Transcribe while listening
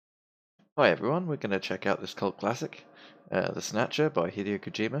Hi everyone, we're going to check out this cult classic, The Snatcher by Hideo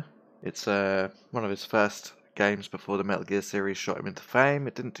Kojima. It's one of his first games before the Metal Gear series shot him into fame.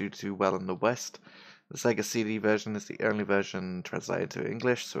 It didn't do too well in the West. The Sega CD version is the only version translated to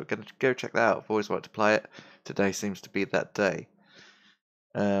English, so we're going to go check that out. I've always wanted to play it. Today seems to be that day.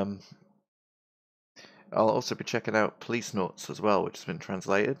 I'll also be checking out Police Noughts as well, which has been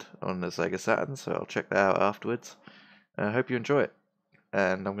translated on the Sega Saturn, so I'll check that out afterwards. I hope you enjoy it.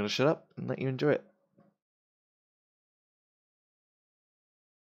 And I'm going to shut up and let you enjoy it.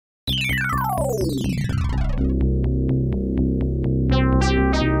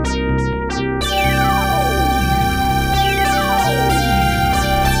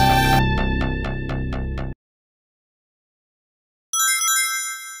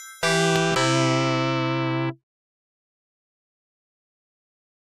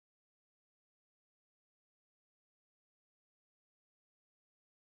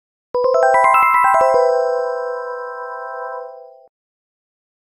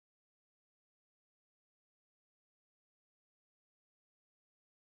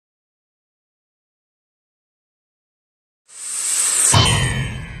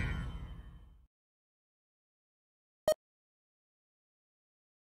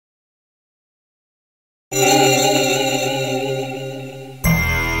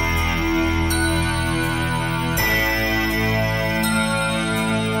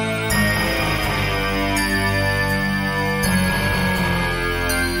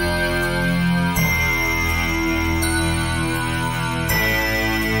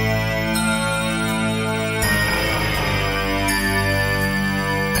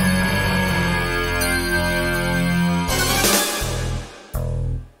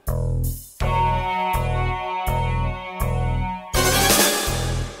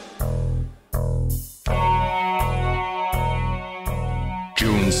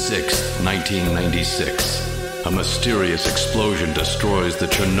 June 6, 1996. A mysterious explosion destroys the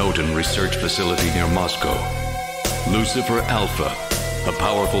Chernobyl research facility near Moscow. Lucifer Alpha, a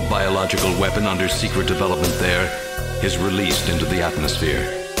powerful biological weapon under secret development there, is released into the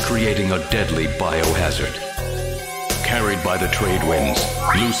atmosphere, creating a deadly biohazard. Carried by the trade winds,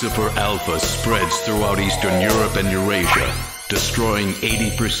 Lucifer Alpha spreads throughout Eastern Europe and Eurasia, destroying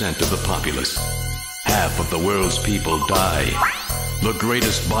 80% of the populace. Half of the world's people die. The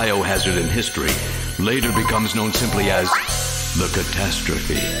greatest biohazard in history later becomes known simply as the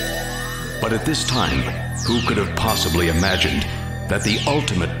catastrophe. But at this time, who could have possibly imagined that the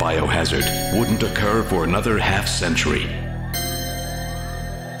ultimate biohazard wouldn't occur for another half-century?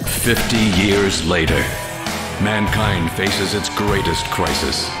 50 years later, mankind faces its greatest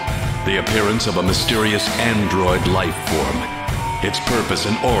crisis, the appearance of a mysterious android life form. Its purpose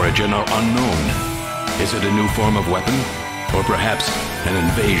and origin are unknown. Is it a new form of weapon? Or perhaps an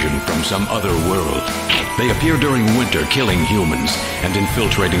invasion from some other world? They appear during winter, killing humans and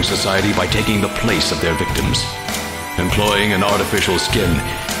infiltrating society by taking the place of their victims. Employing an artificial skin,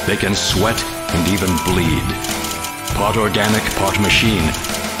 they can sweat and even bleed. Part organic, part machine,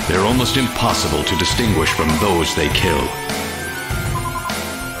 they're almost impossible to distinguish from those they kill.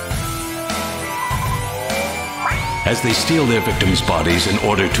 As they steal their victims' bodies in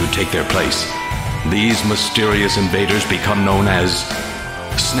order to take their place, these mysterious invaders become known as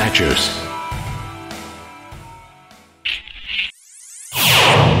Snatchers.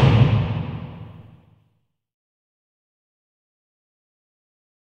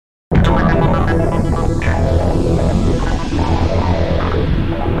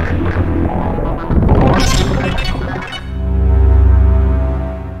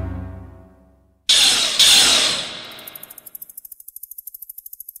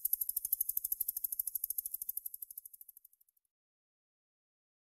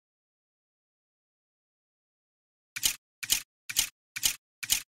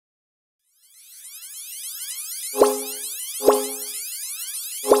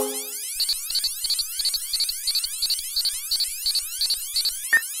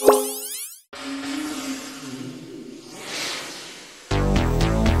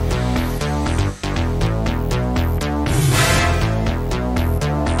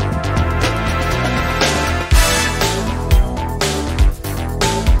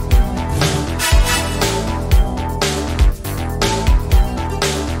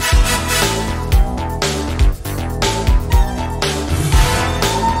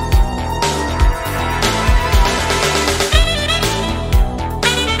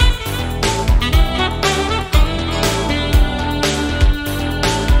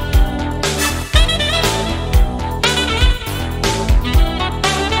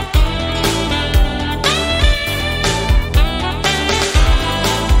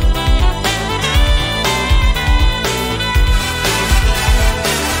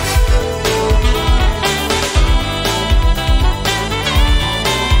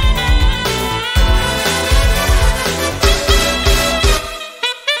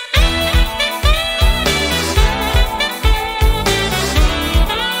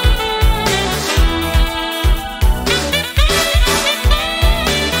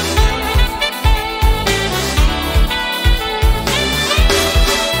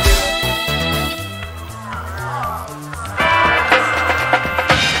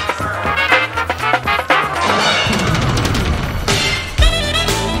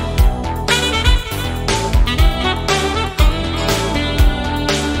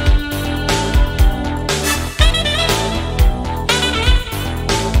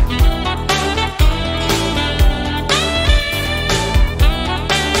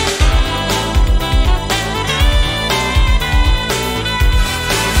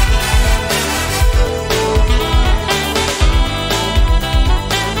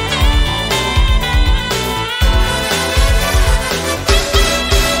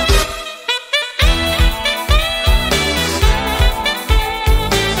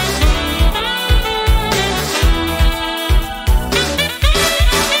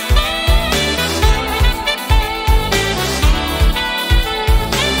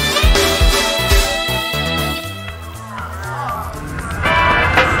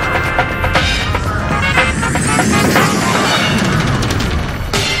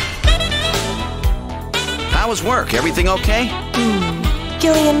 was work? Everything okay?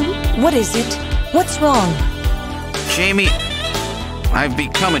 Gillian, what is it? What's wrong? Jamie, I've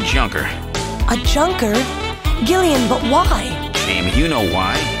become a junker. A junker? Gillian, but why? Jamie, you know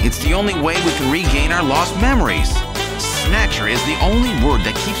why. It's the only way we can regain our lost memories. Snatcher is the only word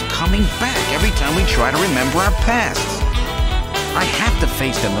that keeps coming back every time we try to remember our pasts. I have to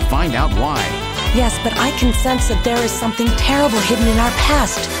face them to find out why. Yes, but I can sense that there is something terrible hidden in our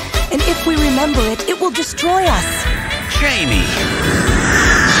past. And if we remember it, it will destroy us. Jamie!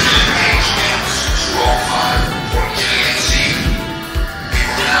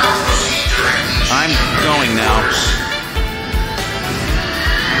 I'm going now.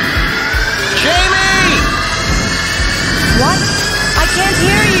 Jamie! What? I can't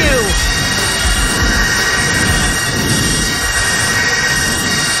hear you!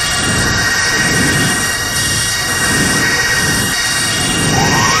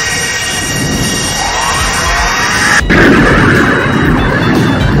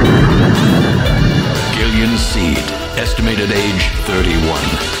 Gillian Seed, estimated age 31.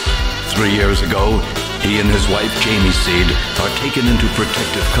 3 years ago, he and his wife Jamie Seed are taken into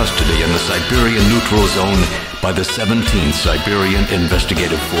protective custody in the Siberian Neutral Zone by the 17th Siberian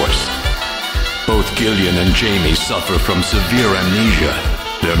Investigative Force. Both Gillian and Jamie suffer from severe amnesia,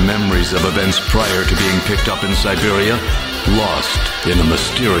 their memories of events prior to being picked up in Siberia lost in a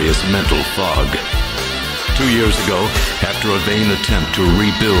mysterious mental fog. 2 years ago, after a vain attempt to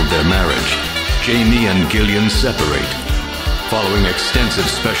rebuild their marriage, Jamie and Gillian separate. Following extensive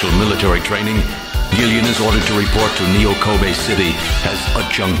special military training, Gillian is ordered to report to Neo-Kobe City as a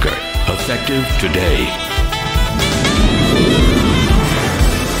junker, effective today.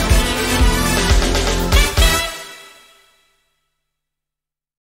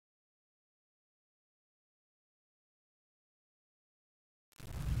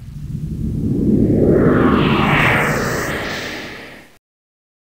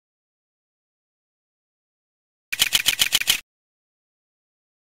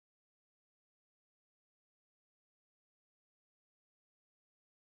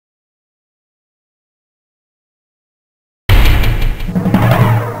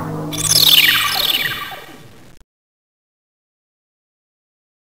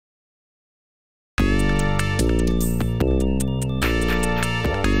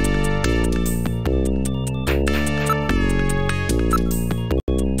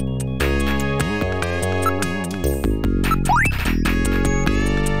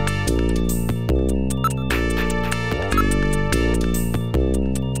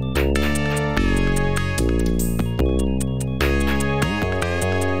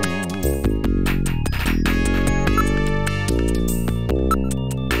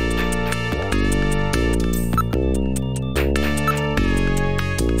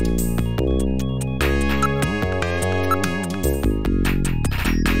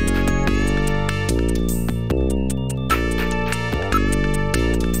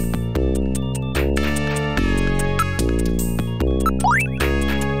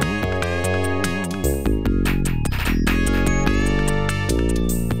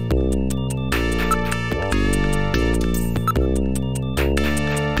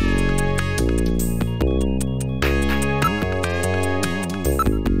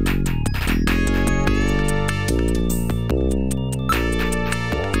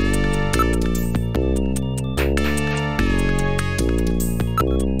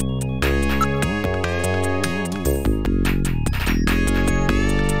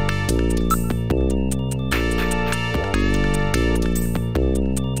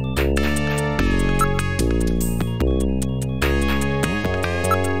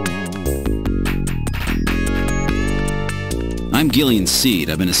 I'm Gillian Seed.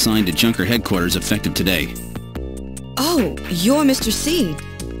 I've been assigned to Junker headquarters effective today. Oh, you're Mr. Seed.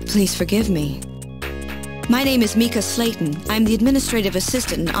 Please forgive me. My name is Mika Slayton. I'm the administrative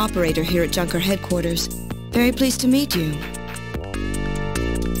assistant and operator here at Junker headquarters. Very pleased to meet you.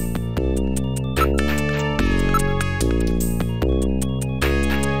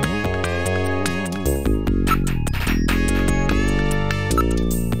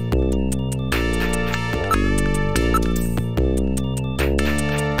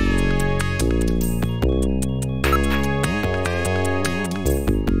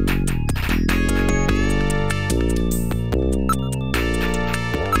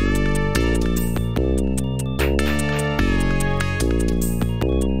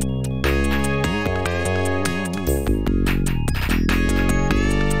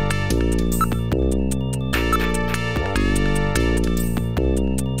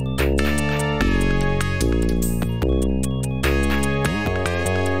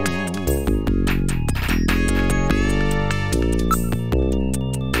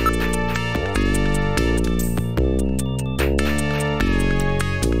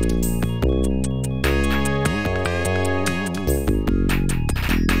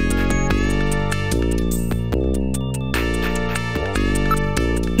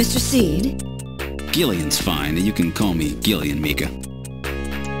 Gillian's fine. You can call me Gillian, Mika.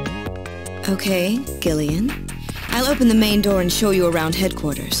 Okay, Gillian. I'll open the main door and show you around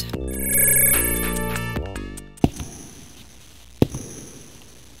headquarters.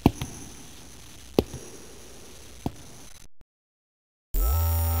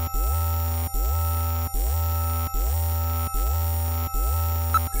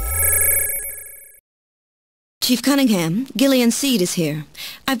 Chief Cunningham, Gillian Seed is here.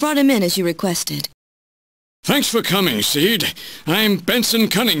 I brought him in as you requested. Thanks for coming, Seed. I'm Benson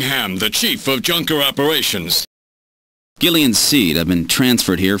Cunningham, the Chief of Junker Operations. Gillian Seed. I've been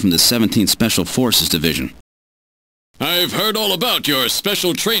transferred here from the 17th Special Forces Division. I've heard all about your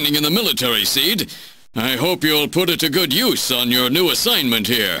special training in the military, Seed. I hope you'll put it to good use on your new assignment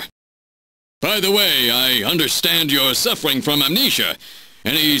here. By the way, I understand you're suffering from amnesia.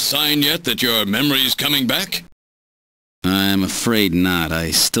 Any sign yet that your memory's coming back? I'm afraid not.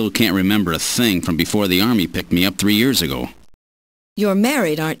 I still can't remember a thing from before the Army picked me up 3 years ago. You're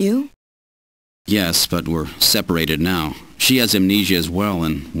married, aren't you? Yes, but we're separated now. She has amnesia as well,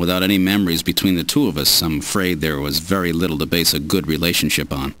 and without any memories between the two of us, I'm afraid there was very little to base a good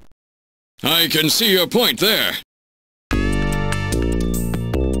relationship on. I can see your point there.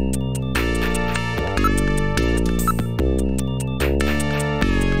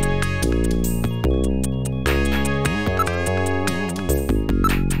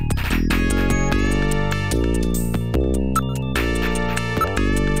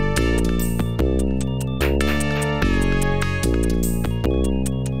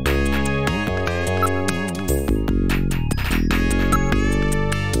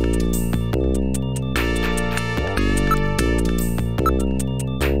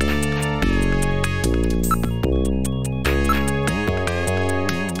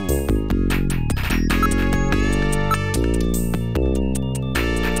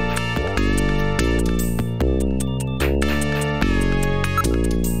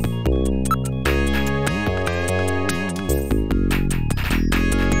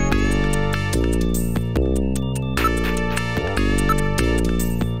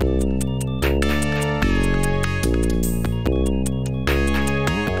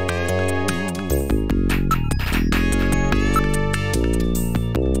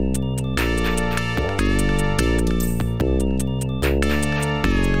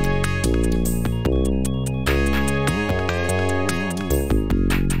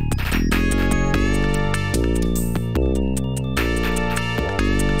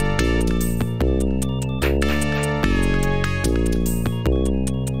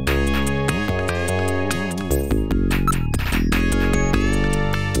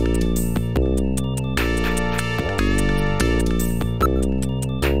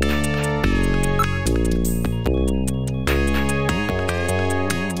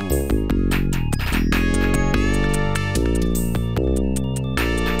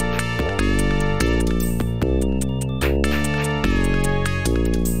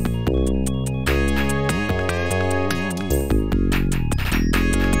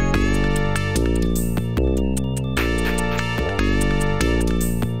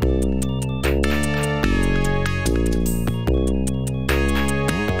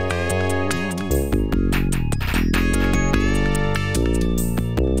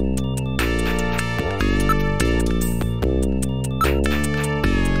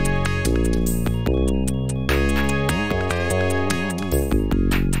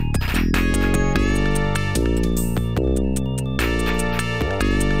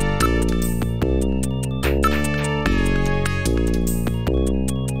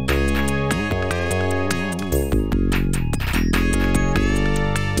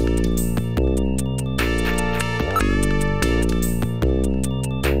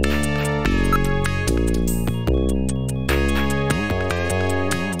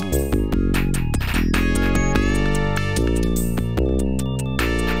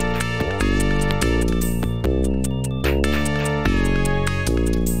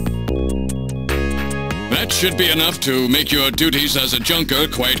 That should be enough to make your duties as a junker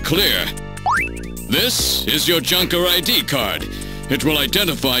quite clear. This is your junker ID card. It will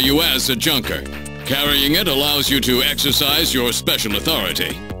identify you as a junker. Carrying it allows you to exercise your special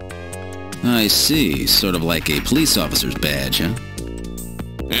authority. I see. Sort of like a police officer's badge, huh?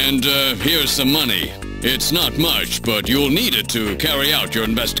 And here's some money. It's not much, but you'll need it to carry out your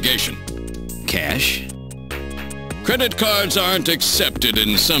investigation. Cash? Credit cards aren't accepted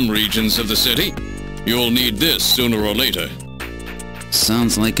in some regions of the city. You'll need this sooner or later.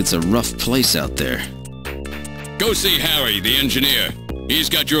 Sounds like it's a rough place out there. Go see Harry, the engineer. He's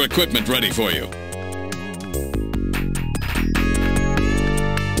got your equipment ready for you.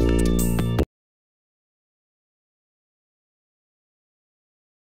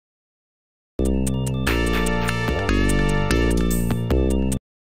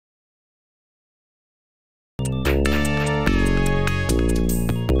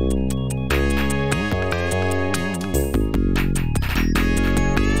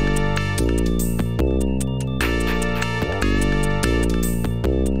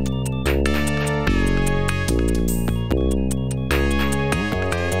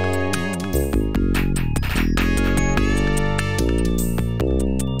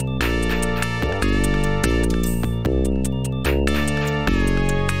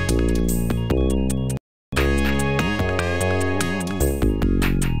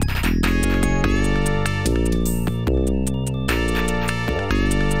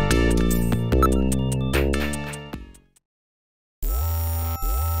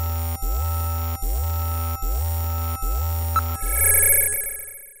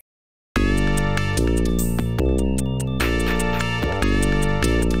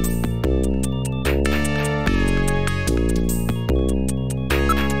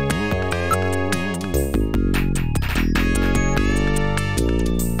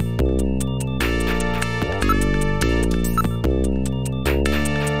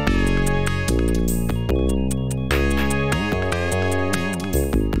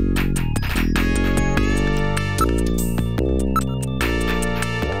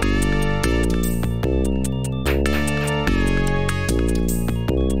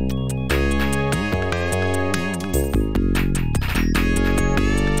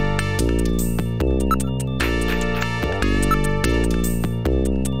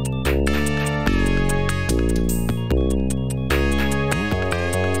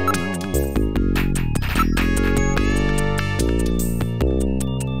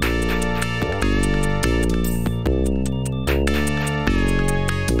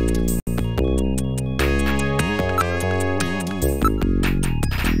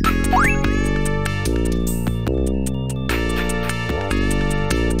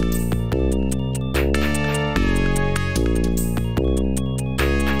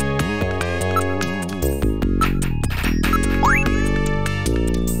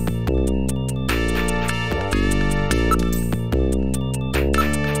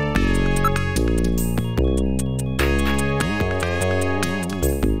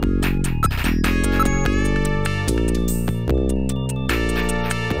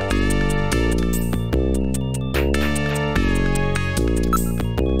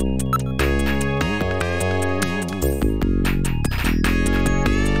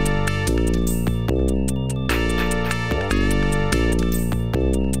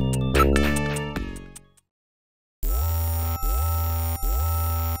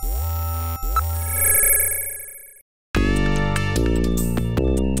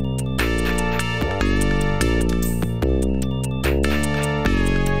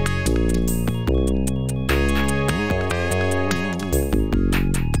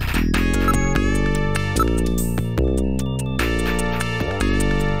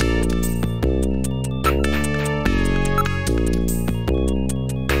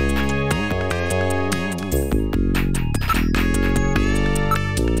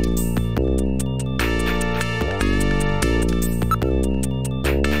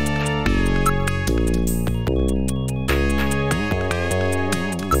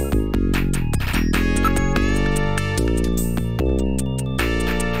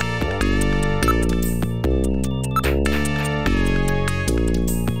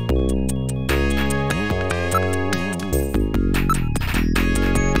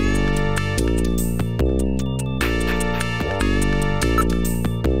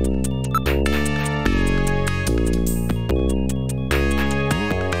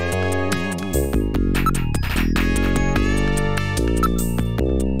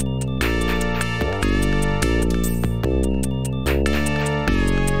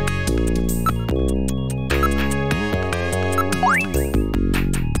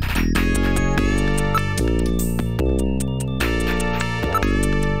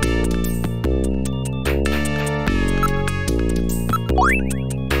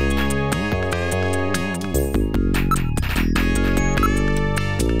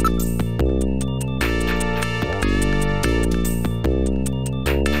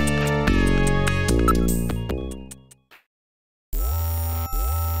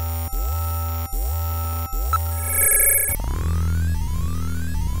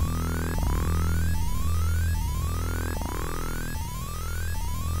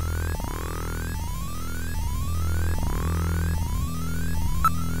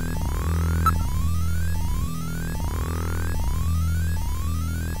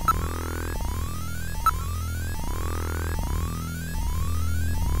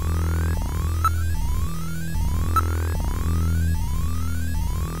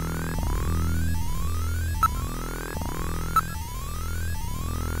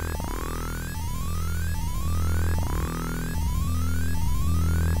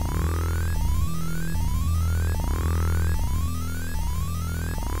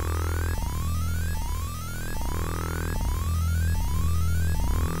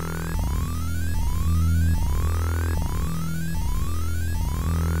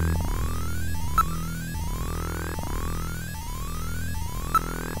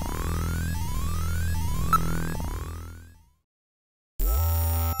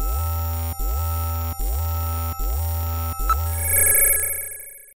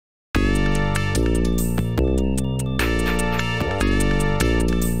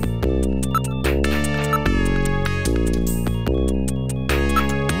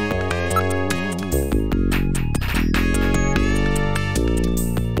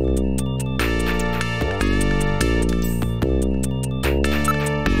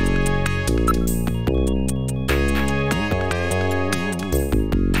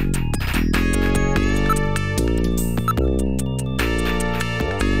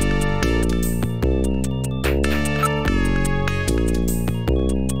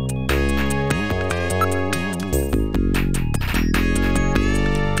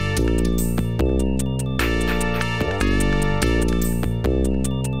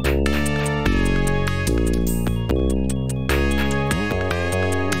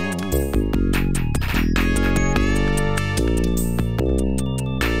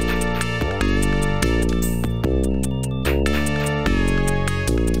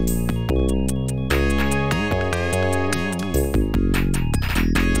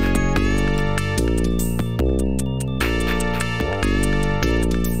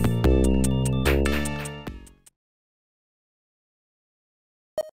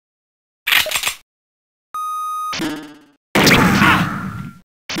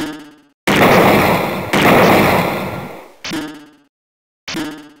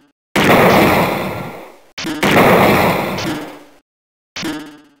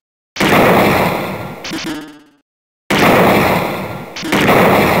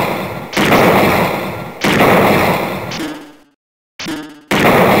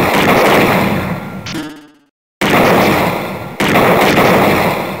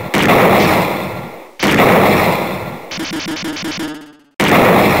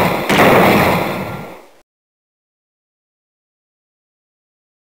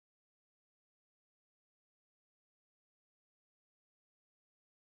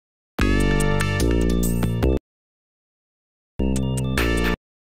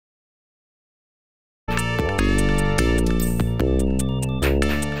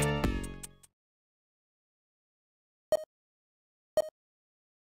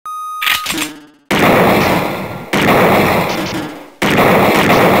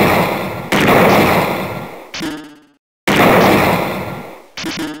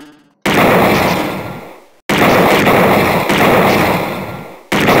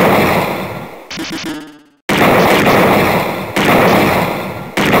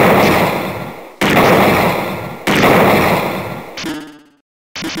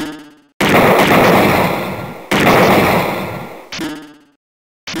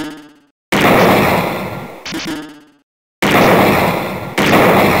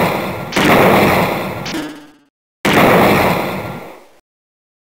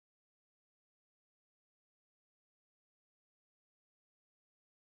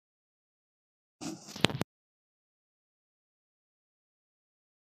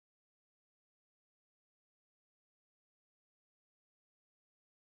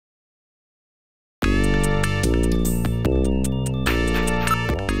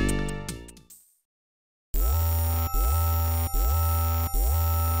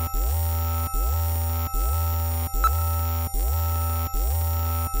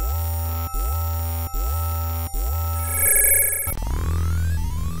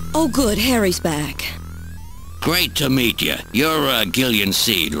 Oh, good. Harry's back. Great to meet you. You're Gillian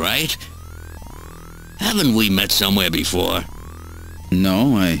Seed, right? Haven't we met somewhere before?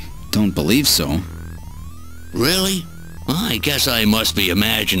 No, I don't believe so. Really? Well, I guess I must be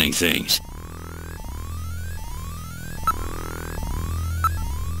imagining things.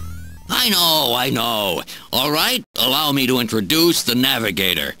 I know. All right, allow me to introduce the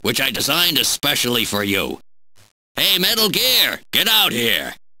Navigator, which I designed especially for you. Hey, Metal Gear, get out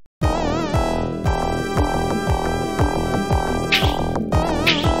here!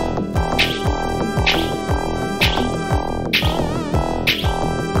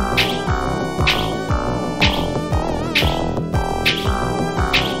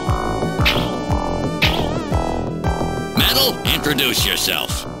 Metal, introduce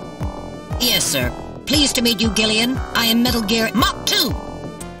yourself. Yes, sir. Pleased to meet you, Gillian. I am Metal Gear Mach 2.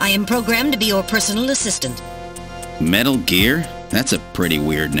 I am programmed to be your personal assistant. Metal Gear? That's a pretty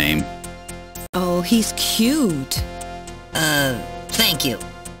weird name. Oh, he's cute. Thank you.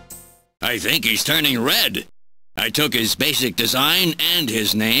 I think he's turning red. I took his basic design and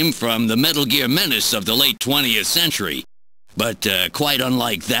his name from the Metal Gear menace of the late 20th century. But quite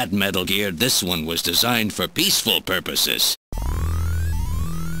unlike that Metal Gear, this one was designed for peaceful purposes.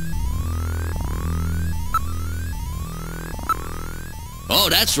 Oh,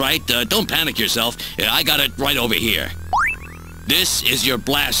 that's right. Don't panic yourself. I got it right over here. This is your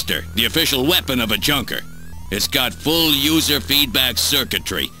blaster, the official weapon of a junker. It's got full user feedback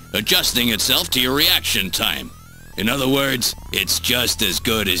circuitry, adjusting itself to your reaction time. In other words, it's just as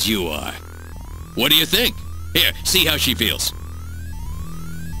good as you are. What do you think? Here, see how she feels.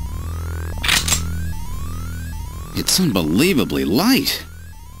 It's unbelievably light.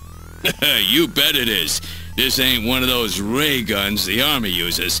 You bet it is. This ain't one of those ray guns the Army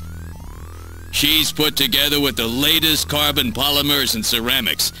uses. She's put together with the latest carbon polymers and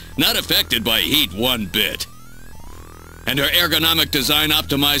ceramics, not affected by heat one bit. And her ergonomic design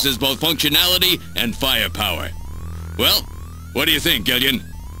optimizes both functionality and firepower. Well, what do you think, Gillian?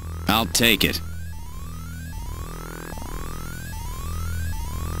 I'll take it.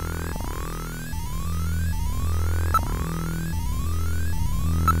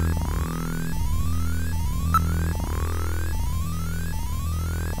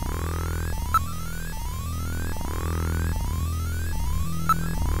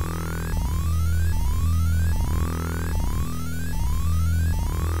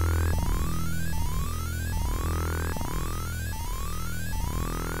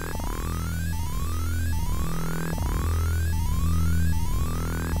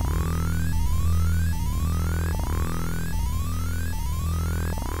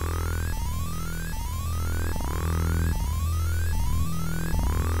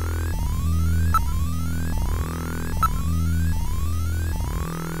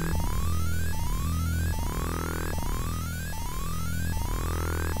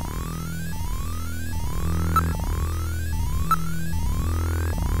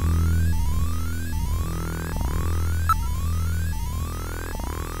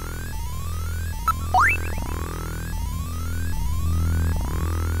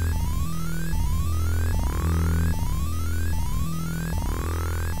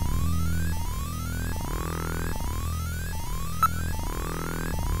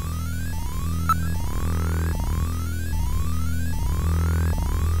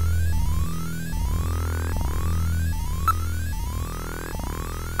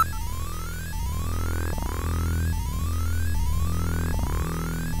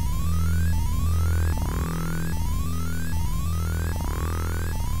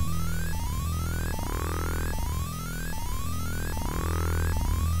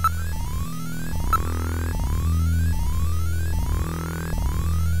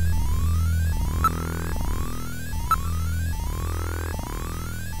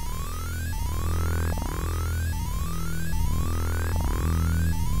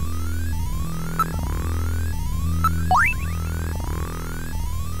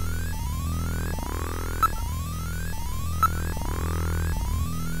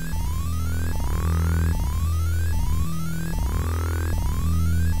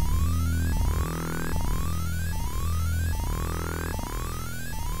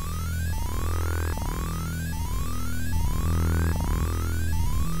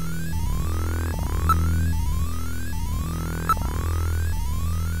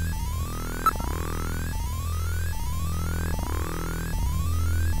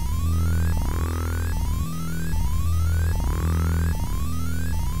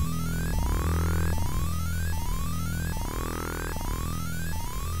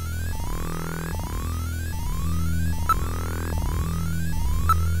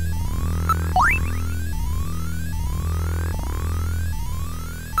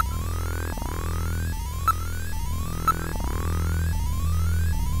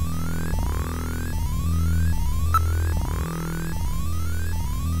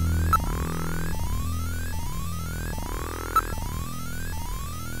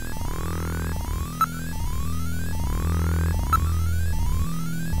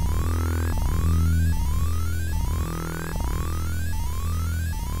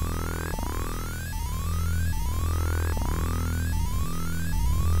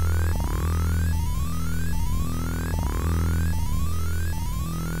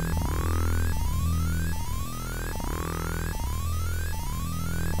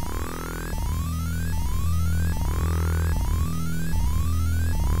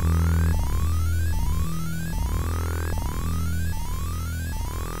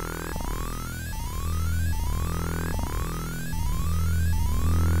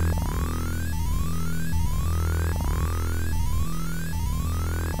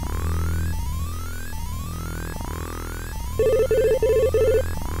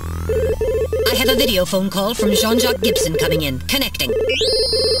 video phone call from Jean-Jacques Gibson coming in. Connecting.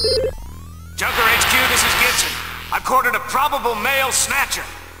 Junker HQ, this is Gibson. I've cornered a probable male snatcher.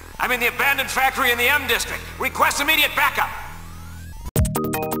 I'm in the abandoned factory in the M District. Request immediate backup.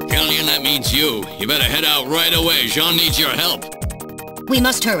 Gillian, that means you. You better head out right away. Jean needs your help. We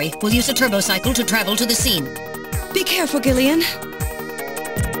must hurry. We'll use a turbocycle to travel to the scene. Be careful, Gillian.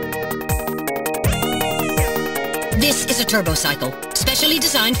 This is a turbocycle, specially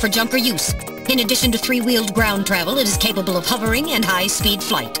designed for junker use. In addition to three-wheeled ground travel, it is capable of hovering and high-speed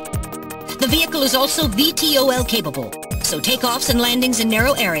flight. The vehicle is also VTOL capable, so takeoffs and landings in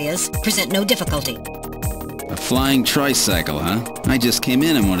narrow areas present no difficulty. A flying tricycle, huh? I just came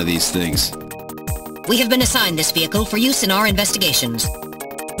in one of these things. We have been assigned this vehicle for use in our investigations.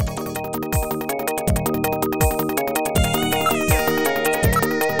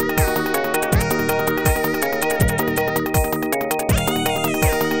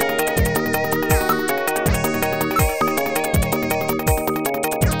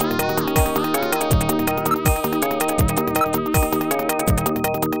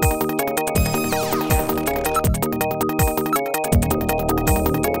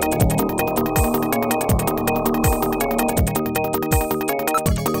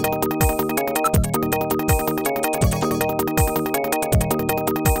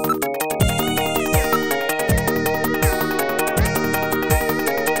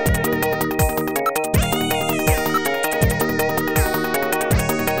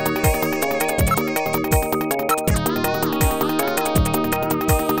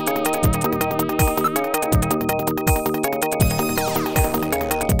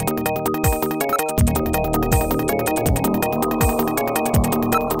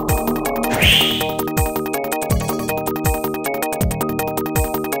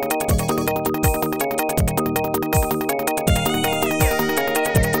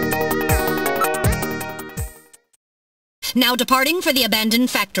 Now departing for the abandoned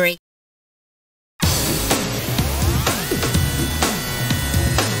factory. My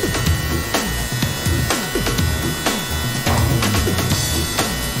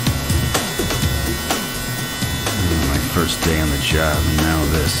first day on the job, and now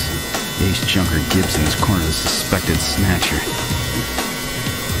this. Ace Junker Gibson has cornered a suspected snatcher.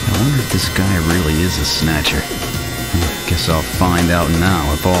 I wonder if this guy really is a snatcher. Guess I'll find out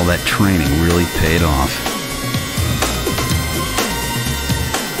now if all that training really paid off.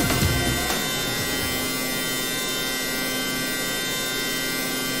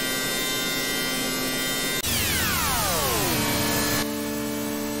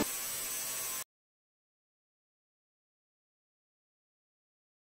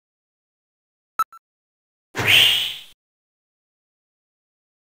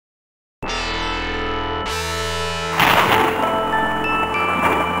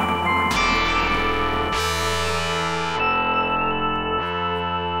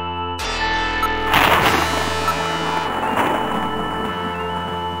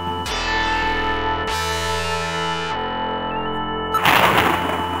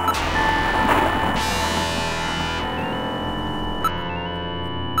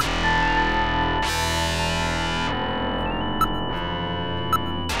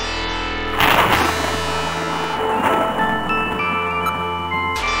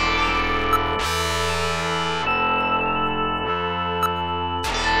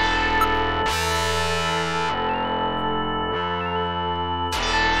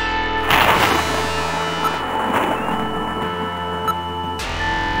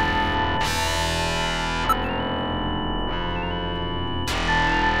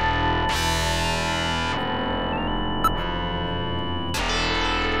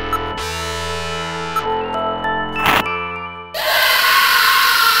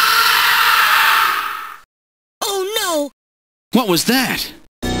 What was that?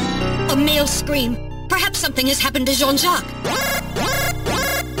 A male scream. Perhaps something has happened to Jean-Jacques.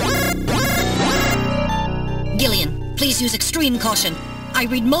 Gillian, please use extreme caution. I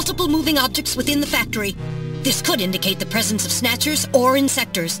read multiple moving objects within the factory. This could indicate the presence of Snatchers or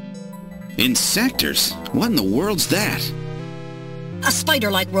Insectors. Insectors? What in the world's that? A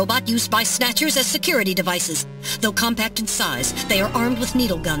spider-like robot used by Snatchers as security devices. Though compact in size, they are armed with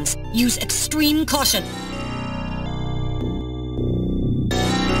needle guns. Use extreme caution.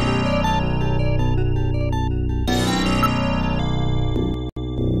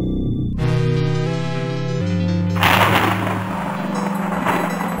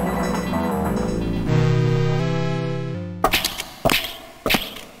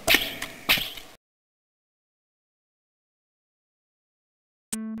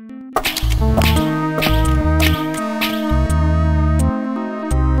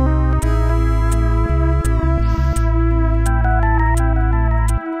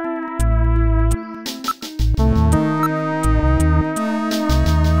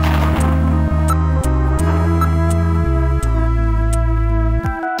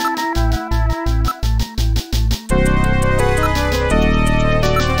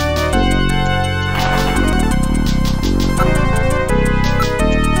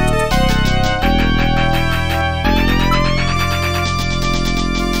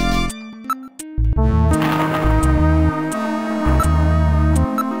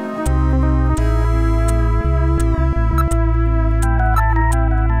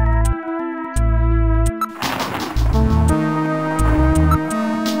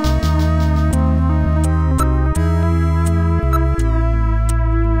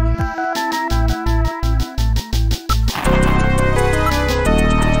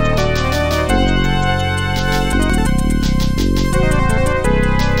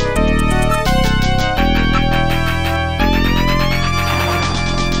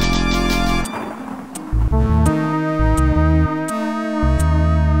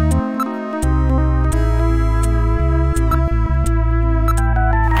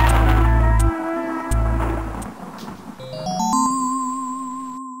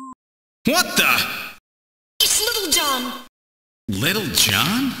 What the? It's Little John. Little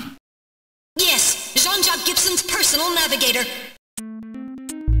John? Yes, Jean-Jacques Gibson's personal navigator.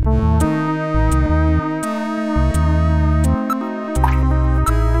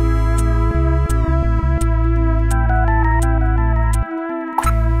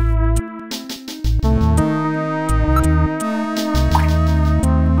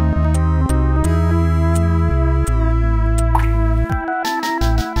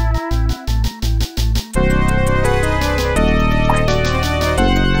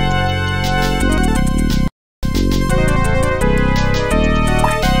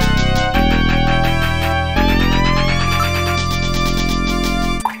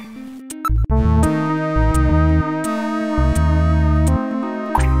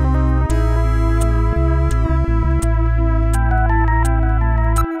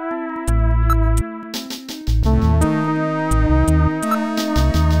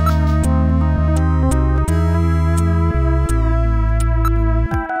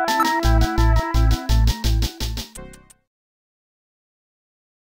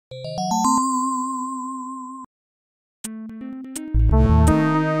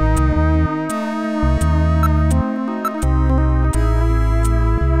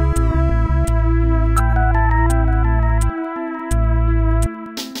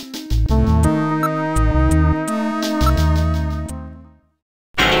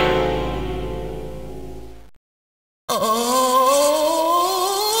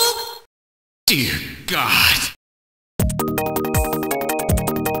 Dear God.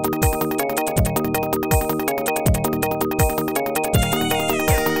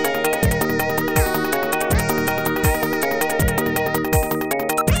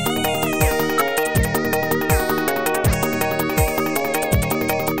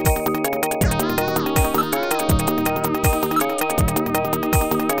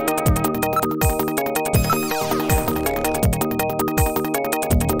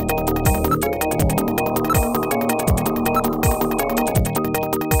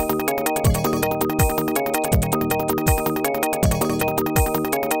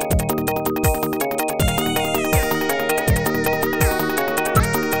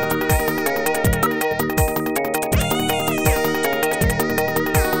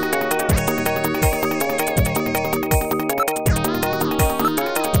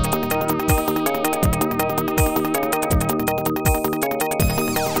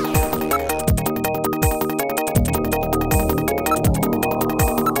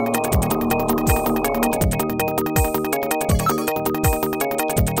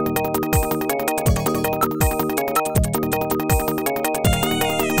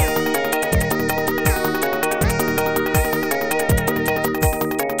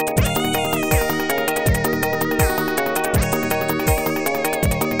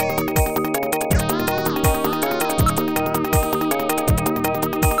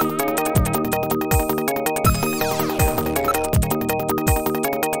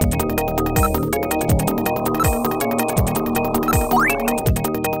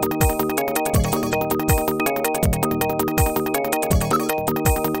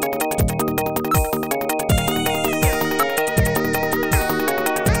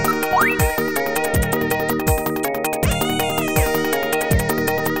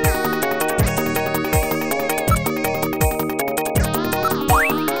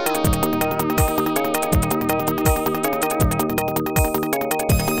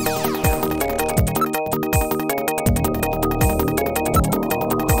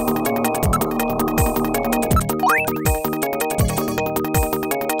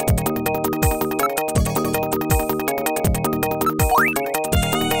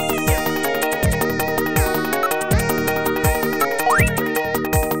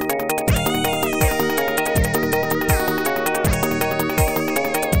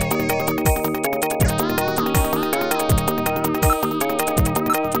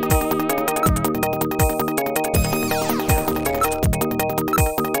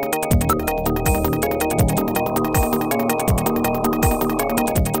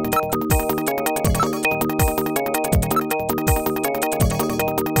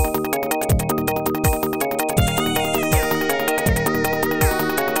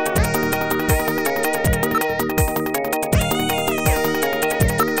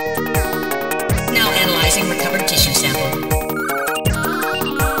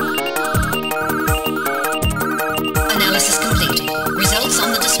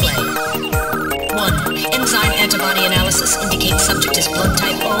 antibody analysis indicates subject is blood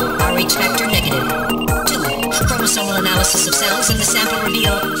type O, Rh factor negative. 2. Chromosomal analysis of cells in the sample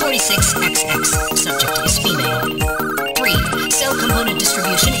reveal 46XX. Subject is female. 3. Cell component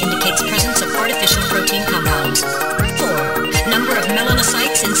distribution indicates presence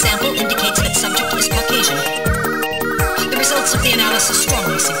analysis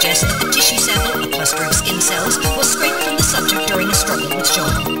strongly suggests that the tissue sample, a cluster of skin cells, was scraped from the subject during a struggle with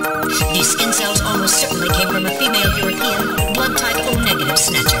Jean. These skin cells almost certainly came from a female European, blood type O-negative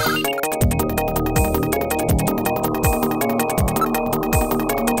Snatcher.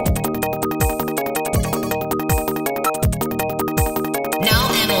 Now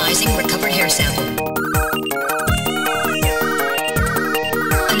analyzing recovered hair sample.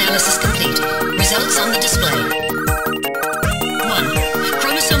 Analysis complete. Results on the display. 1.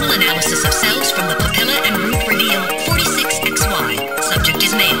 Chromosomal analysis of cells from the papilla and root reveal 46XY. Subject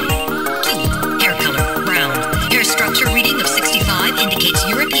is male. 2. Hair color, brown. Hair structure reading of 65 indicates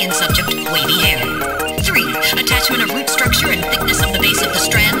European subject, wavy hair. 3. Attachment of root structure and thickness of the base of the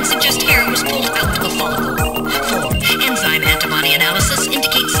strand suggest hair was pulled out of follicle. 4. Enzyme antibody analysis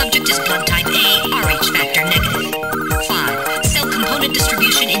indicates subject is blood type A, Rh factor negative. 5. Cell component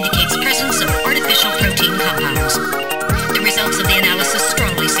distribution indicates presence of artificial protein compounds. The results of the analysis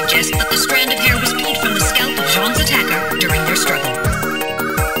strongly suggest that the strand of hair was pulled from the scalp of Jean's attacker during their struggle.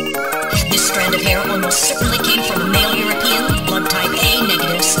 This strand of hair almost certainly came from a male European, blood type A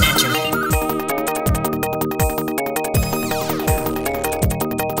negative Snatcher.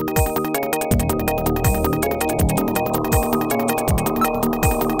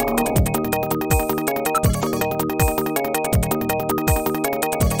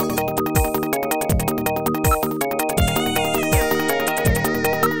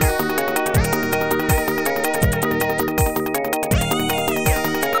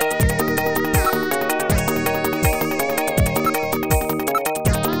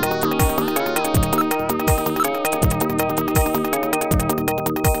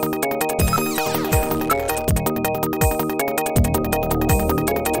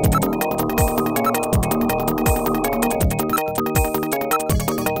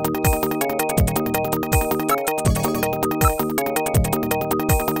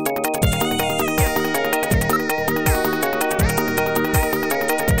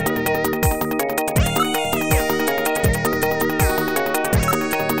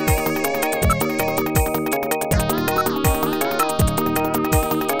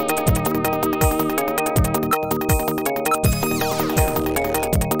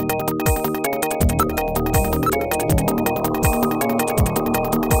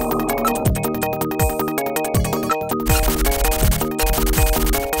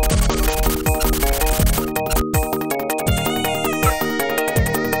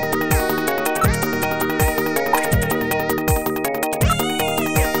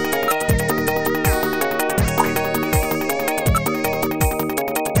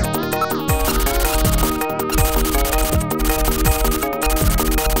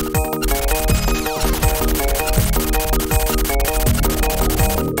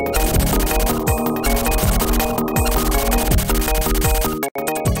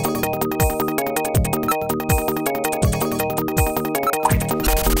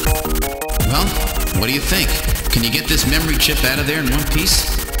 What do you think? Can you get this memory chip out of there in one piece?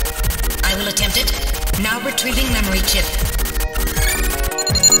 I will attempt it. Now retrieving memory chip.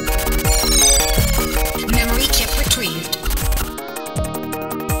 Memory chip retrieved.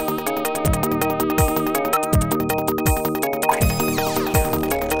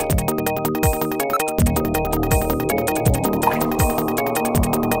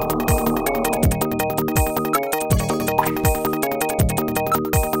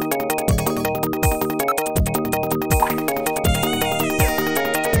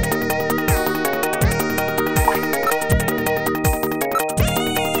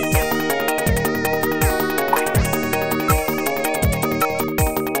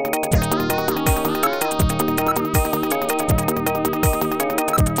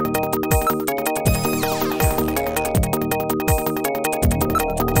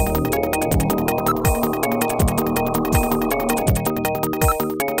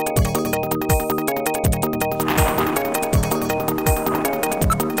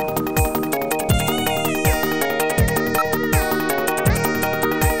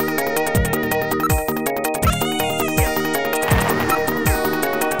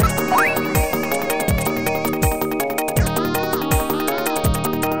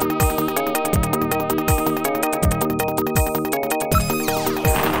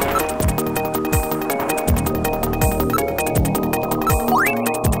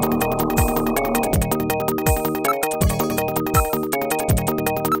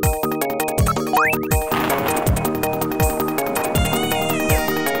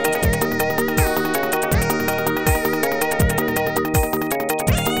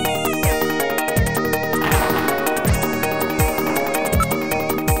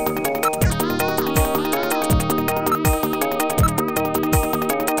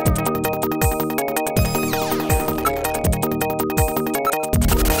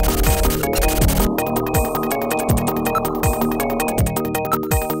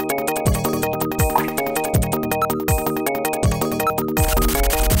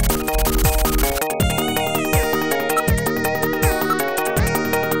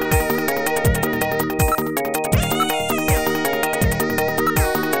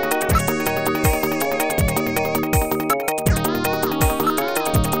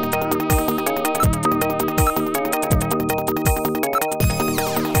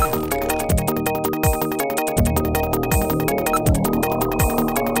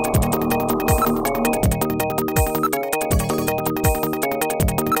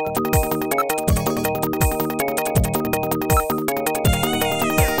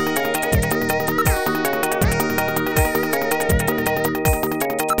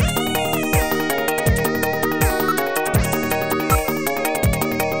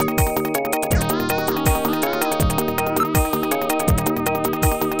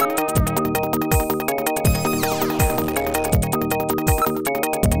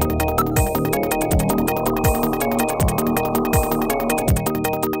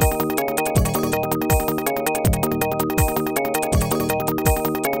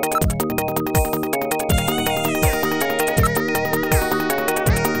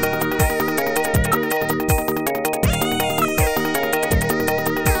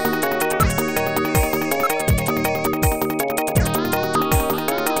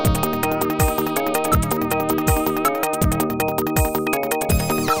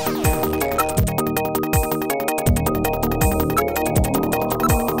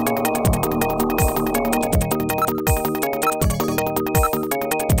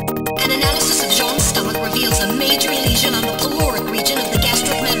 lesion on the caloric region of the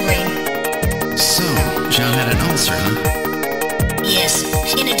gastric membrane. So, John had an ulcer, huh? Yes.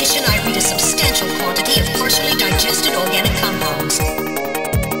 In addition, I read a substantial quantity of partially digested organic compounds.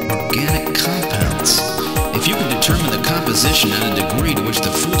 Organic compounds. If you can determine the composition and the degree to which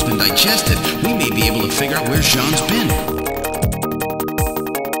the food's been digested, we may be able to figure out where Jean's been.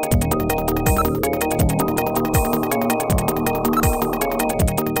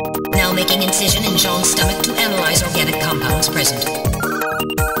 Now making incision in Jean's stomach to analyze organic compounds present.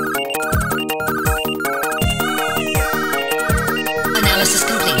 Analysis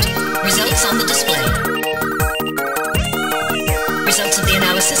complete. Results on the display. Results of the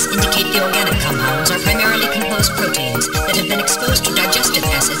analysis indicate the organic compounds are primarily composed proteins that have been exposed to digestive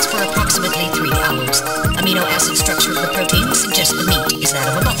acids for approximately 3 hours. Amino acid structure of the protein suggests the meat is that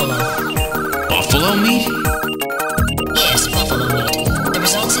of a buffalo. Buffalo meat? Yes, buffalo meat. The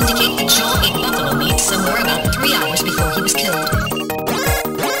results indicate that Jean ate buffalo meat somewhere about 3 hours before he was killed.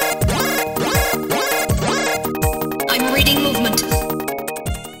 I'm reading movement.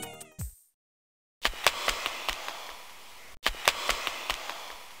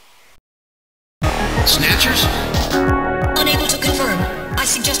 Snatchers? Unable to confirm. I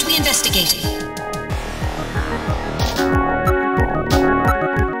suggest we investigate.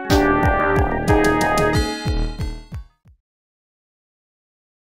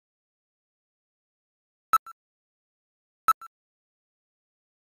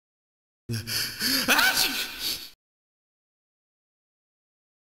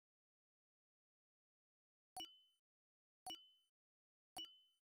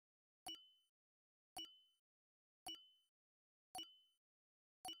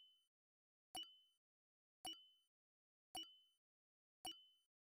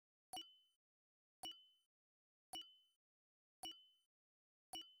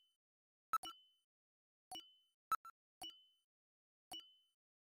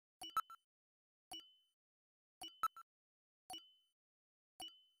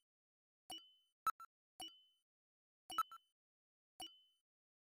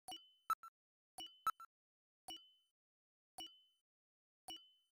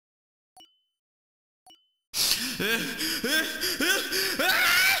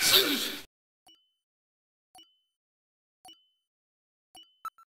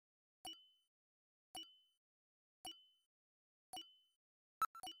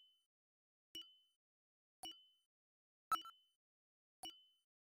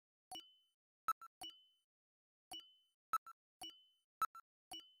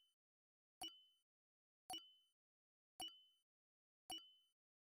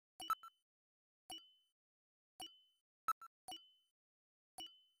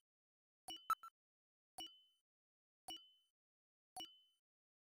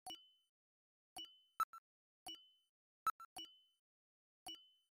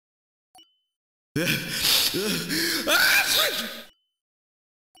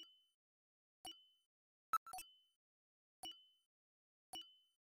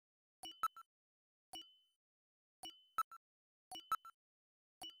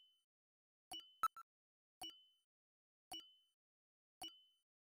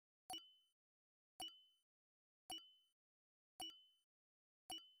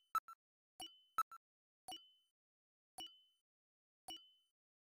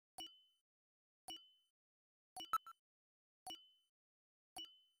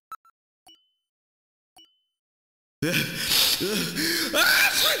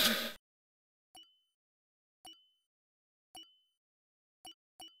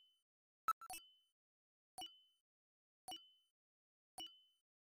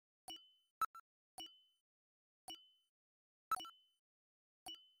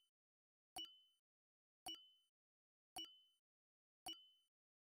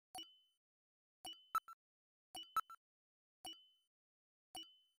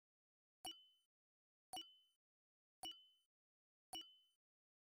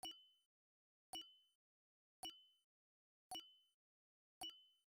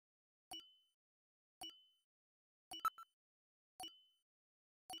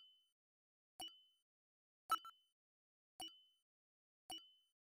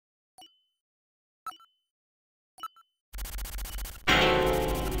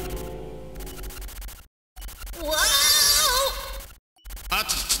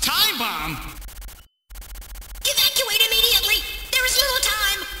 Time bomb! Evacuate immediately! There is little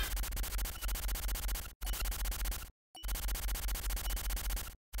time!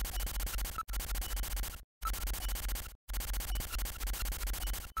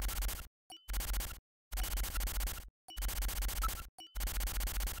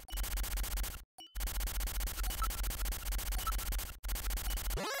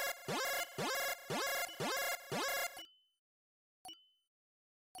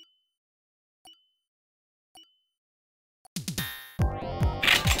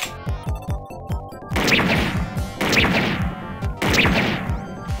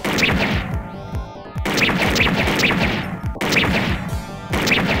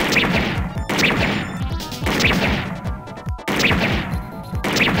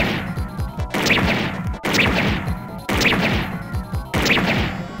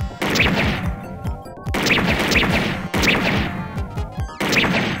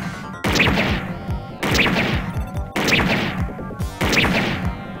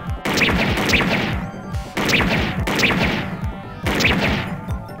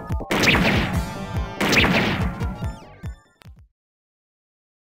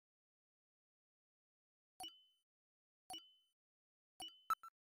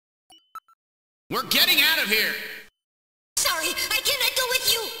 We're getting out of here! Sorry, I cannot go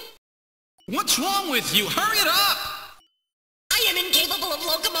with you! What's wrong with you? Hurry it up! I am incapable of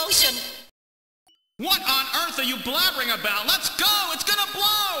locomotion! What on earth are you blabbering about? Let's go! It's gonna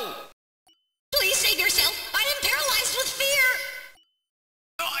blow! Please save yourself! I am paralyzed with fear!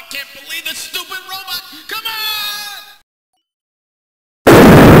 Oh, I can't believe this stupid robot! Come on!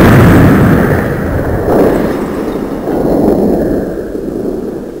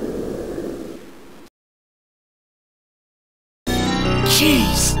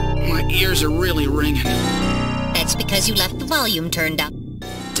 Jeez, my ears are really ringing. That's because you left the volume turned up.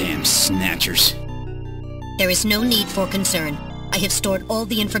 Damn Snatchers. There is no need for concern. I have stored all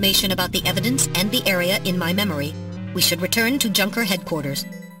the information about the evidence and the area in my memory. We should return to Junker headquarters.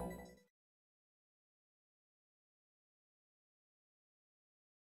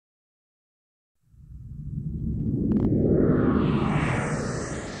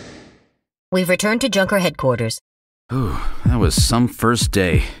 We've returned to Junker headquarters. Ooh, that was some first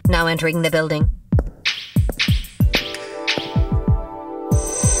day. Now entering the building.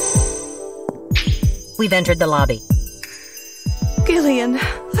 We've entered the lobby. Gillian,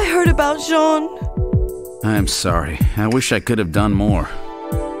 I heard about Jean. I'm sorry. I wish I could have done more.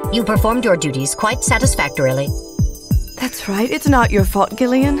 You performed your duties quite satisfactorily. That's right. It's not your fault,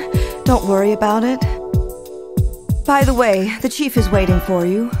 Gillian. Don't worry about it. By the way, the chief is waiting for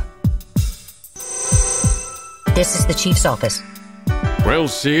you. This is the chief's office. Well,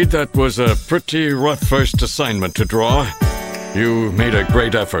 Seed, that was a pretty rough first assignment to draw. You made a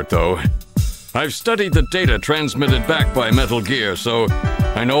great effort, though. I've studied the data transmitted back by Metal Gear, so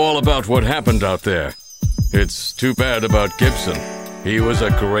I know all about what happened out there. It's too bad about Gibson. He was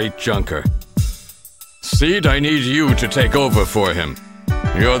a great junker. Seed, I need you to take over for him.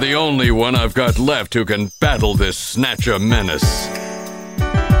 You're the only one I've got left who can battle this Snatcher menace.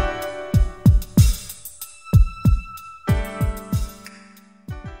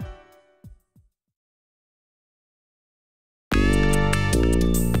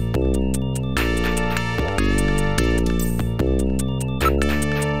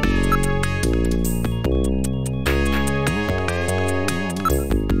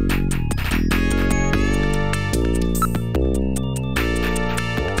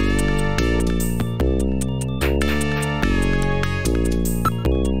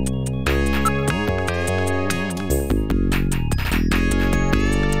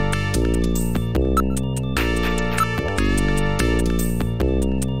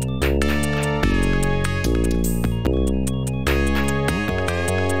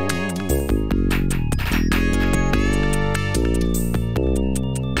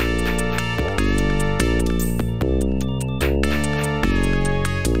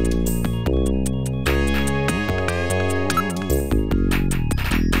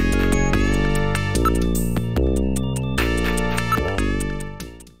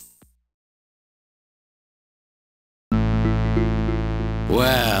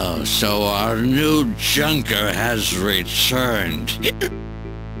 Well, so our new junker has returned.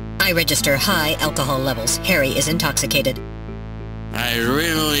 I register high alcohol levels. Harry is intoxicated. I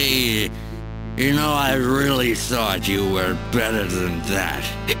really thought you were better than that.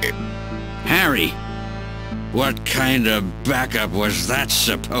 Harry! What kind of backup was that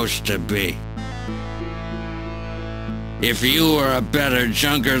supposed to be? If you were a better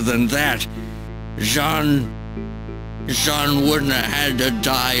junker than that, Jean wouldn't have had to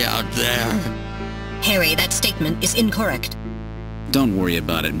die out there. Harry, that statement is incorrect. Don't worry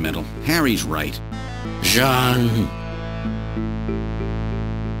about it, Metal. Harry's right. Jean...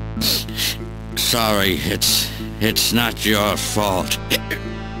 Sorry, it's not your fault.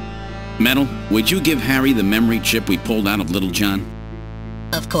 Metal, would you give Harry the memory chip we pulled out of Little John?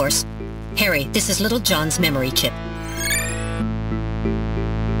 Of course. Harry, this is Little John's memory chip.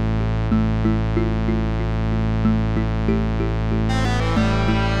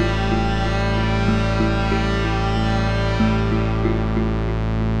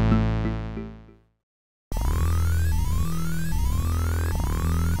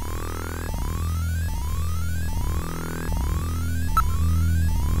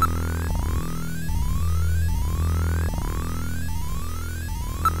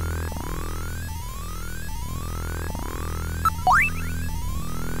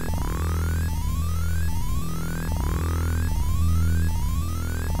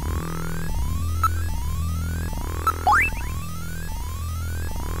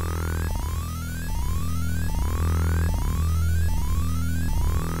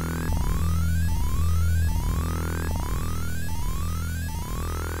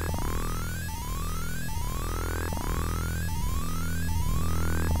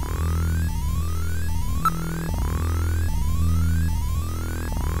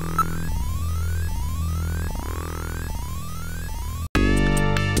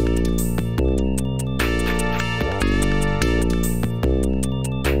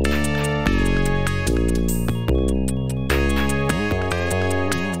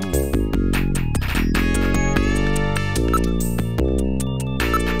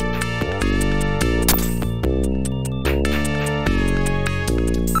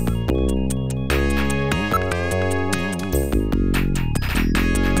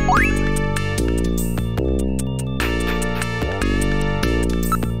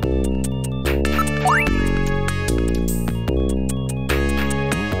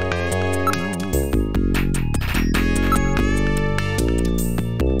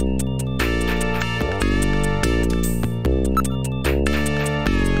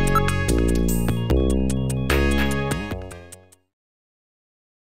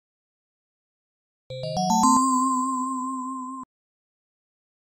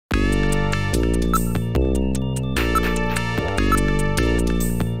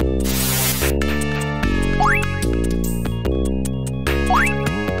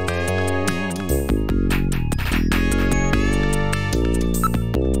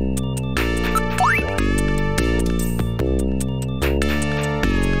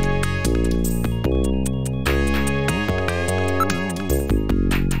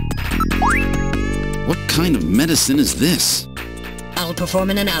 kind of medicine is this? I'll perform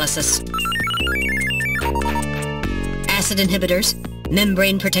an analysis. Acid inhibitors,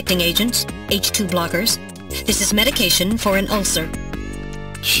 membrane-protecting agents, H2 blockers. This is medication for an ulcer.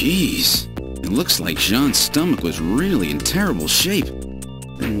 Jeez, it looks like Jean's stomach was really in terrible shape.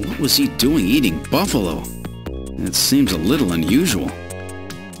 Then what was he doing eating buffalo? It seems a little unusual.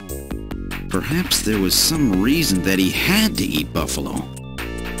 Perhaps there was some reason that he had to eat buffalo.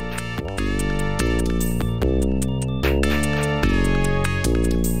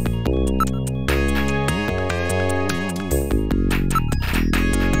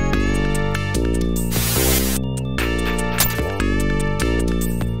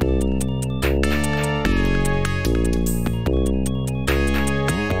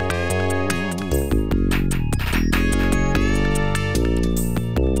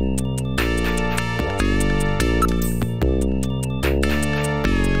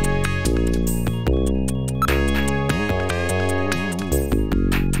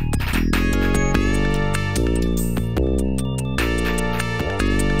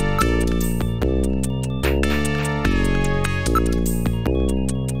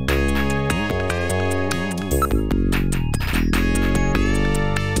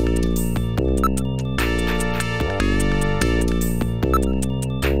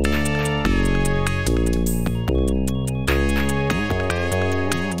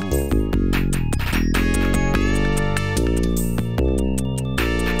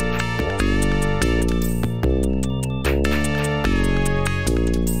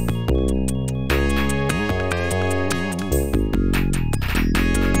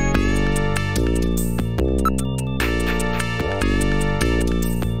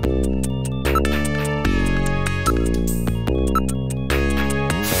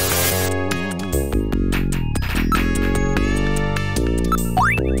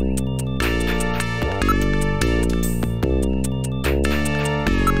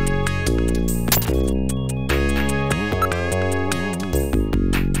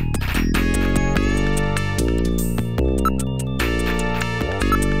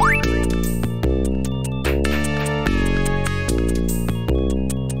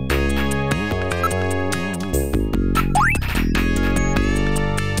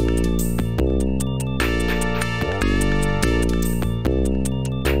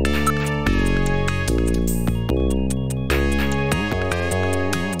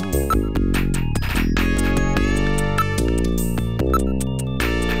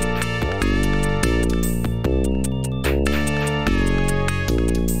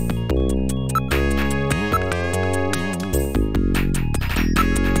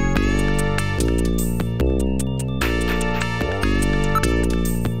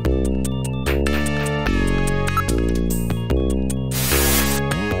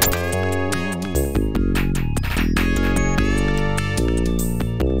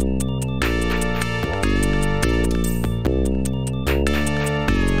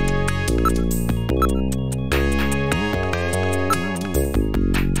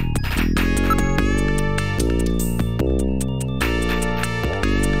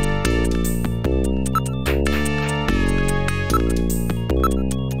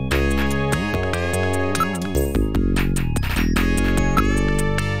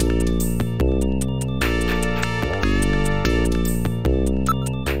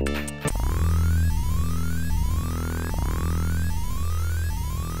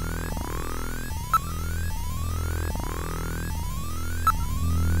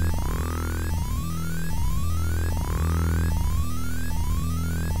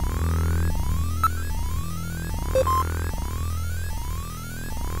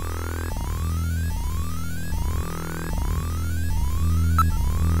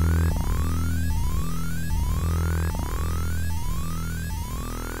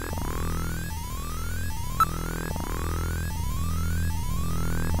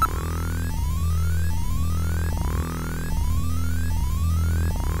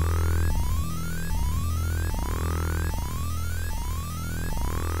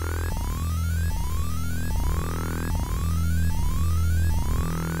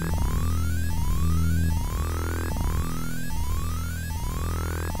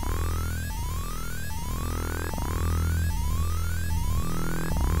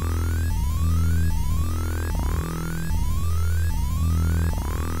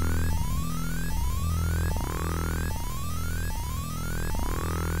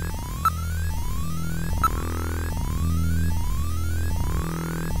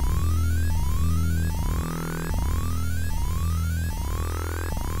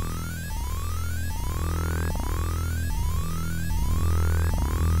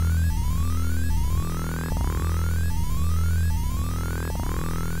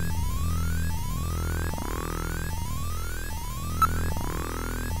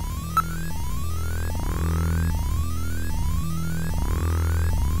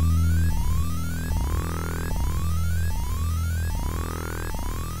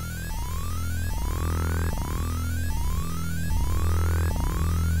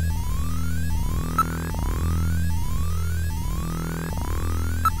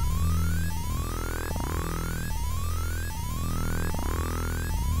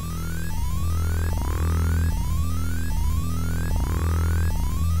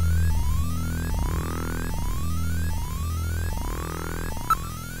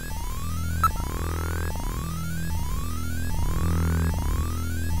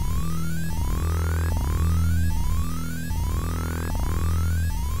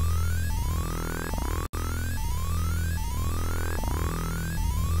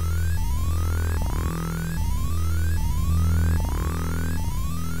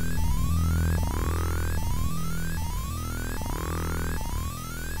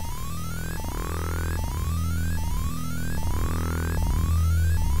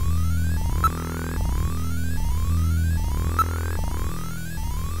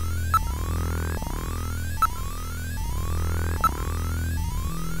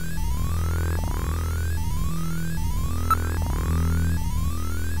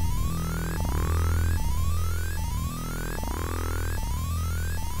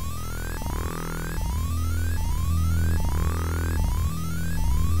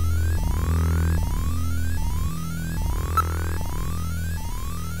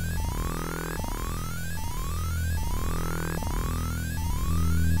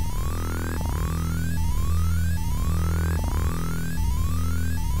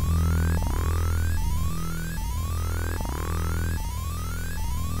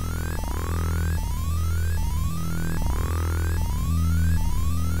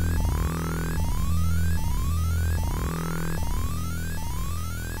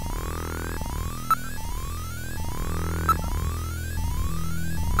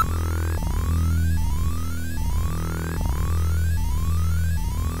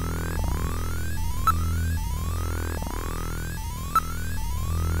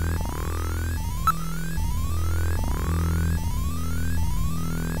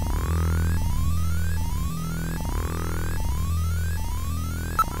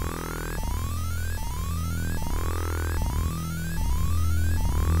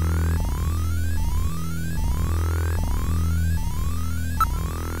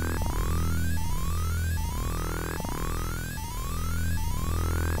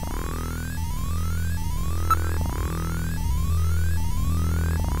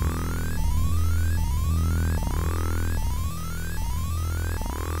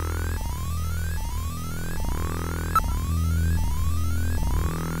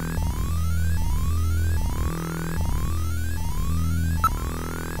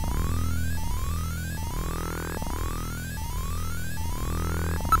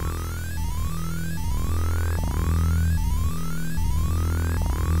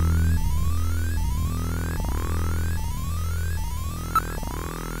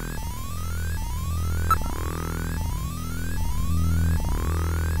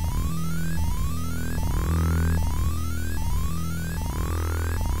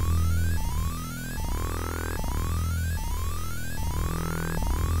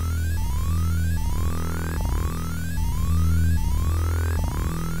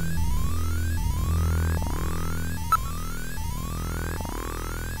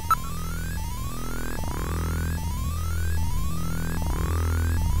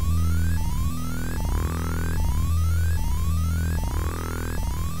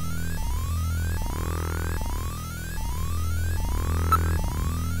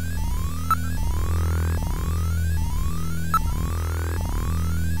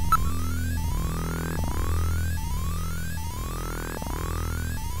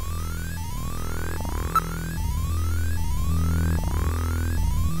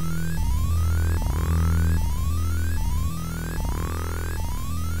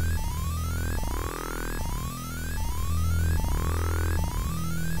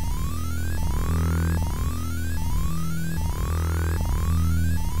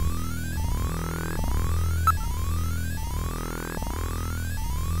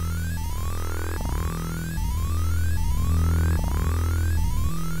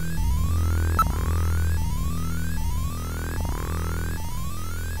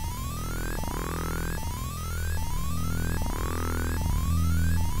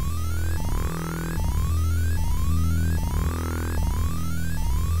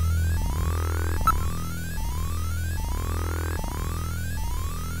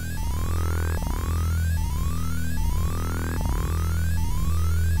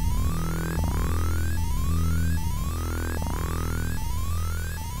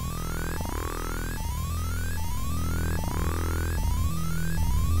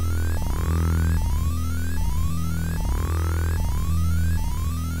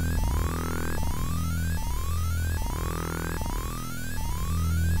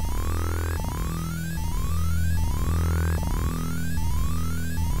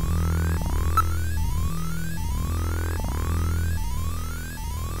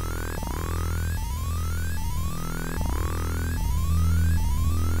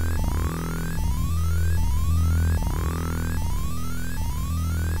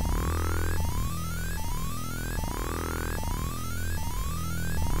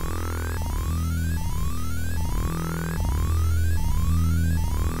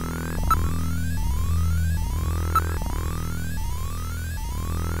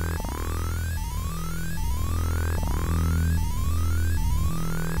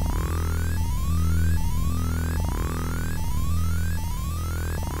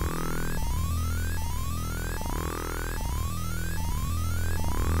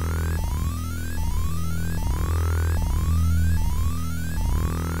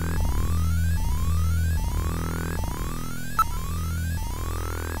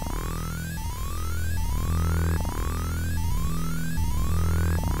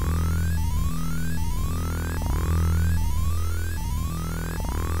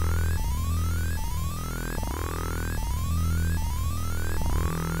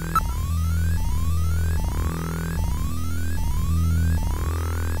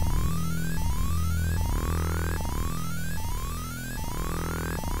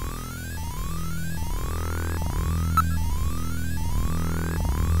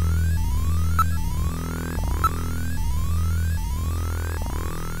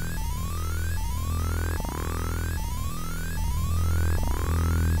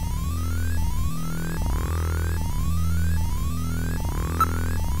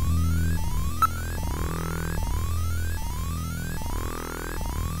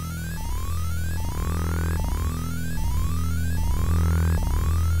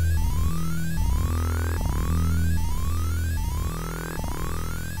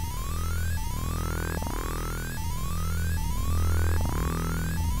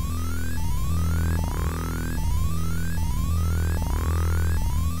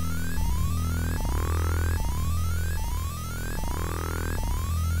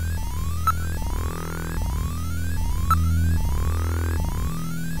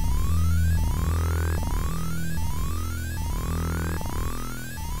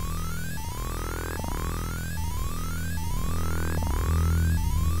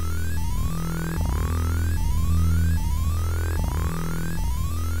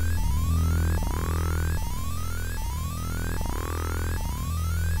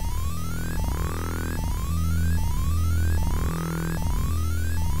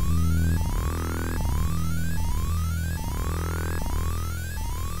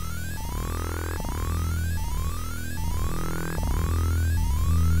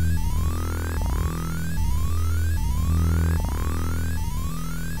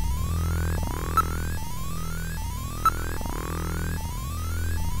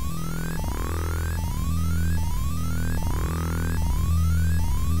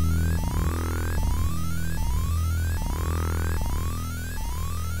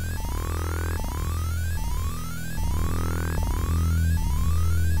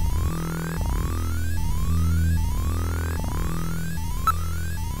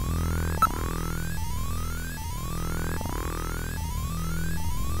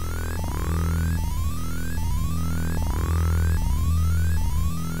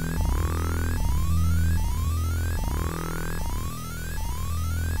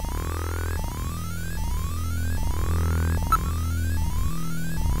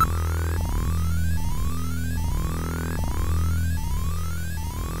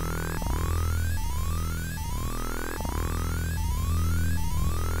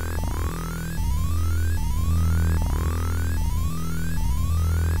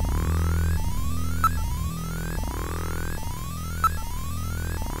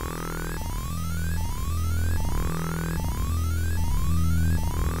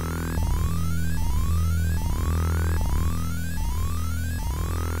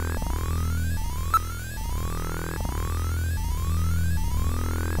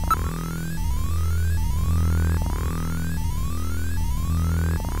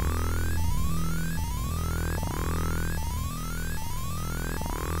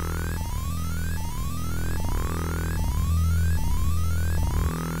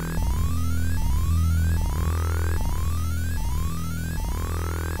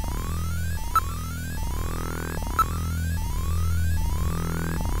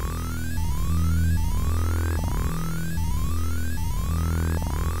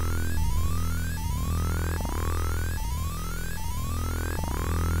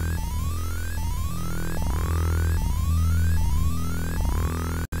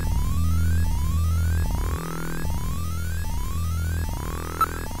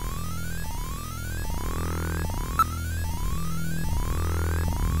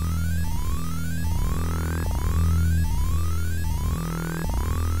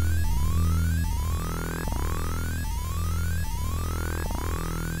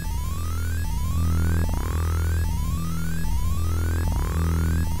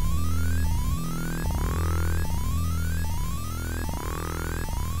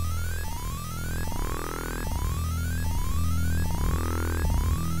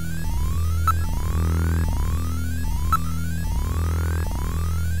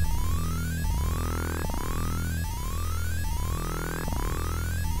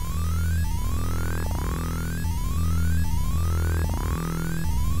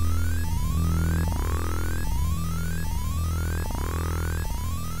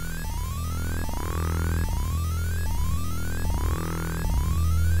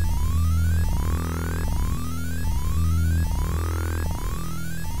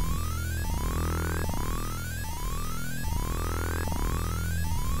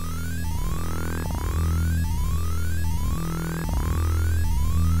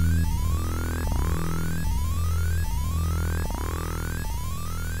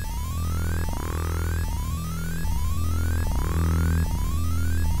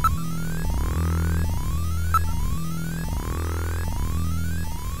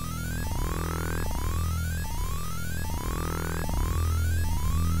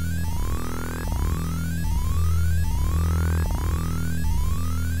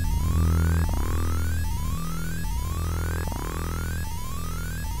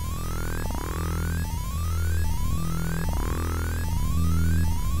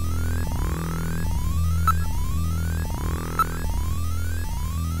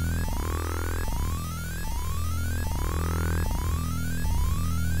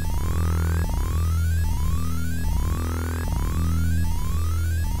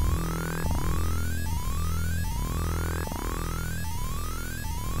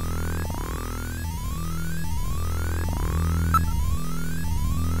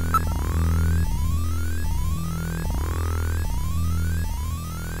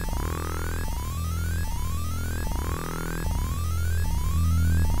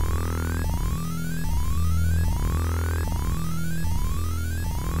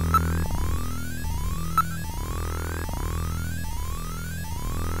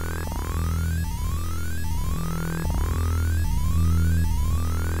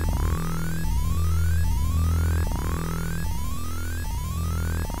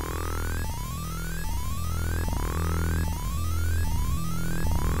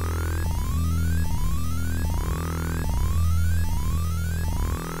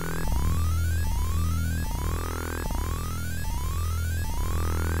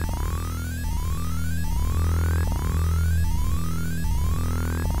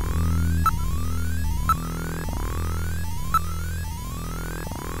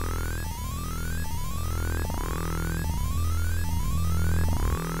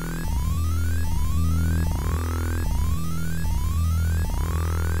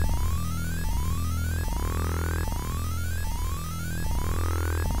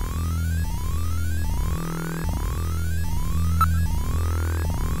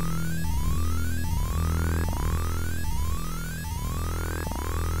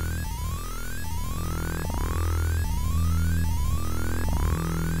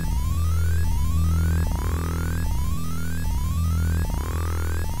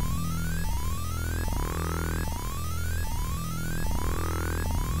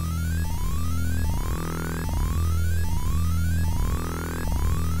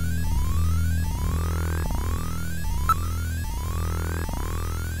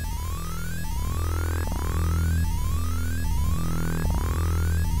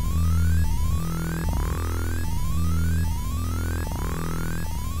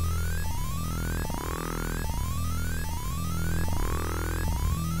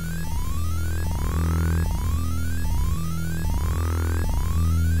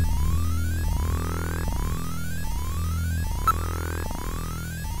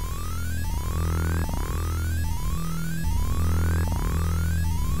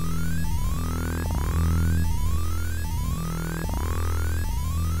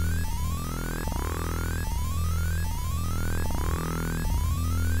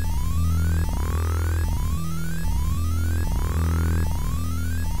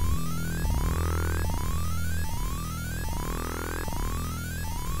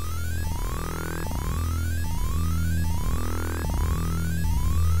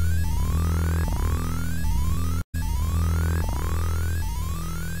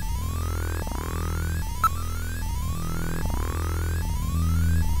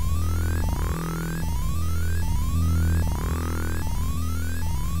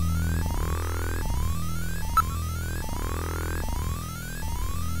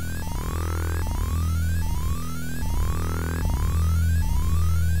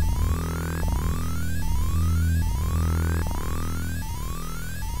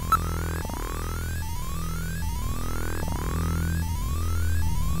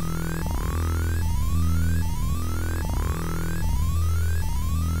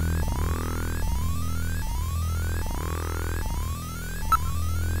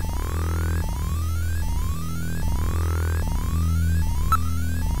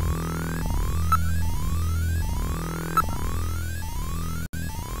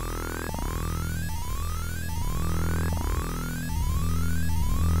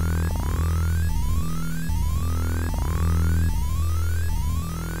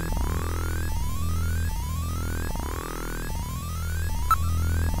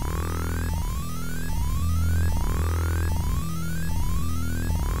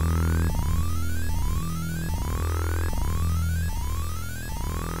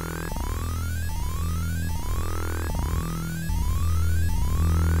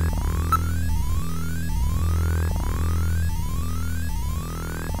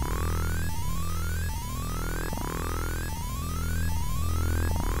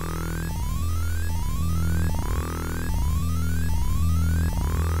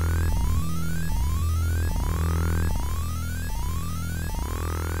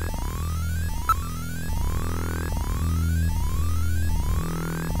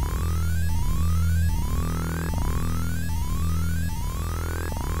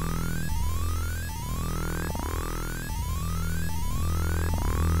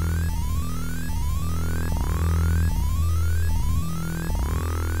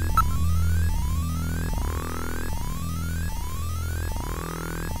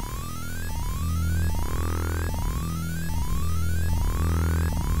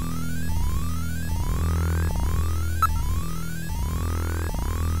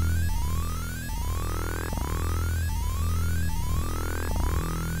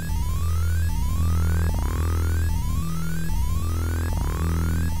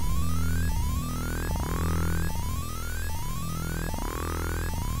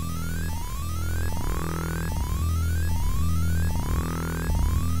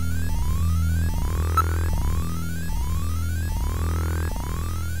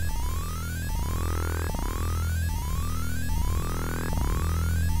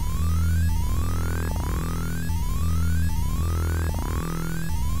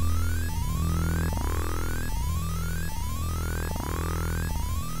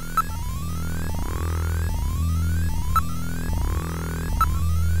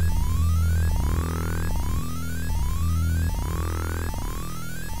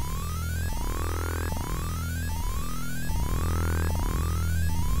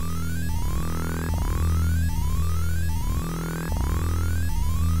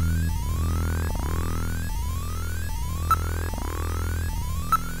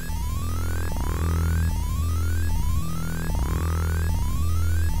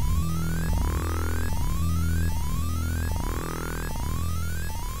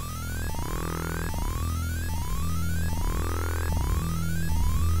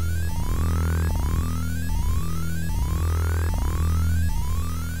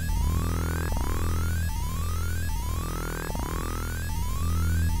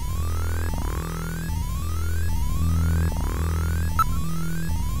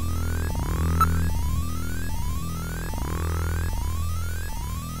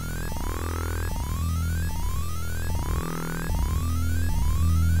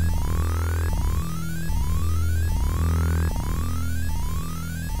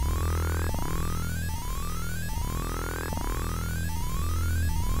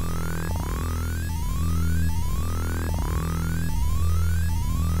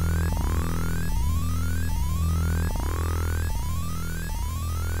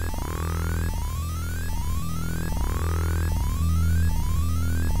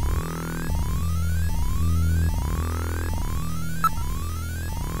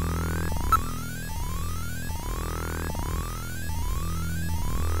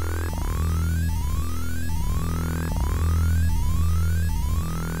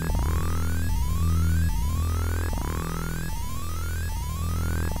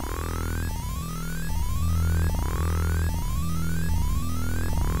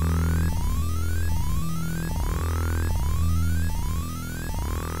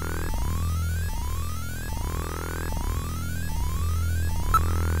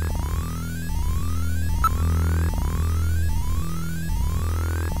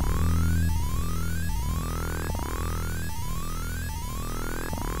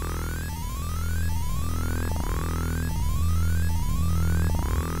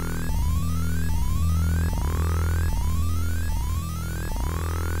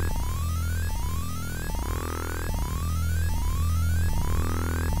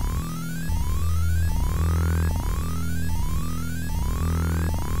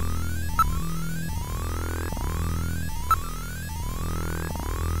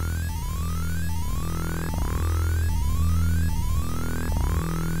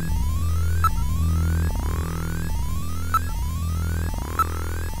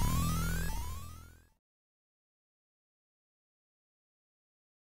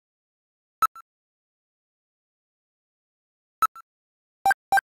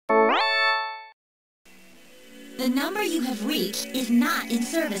 The number you have reached is not in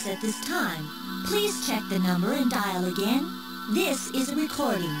service at this time. Please check the number and dial again. This is a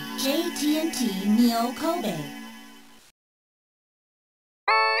recording. JTNT Neo Kobe.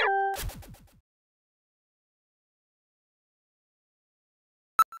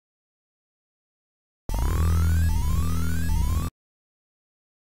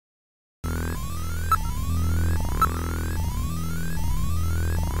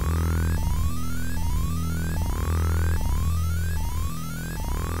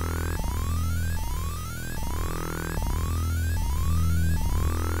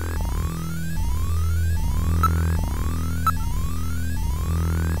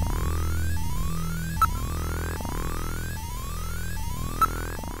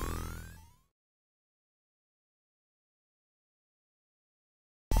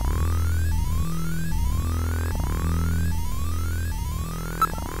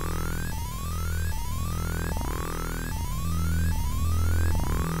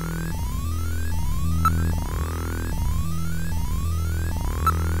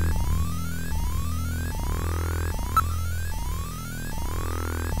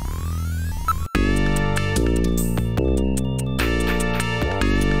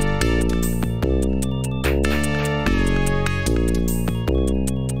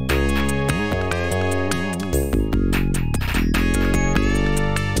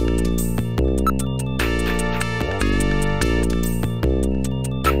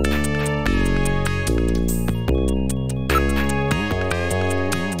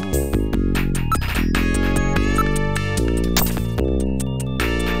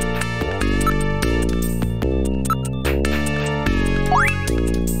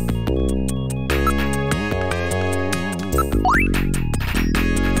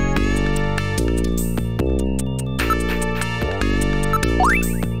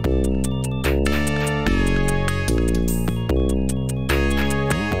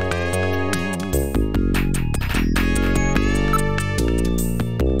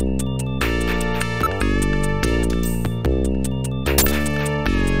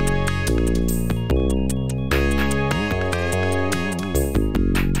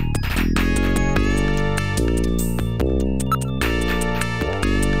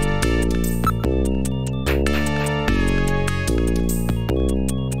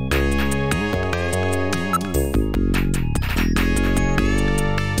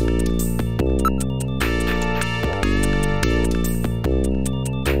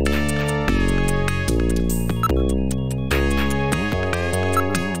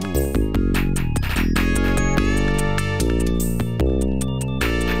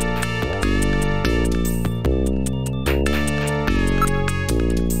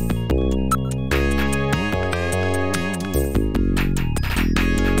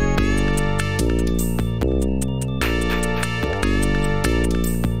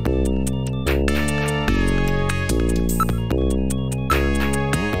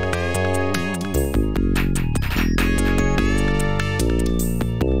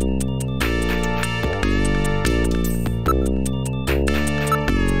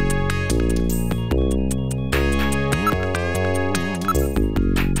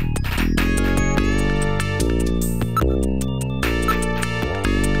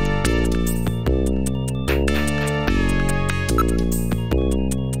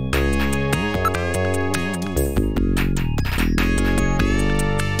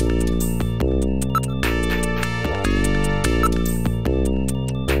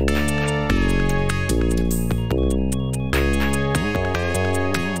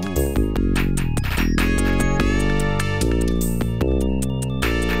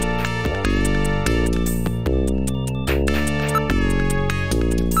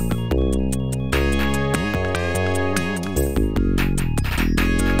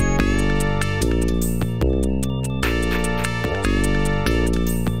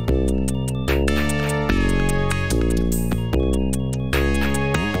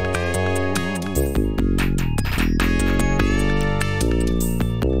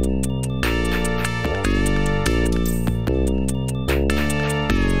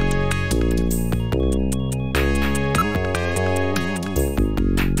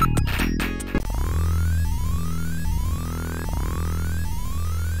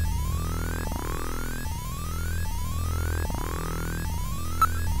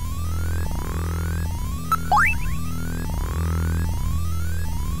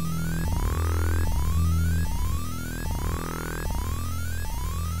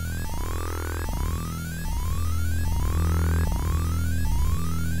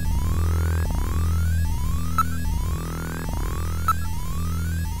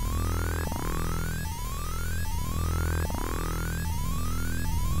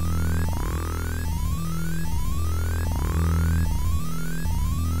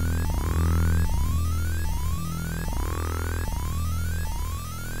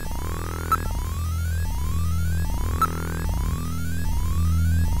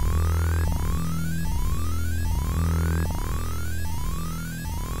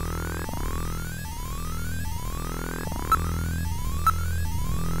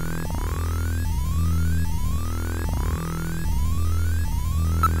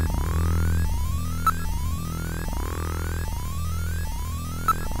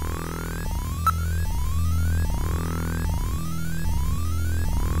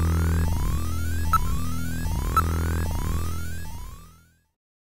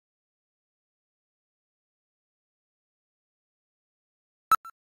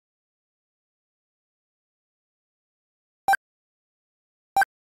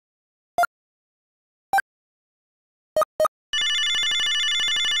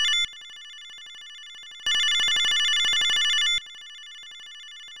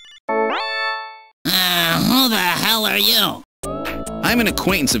 hell are you? I'm an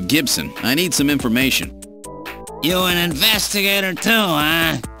acquaintance of Gibson. I need some information. You an investigator too,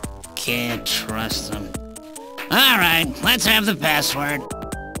 huh? Can't trust him. Alright, let's have the password.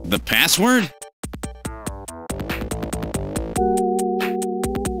 The password?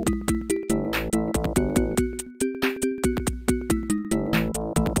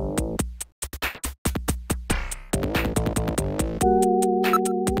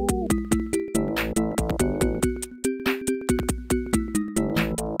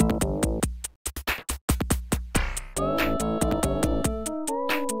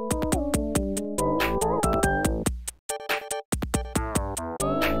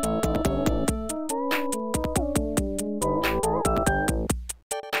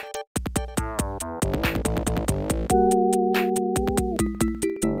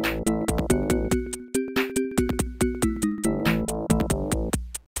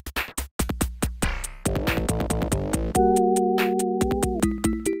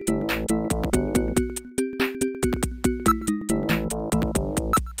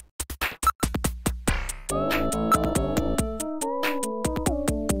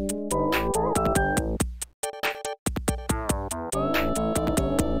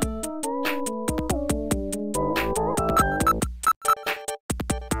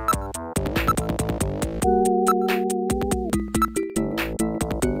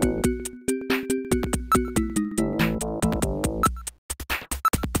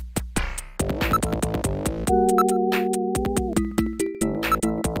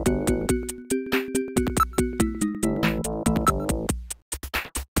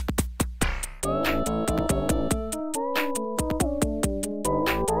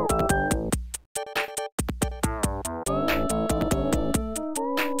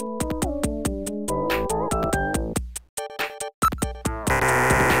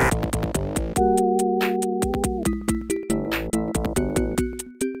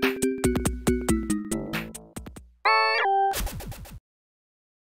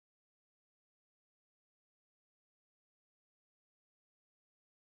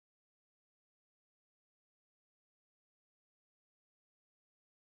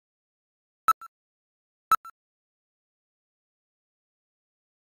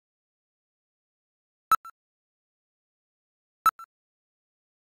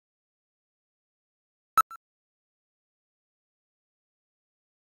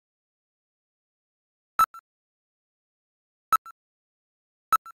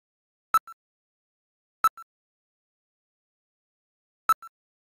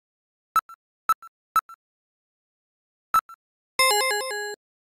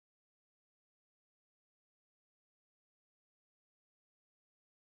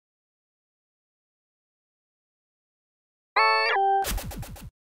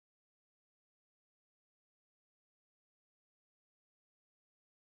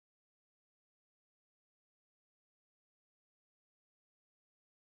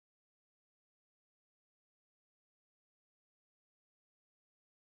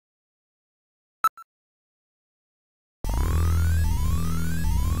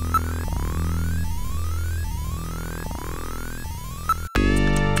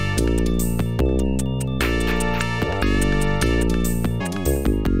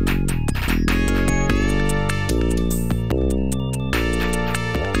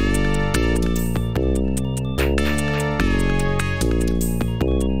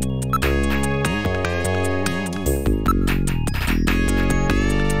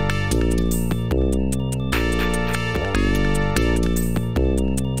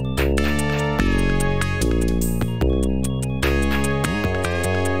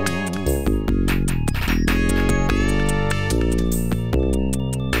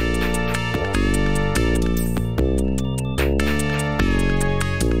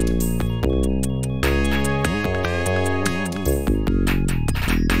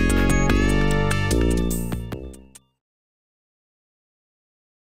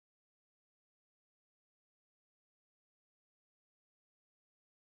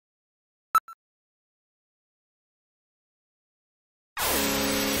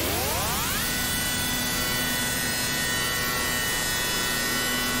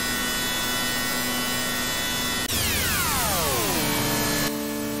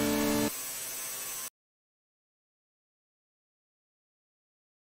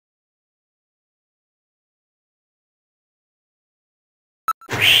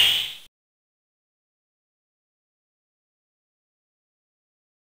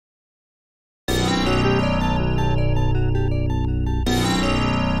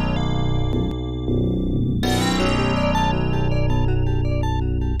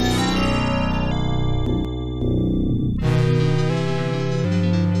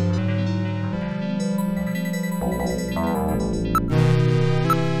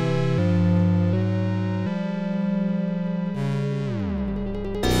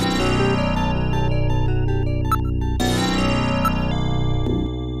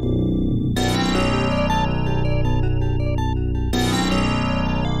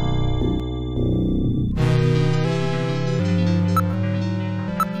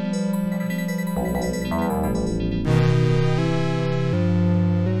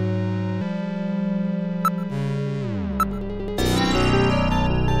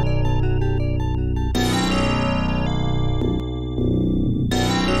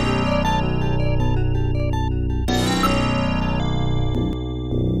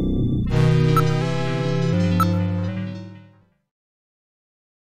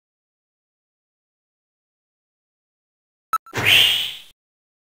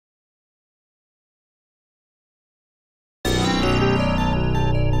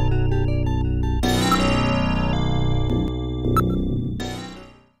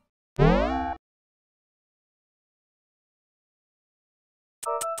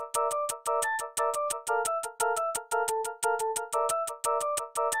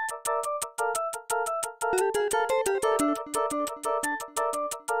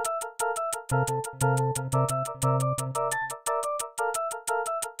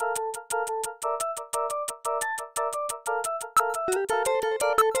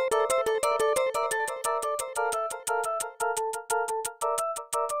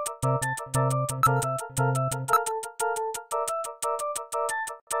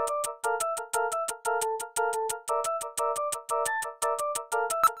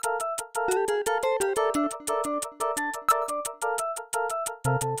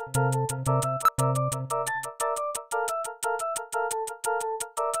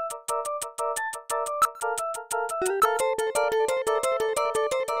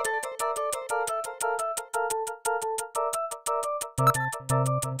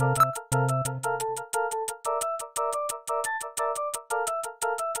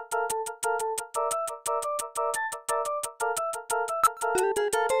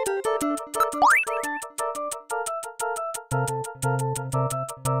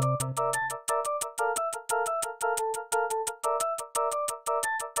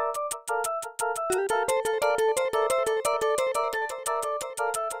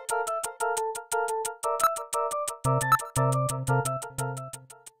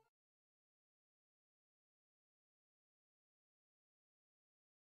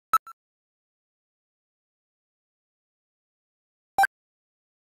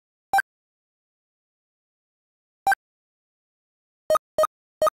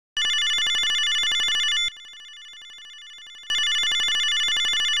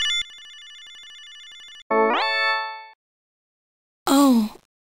 Oh,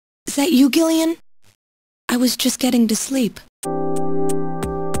 is that you, Gillian? I was just getting to sleep.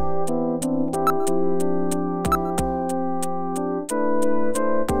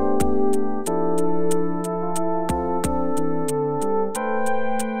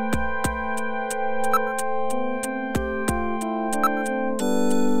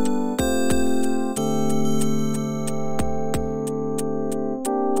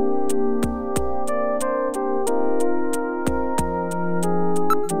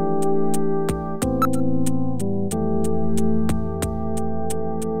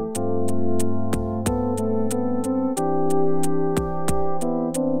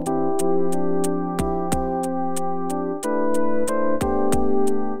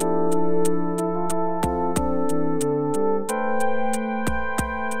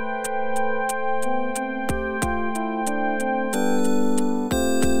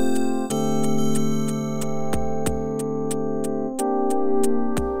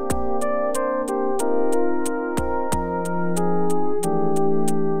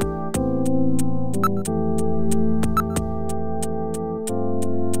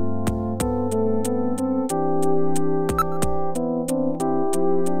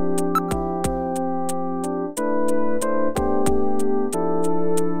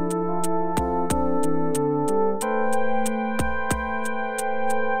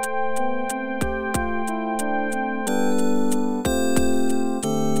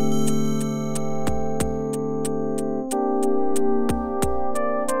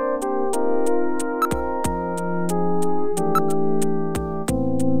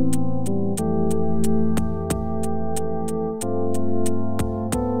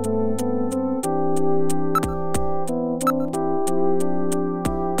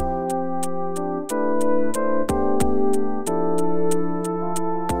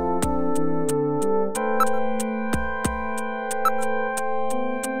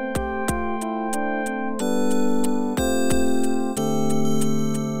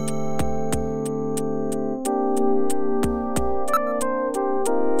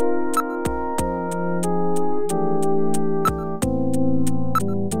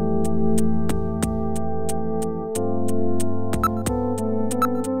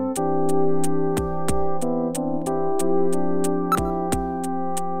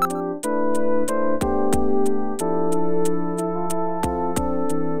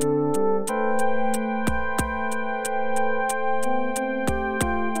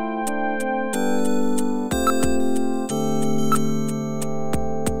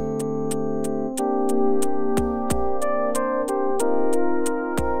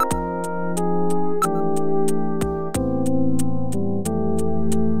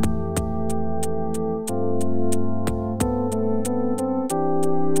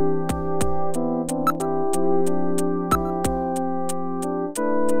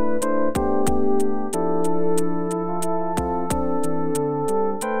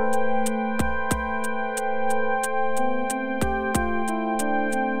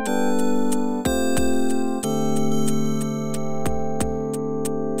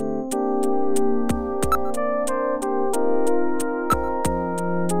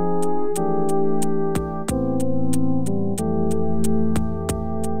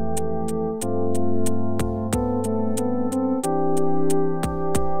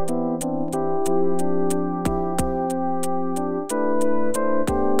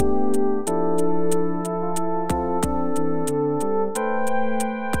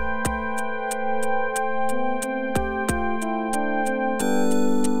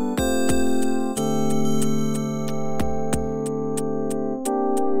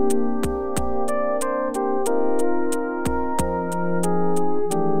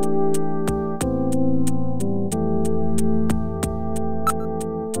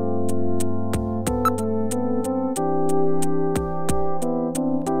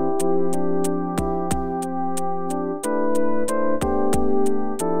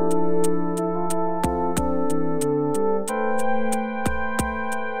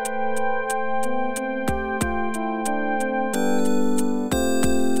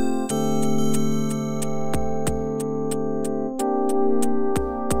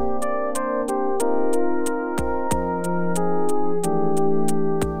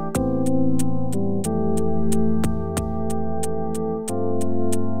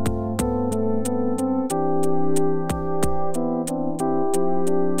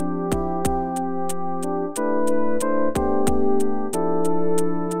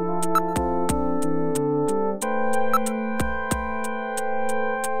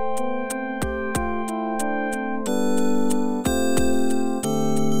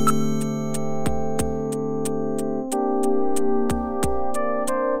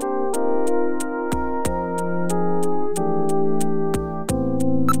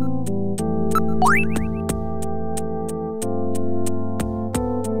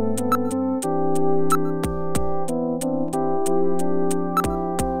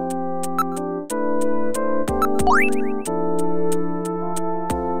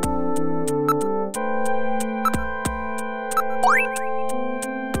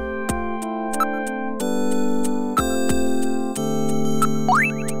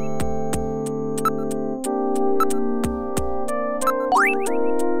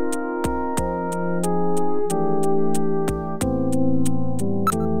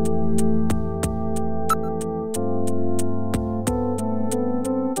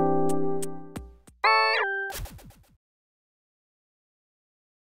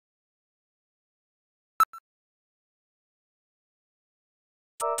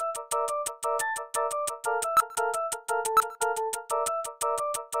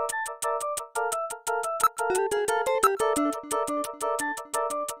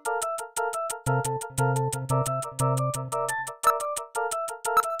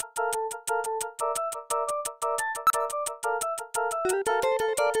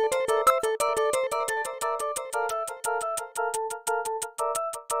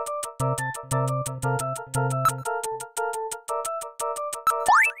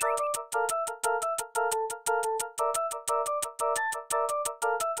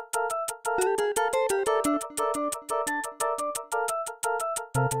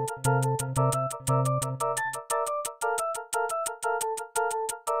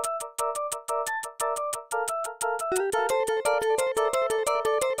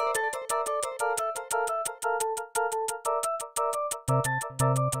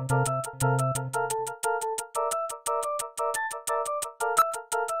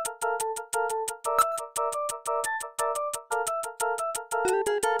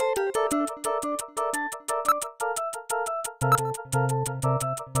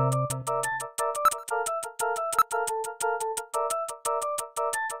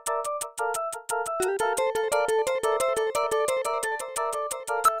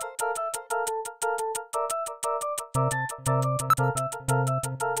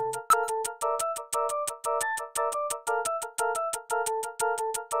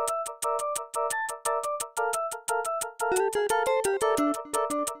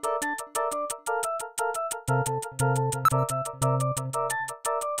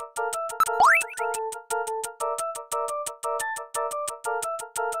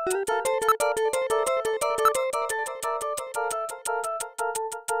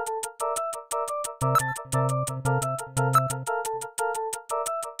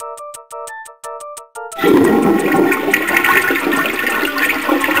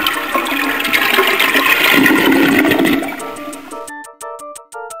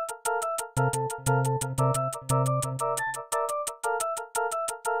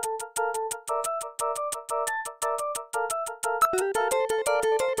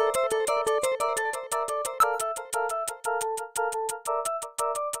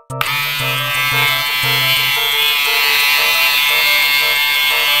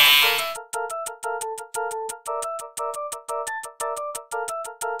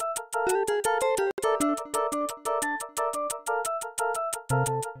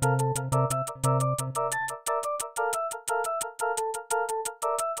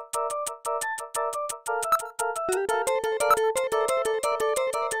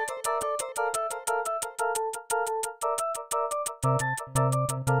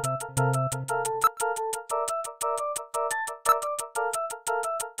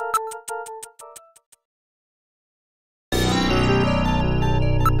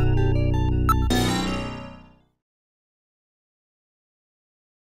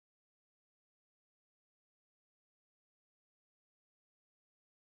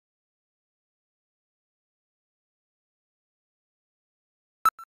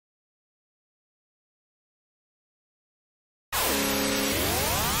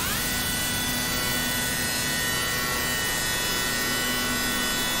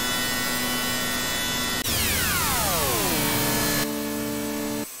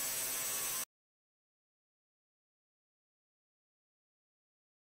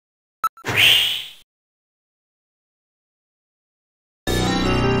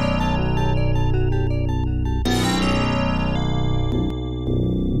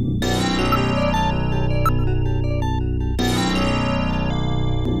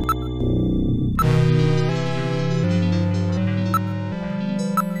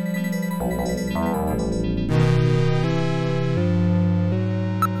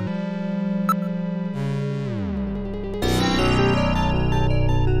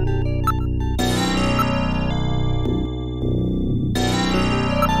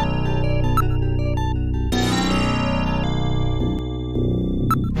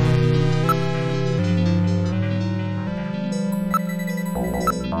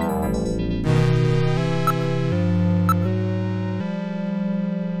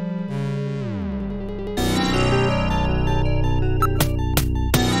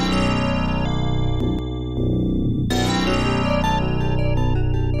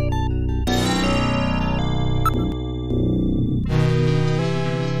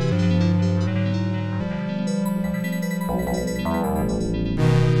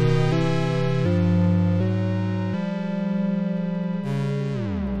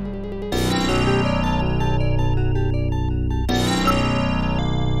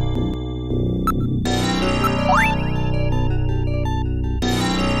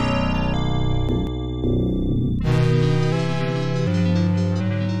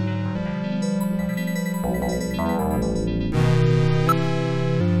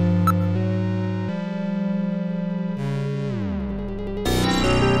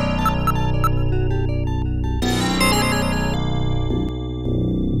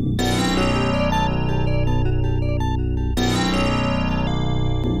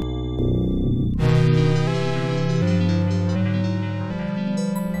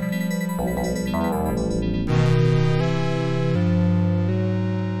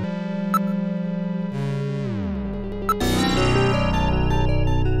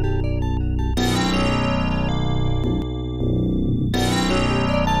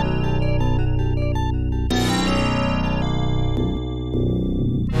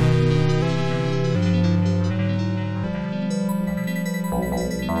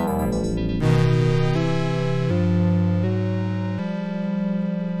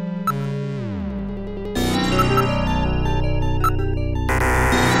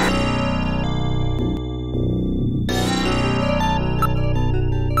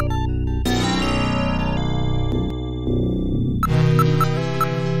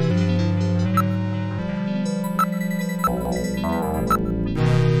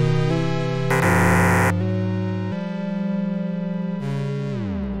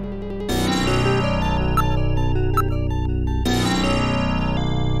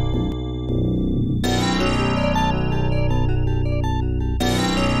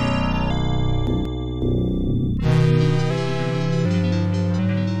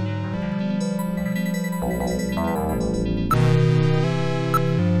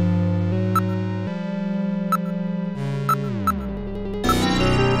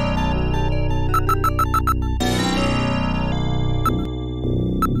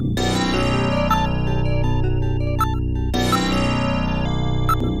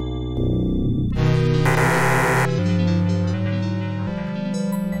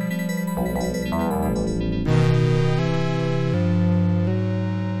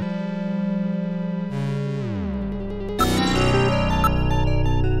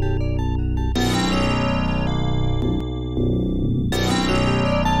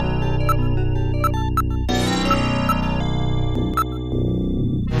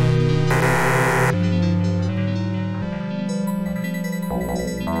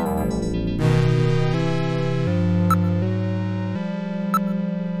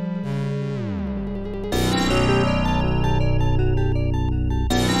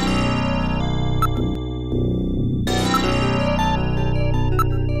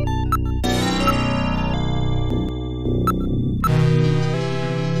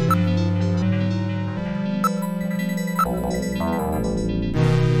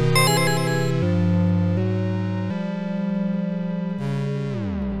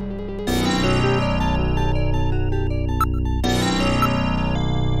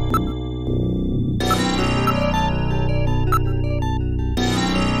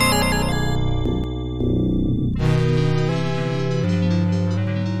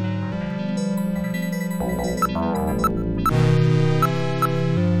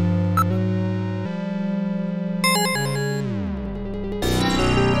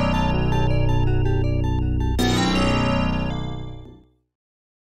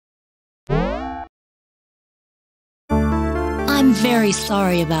 very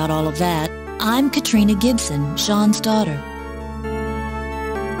sorry about all of that. I'm Katrina Gibson, Sean's daughter.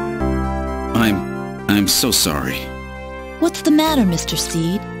 I'm so sorry. What's the matter, Mr.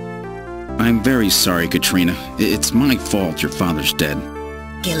 Seed? I'm very sorry, Katrina. It's my fault your father's dead.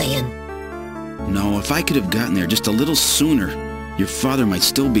 Gillian. No, if I could have gotten there just a little sooner, your father might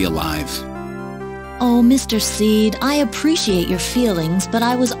still be alive. Oh, Mr. Seed, I appreciate your feelings, but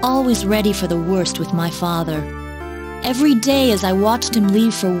I was always ready for the worst with my father. Every day as I watched him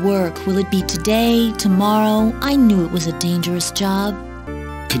leave for work, will it be today, tomorrow, I knew it was a dangerous job.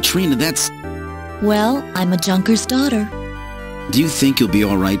 Katrina, that's... Well, I'm a junker's daughter. Do you think you'll be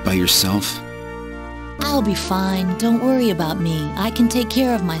all right by yourself? I'll be fine. Don't worry about me. I can take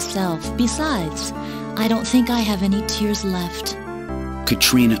care of myself. Besides, I don't think I have any tears left.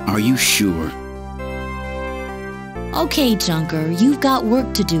 Katrina, are you sure? Okay, Junker, you've got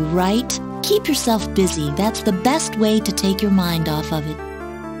work to do, right? Keep yourself busy. That's the best way to take your mind off of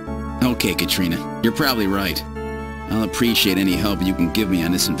it. Okay, Katrina, you're probably right. I'll appreciate any help you can give me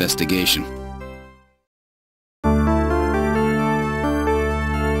on this investigation.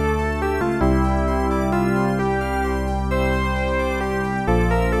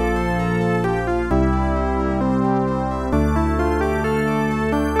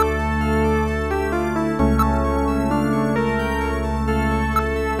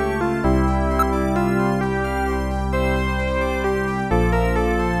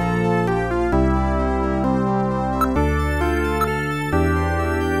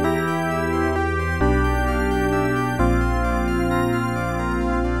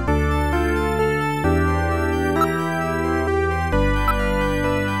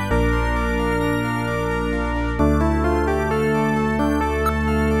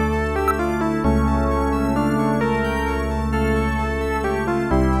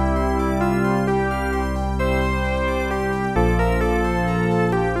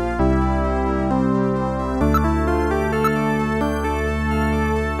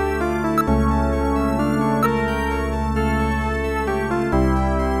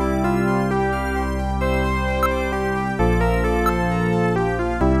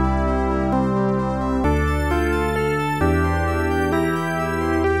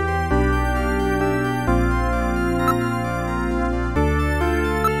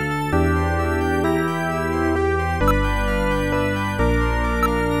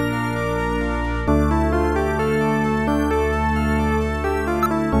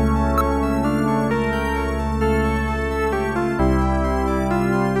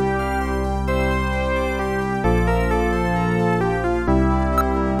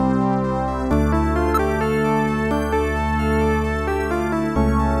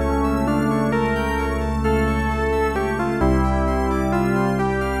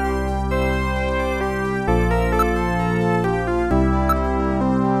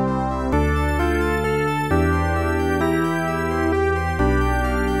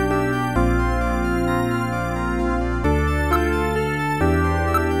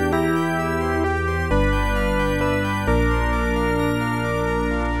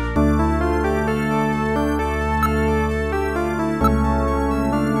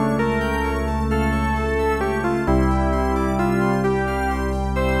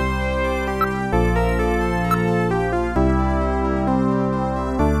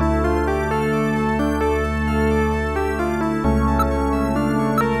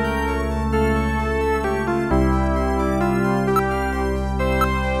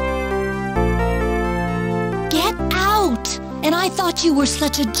 And I thought you were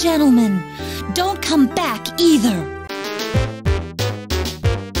such a gentleman. Don't come back either.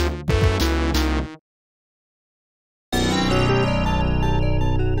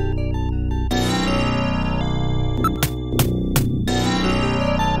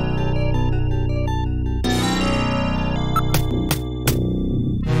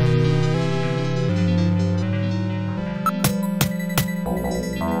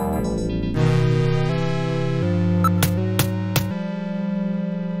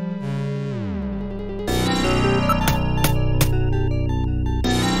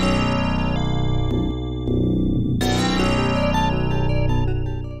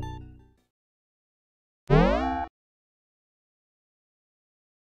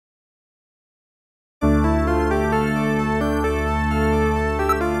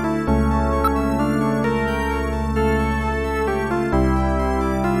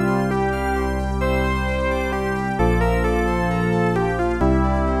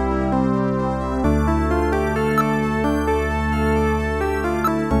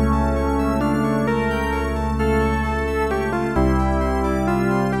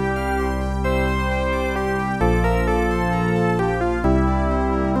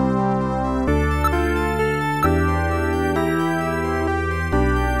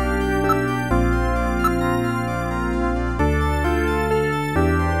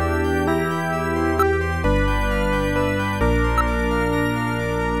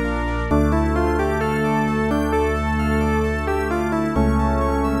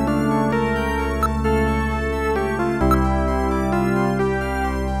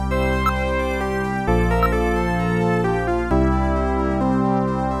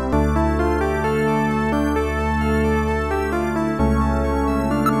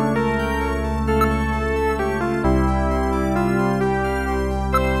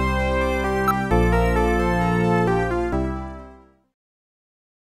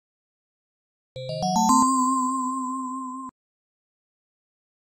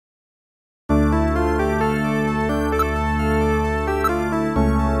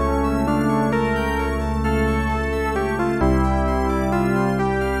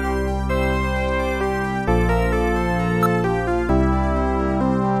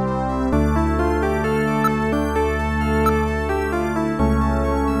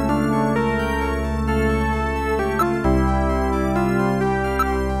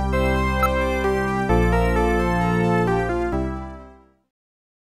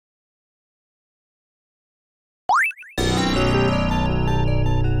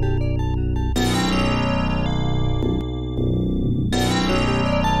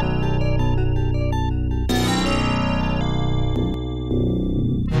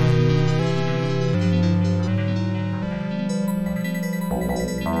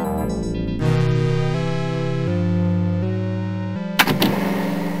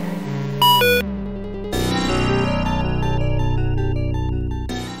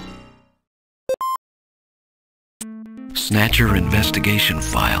 Snatcher investigation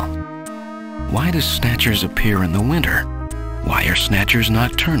file. Why does Snatchers appear in the winter? Why are Snatchers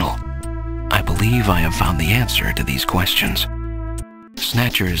nocturnal? I believe I have found the answer to these questions.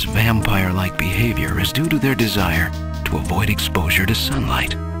 Snatchers' vampire-like behavior is due to their desire to avoid exposure to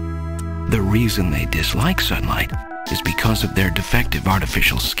sunlight. The reason they dislike sunlight is because of their defective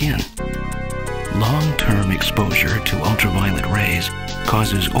artificial skin. Long-term exposure to ultraviolet rays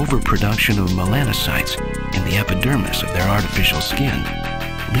causes overproduction of melanocytes in the epidermis of their artificial skin,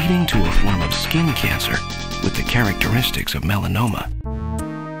 leading to a form of skin cancer with the characteristics of melanoma.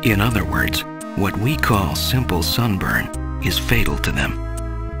 In other words, what we call simple sunburn is fatal to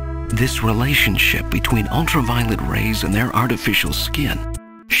them. This relationship between ultraviolet rays and their artificial skin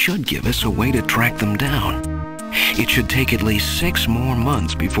should give us a way to track them down. It should take at least 6 more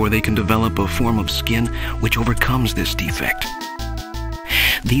months before they can develop a form of skin which overcomes this defect.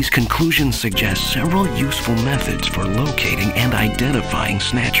 These conclusions suggest several useful methods for locating and identifying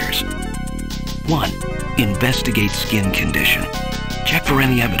Snatchers. 1. Investigate skin condition. Check for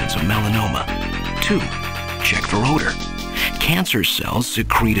any evidence of melanoma. 2. Check for odor. Cancer cells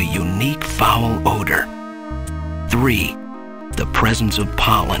secrete a unique foul odor. 3. The presence of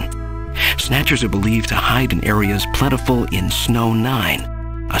pollen. Snatchers are believed to hide in areas plentiful in Snow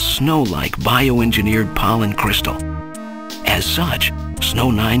 9, a snow-like bioengineered pollen crystal. As such,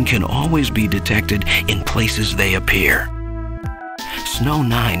 Snow 9 can always be detected in places they appear. Snow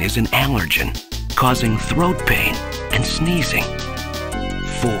 9 is an allergen, causing throat pain and sneezing.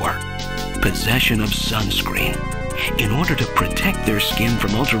 4. Possession of sunscreen. In order to protect their skin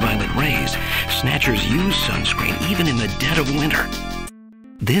from ultraviolet rays, Snatchers use sunscreen even in the dead of winter.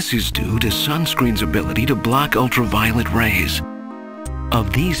 This is due to sunscreen's ability to block ultraviolet rays.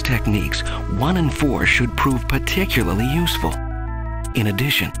 Of these techniques, 1 and 4 should prove particularly useful. In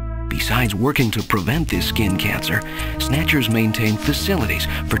addition, besides working to prevent this skin cancer, Snatchers maintain facilities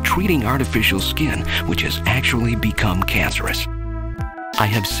for treating artificial skin which has actually become cancerous. I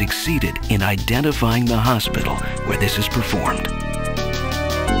have succeeded in identifying the hospital where this is performed.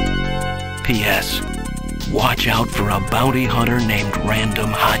 P.S. Watch out for a bounty hunter named Random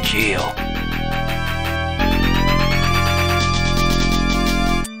Hajil.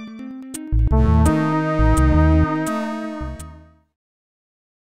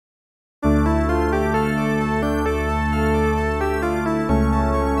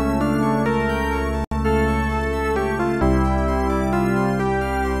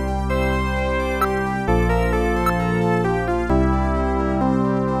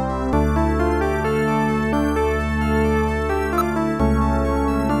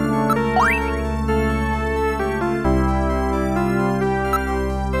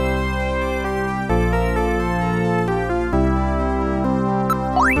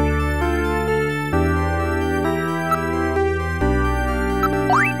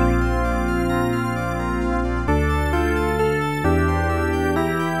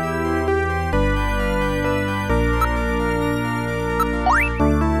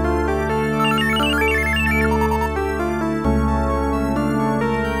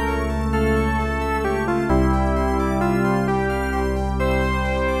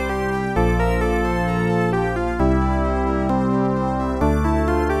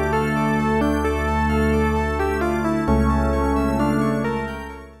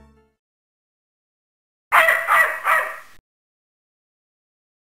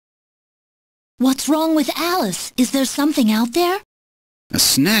 What's wrong with Alice? Is there something out there? A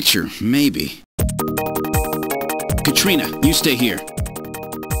Snatcher, maybe. Katrina, you stay here.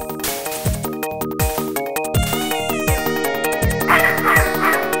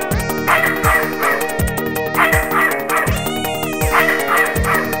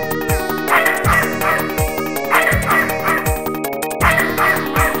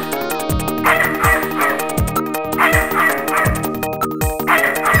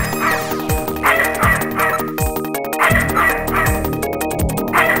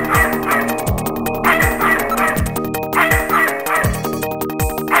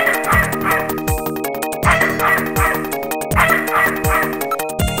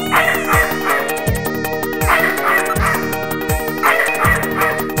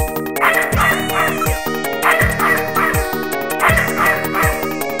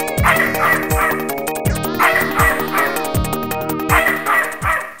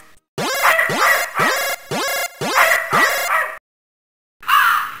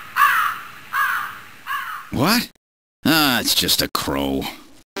 What? Ah, it's just a crow.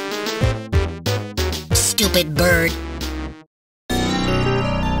 Stupid bird.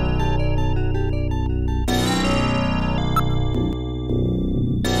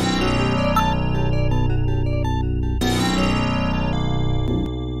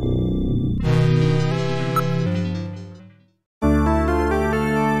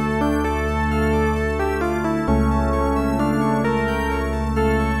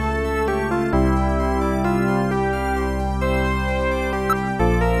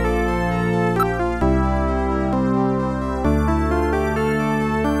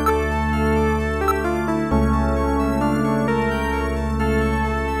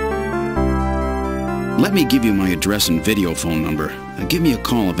 Let me give you my address and video phone number. Give me a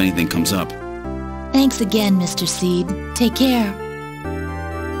call if anything comes up. Thanks again, Mr. Seed. Take care.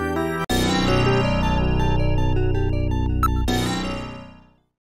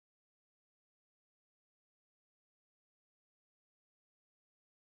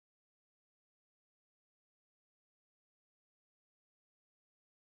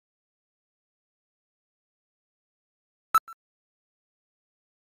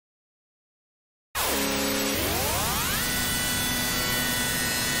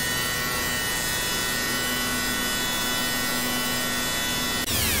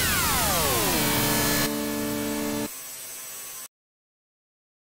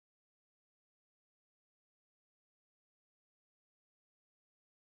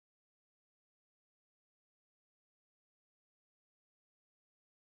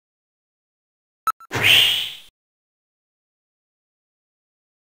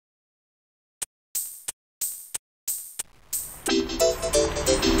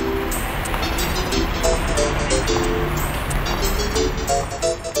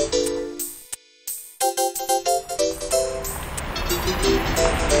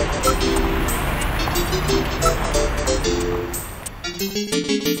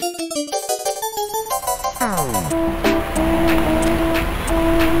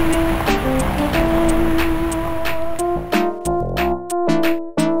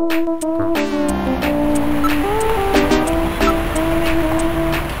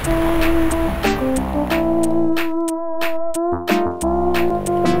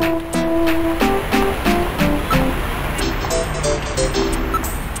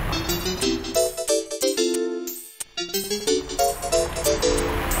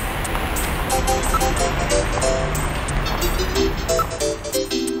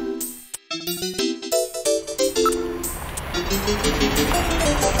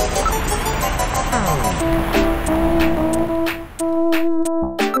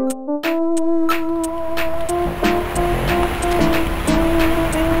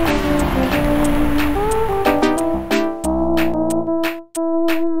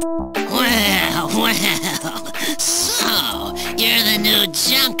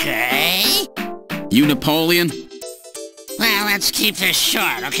 You Napoleon? Well, let's keep this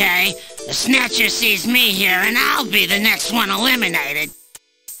short, okay? The Snatcher sees me here, and I'll be the next one eliminated.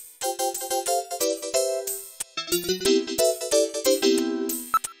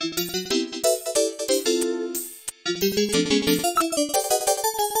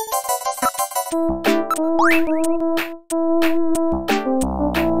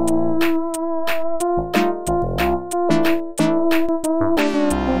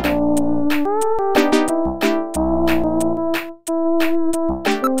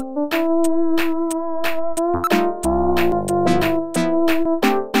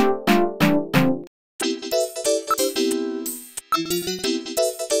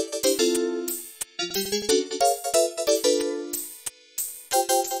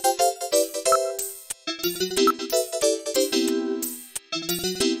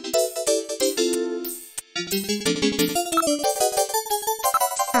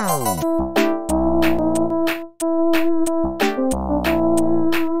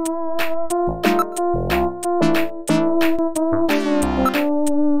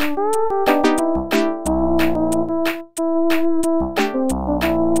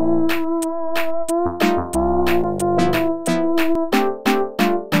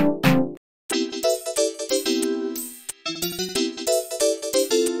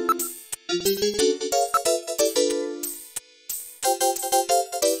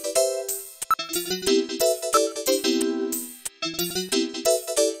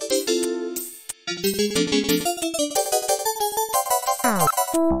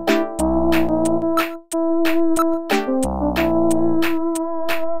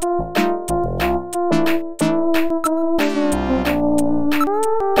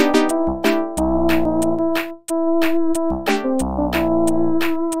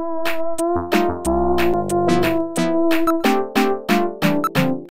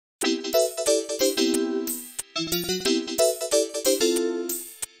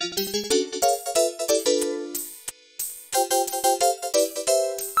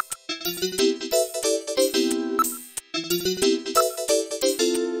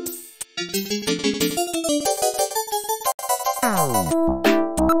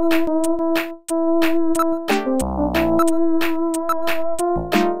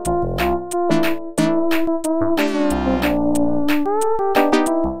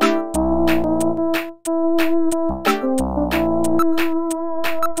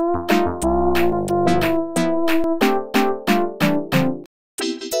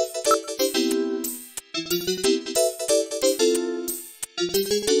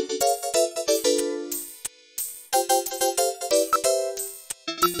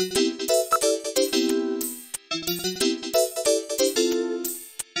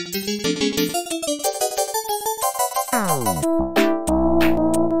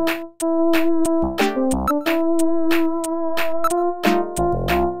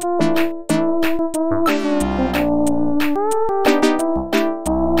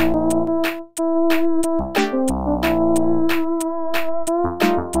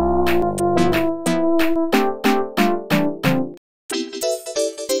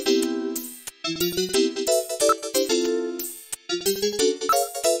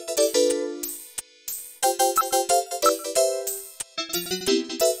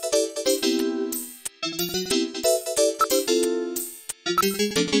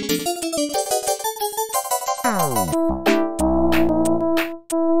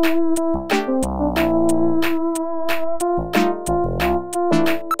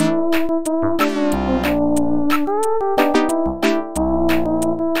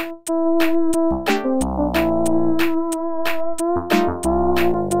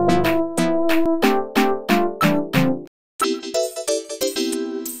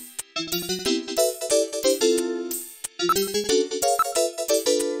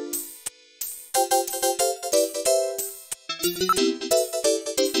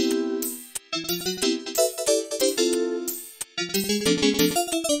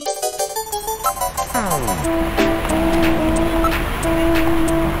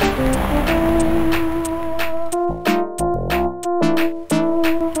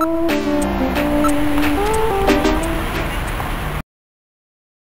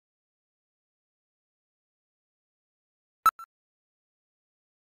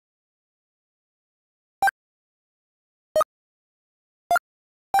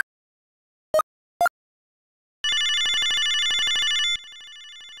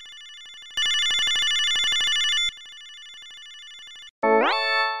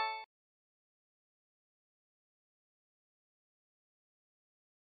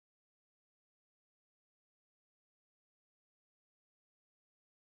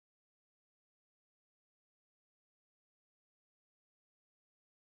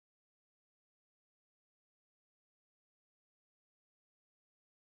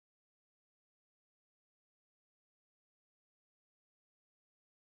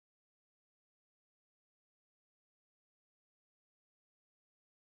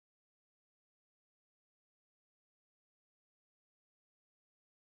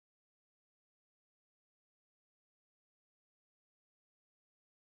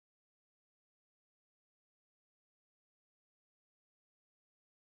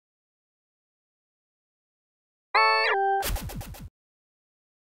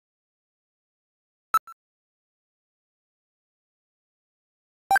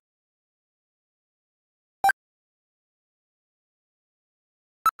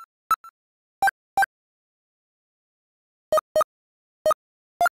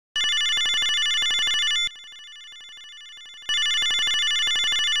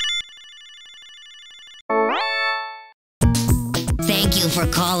 Thank you for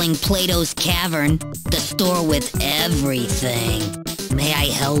calling Plato's Cavern, the store with everything. May I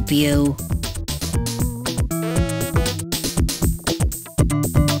help you?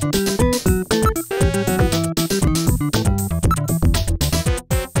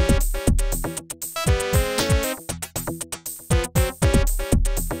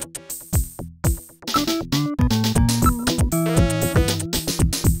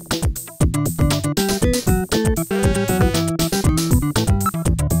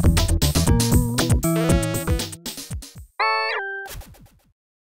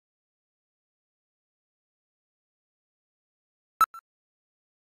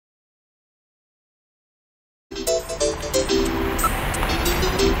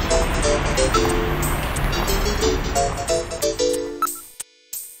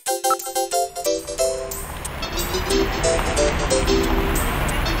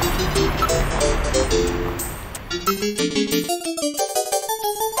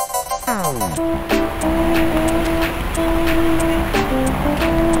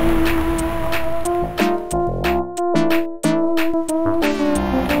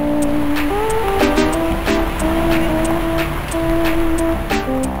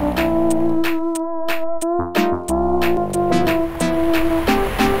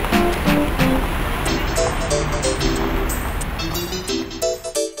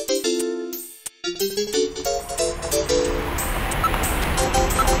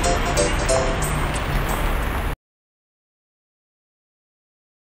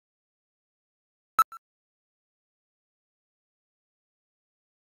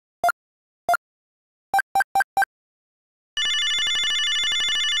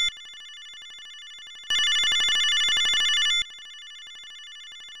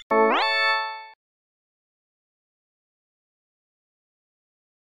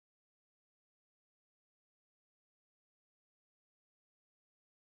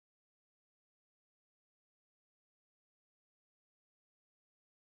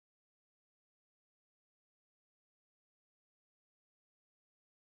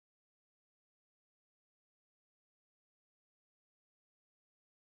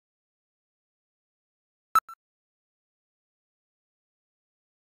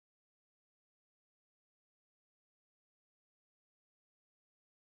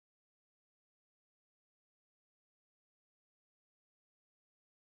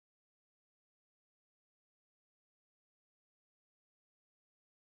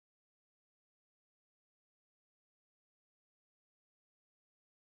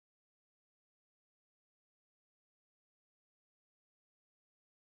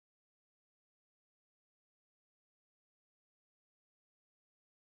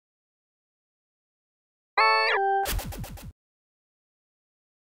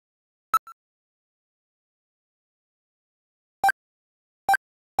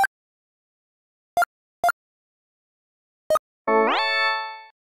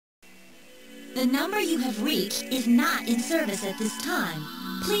 The number you have reached is not in service at this time.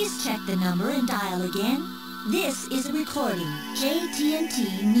 Please check the number and dial again. This is a recording.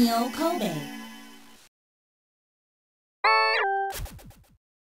 JT&T Neo Kobe.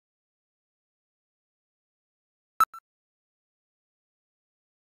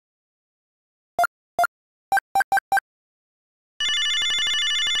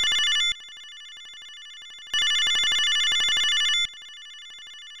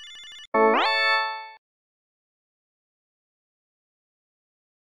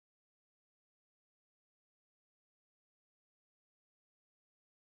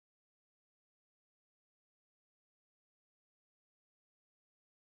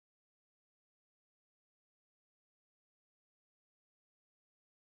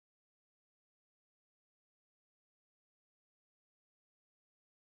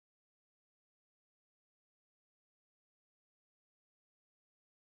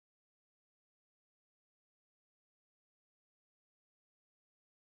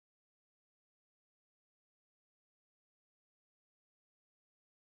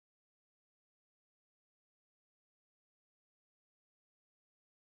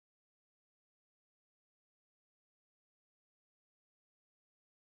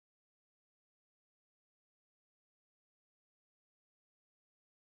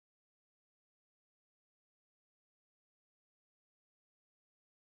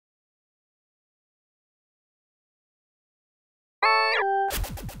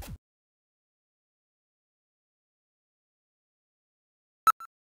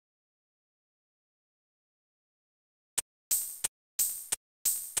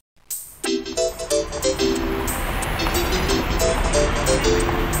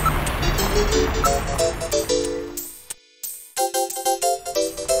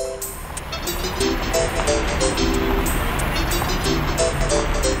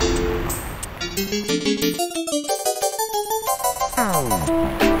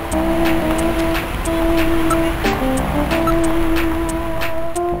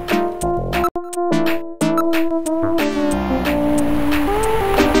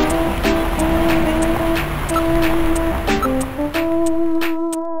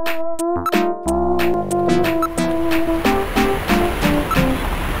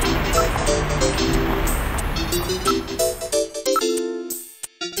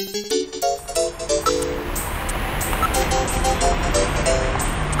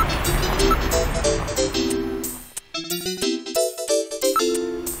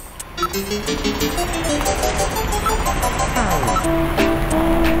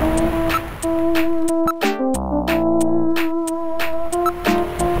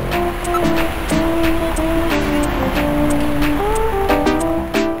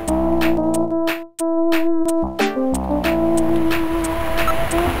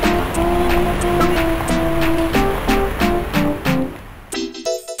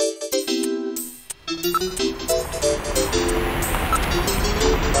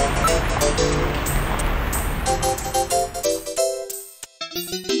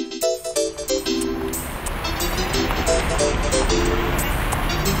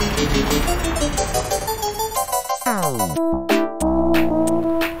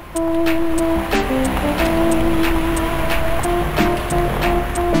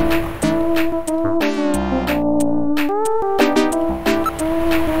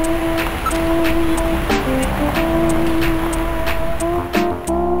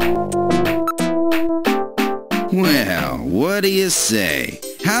 Well, what do you say?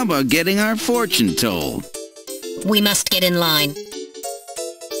 How about getting our fortune told? We must get in line.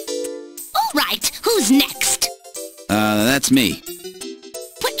 All right, who's next? That's me.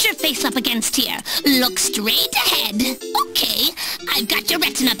 Put your face up against here. Look straight ahead. Okay, I've got your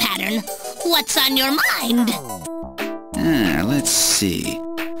retina pattern. What's on your mind? Let's see.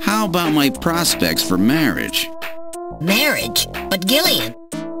 How about my prospects for marriage? Marriage? But Gillian...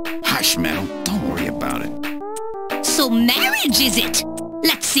 Hush, Metal. Don't worry about it. So marriage is it?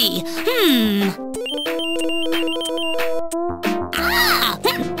 Let's see.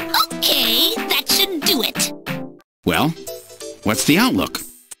 Okay, that should do it. Well, what's the outlook?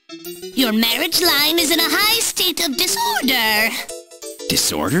 Your marriage line is in a high state of disorder.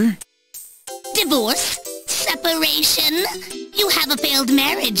 Disorder? Divorce, separation. You have a failed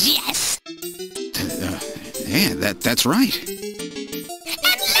marriage, yes. Yeah, that's right.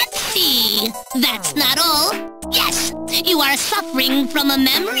 And let's see. That's not all. Yes, you are suffering from a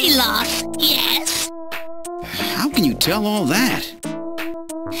memory loss, yes. How can you tell all that?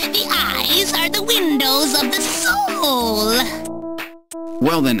 The eyes are the windows of the soul.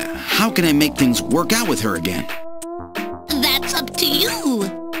 Well then, how can I make things work out with her again? That's up to you.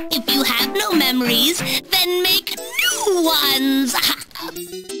 If you have no memory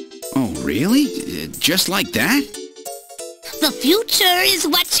just like that? The future is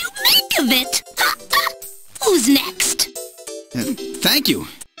what you make of it. Who's next? Thank you.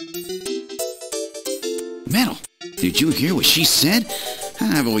 Metal, did you hear what she said?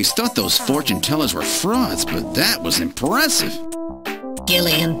 I've always thought those fortune tellers were frauds, but that was impressive.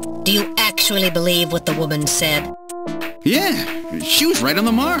 Gillian, do you actually believe what the woman said? Yeah, she was right on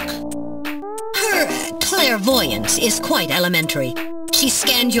the mark. Her clairvoyance is quite elementary. She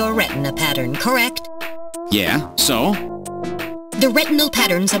scanned your retina pattern, correct? Yeah, so? The retinal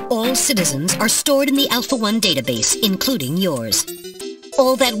patterns of all citizens are stored in the Alpha 1 database, including yours.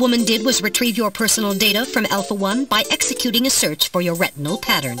 All that woman did was retrieve your personal data from Alpha 1 by executing a search for your retinal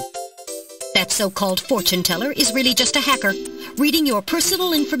pattern. That so-called fortune teller is really just a hacker, reading your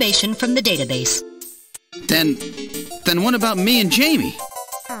personal information from the database. Then what about me and Jamie?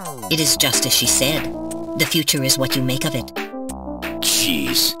 It is just as she said. The future is what you make of it.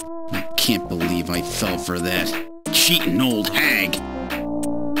 Jeez, I can't believe I fell for that cheating old hag.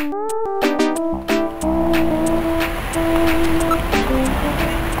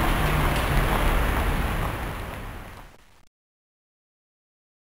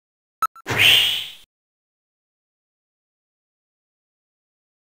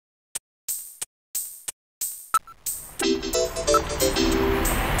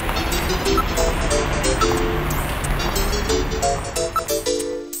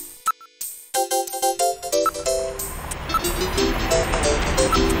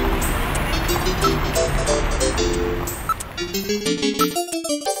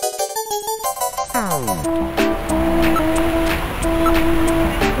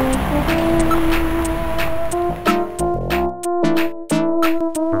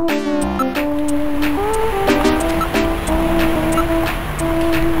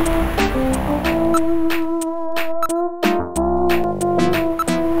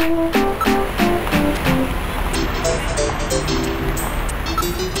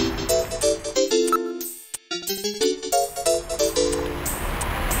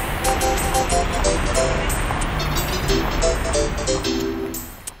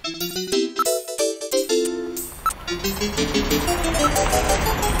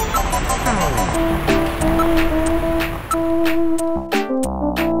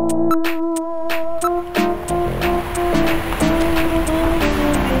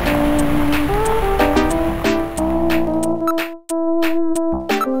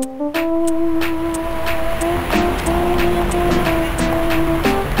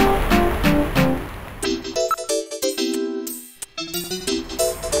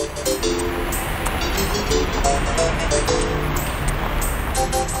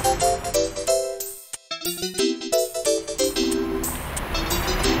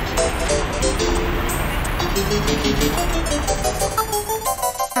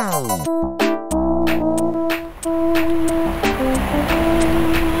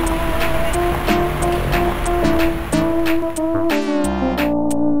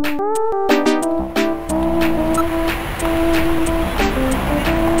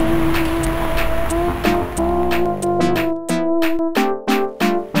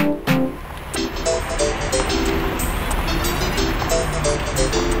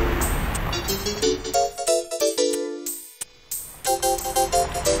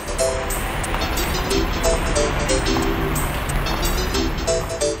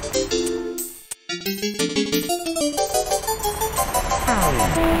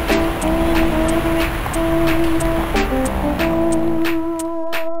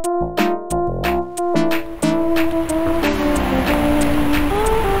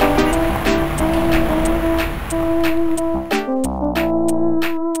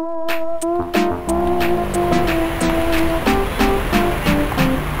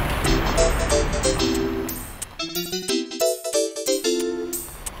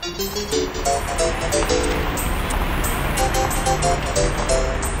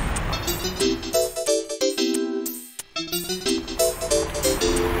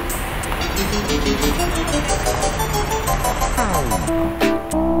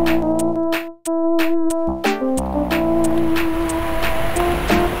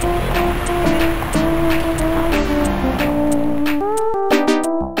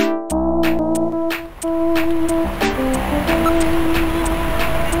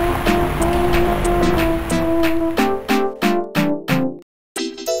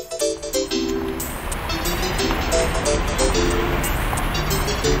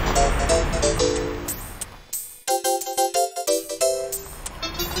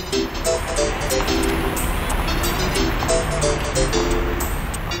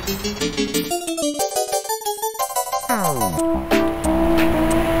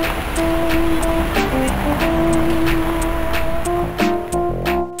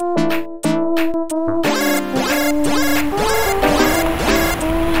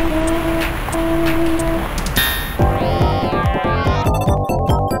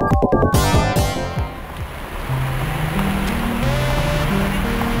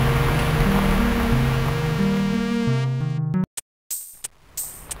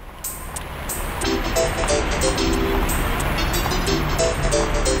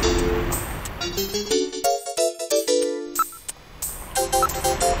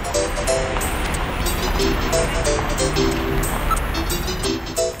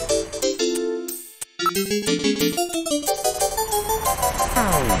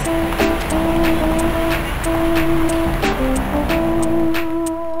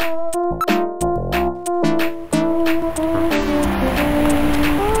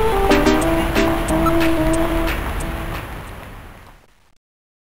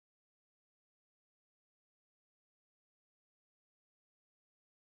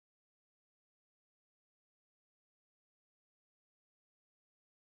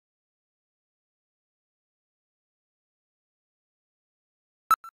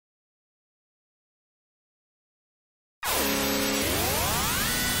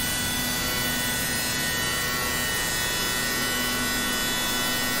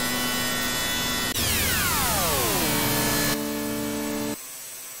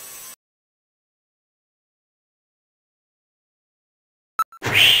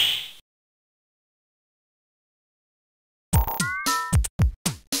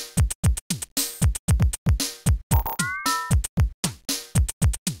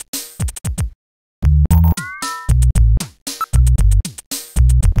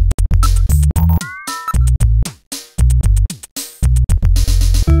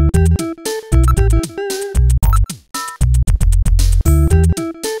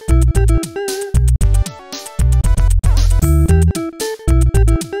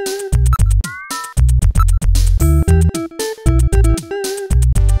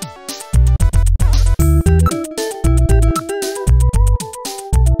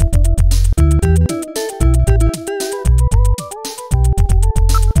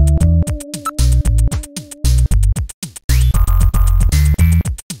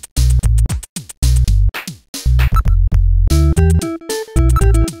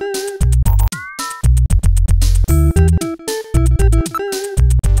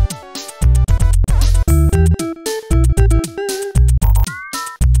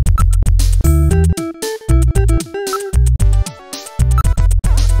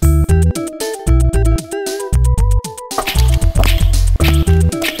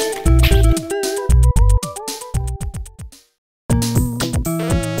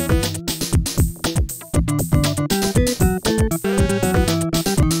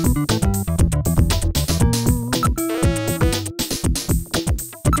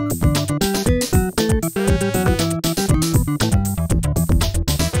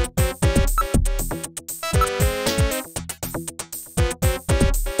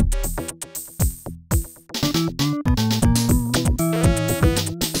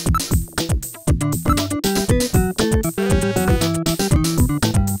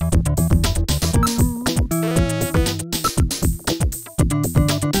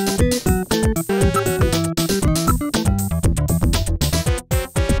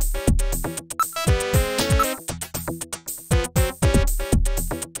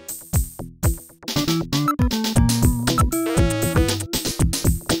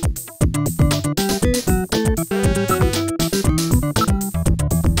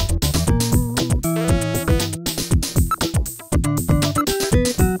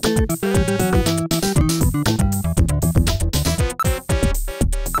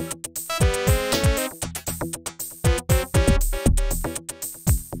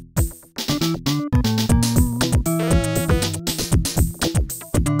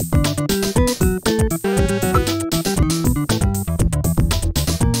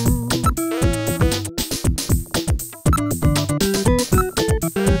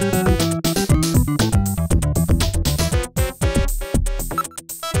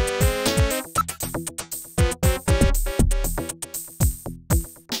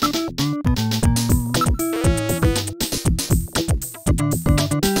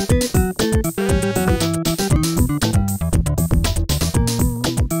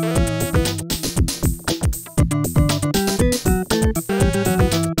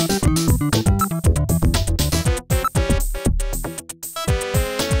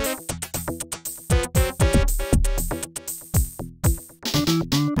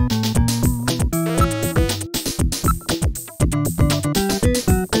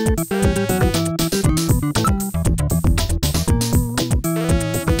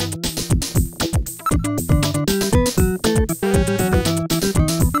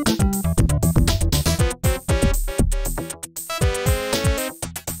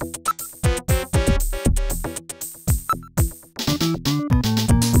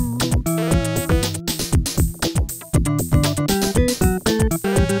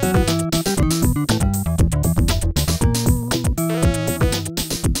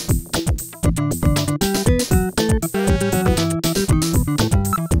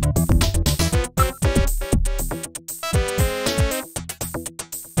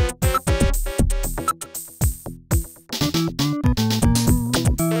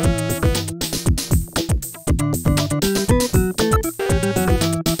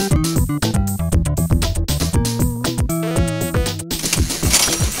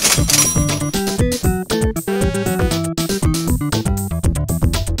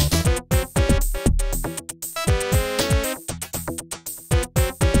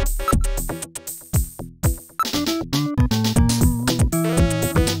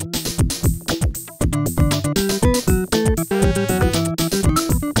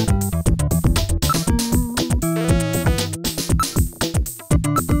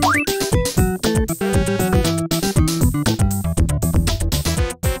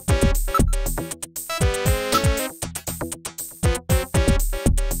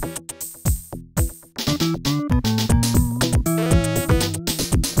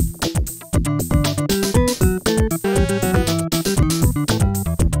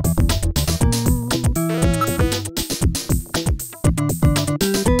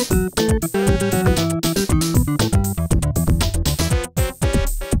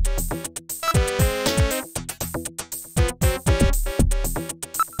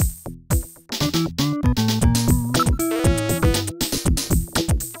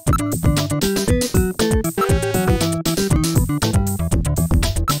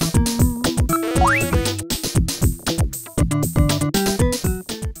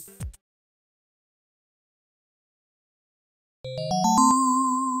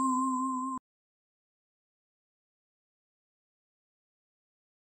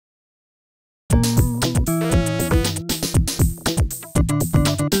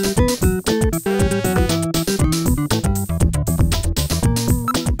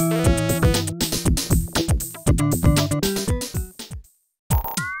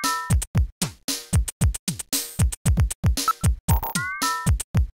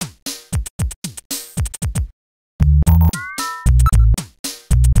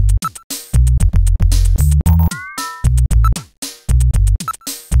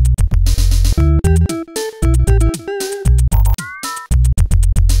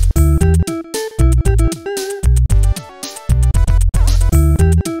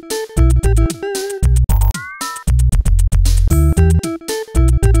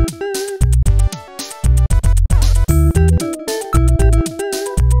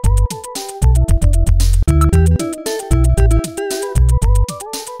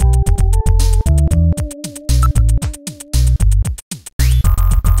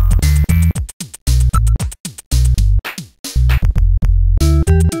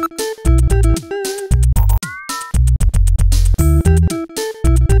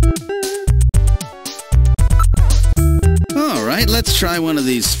 try one of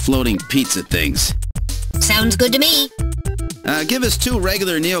these floating pizza things. Sounds good to me. Give us 2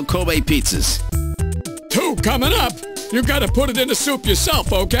 regular Neo Kobe pizzas. 2 coming up. You gotta put it in the soup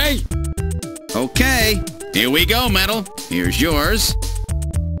yourself, okay? Okay. Here we go, Metal. Here's yours.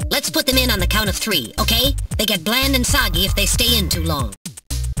 Let's put them in on the count of 3, okay? They get bland and soggy if they stay in too long.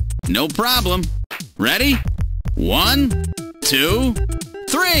 No problem. Ready? 1, 2,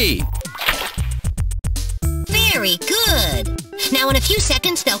 3. Very good. Now in a few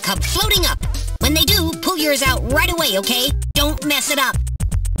seconds, they'll come floating up. When they do, pull yours out right away, okay? Don't mess it up.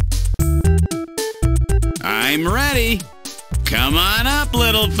 I'm ready. Come on up,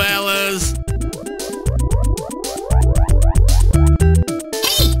 little fellas.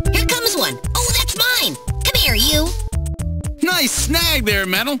 Hey, here comes one. Oh, that's mine. Come here, you. Nice snag there,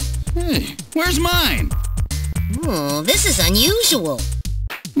 Metal. Hey, where's mine? Oh, this is unusual.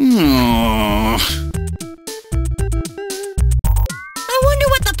 Oh. I wonder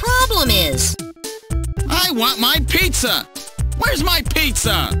what the problem is. I want my pizza. Where's my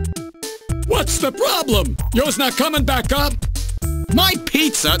pizza? What's the problem? Yours not coming back up? My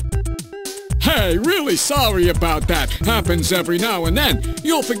pizza? Hey, really sorry about that. Happens every now and then.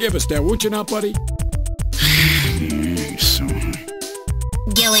 You'll forgive us there, won't you now, buddy?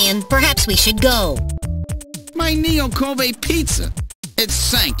 Gillian, perhaps we should go. My Neo Kobe pizza. It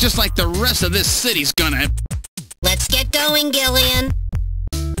sank just like the rest of this city's gonna. Let's get going, Gillian.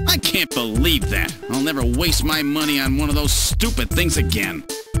 I can't believe that. I'll never waste my money on one of those stupid things again.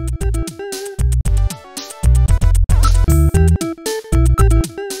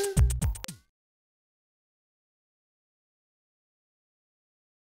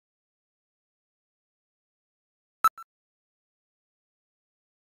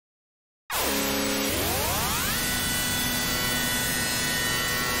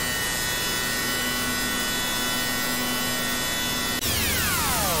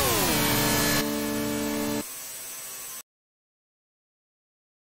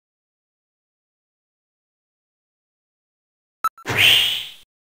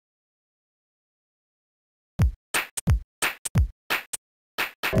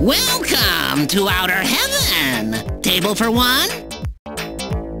 Welcome to Outer Heaven! Table for 1?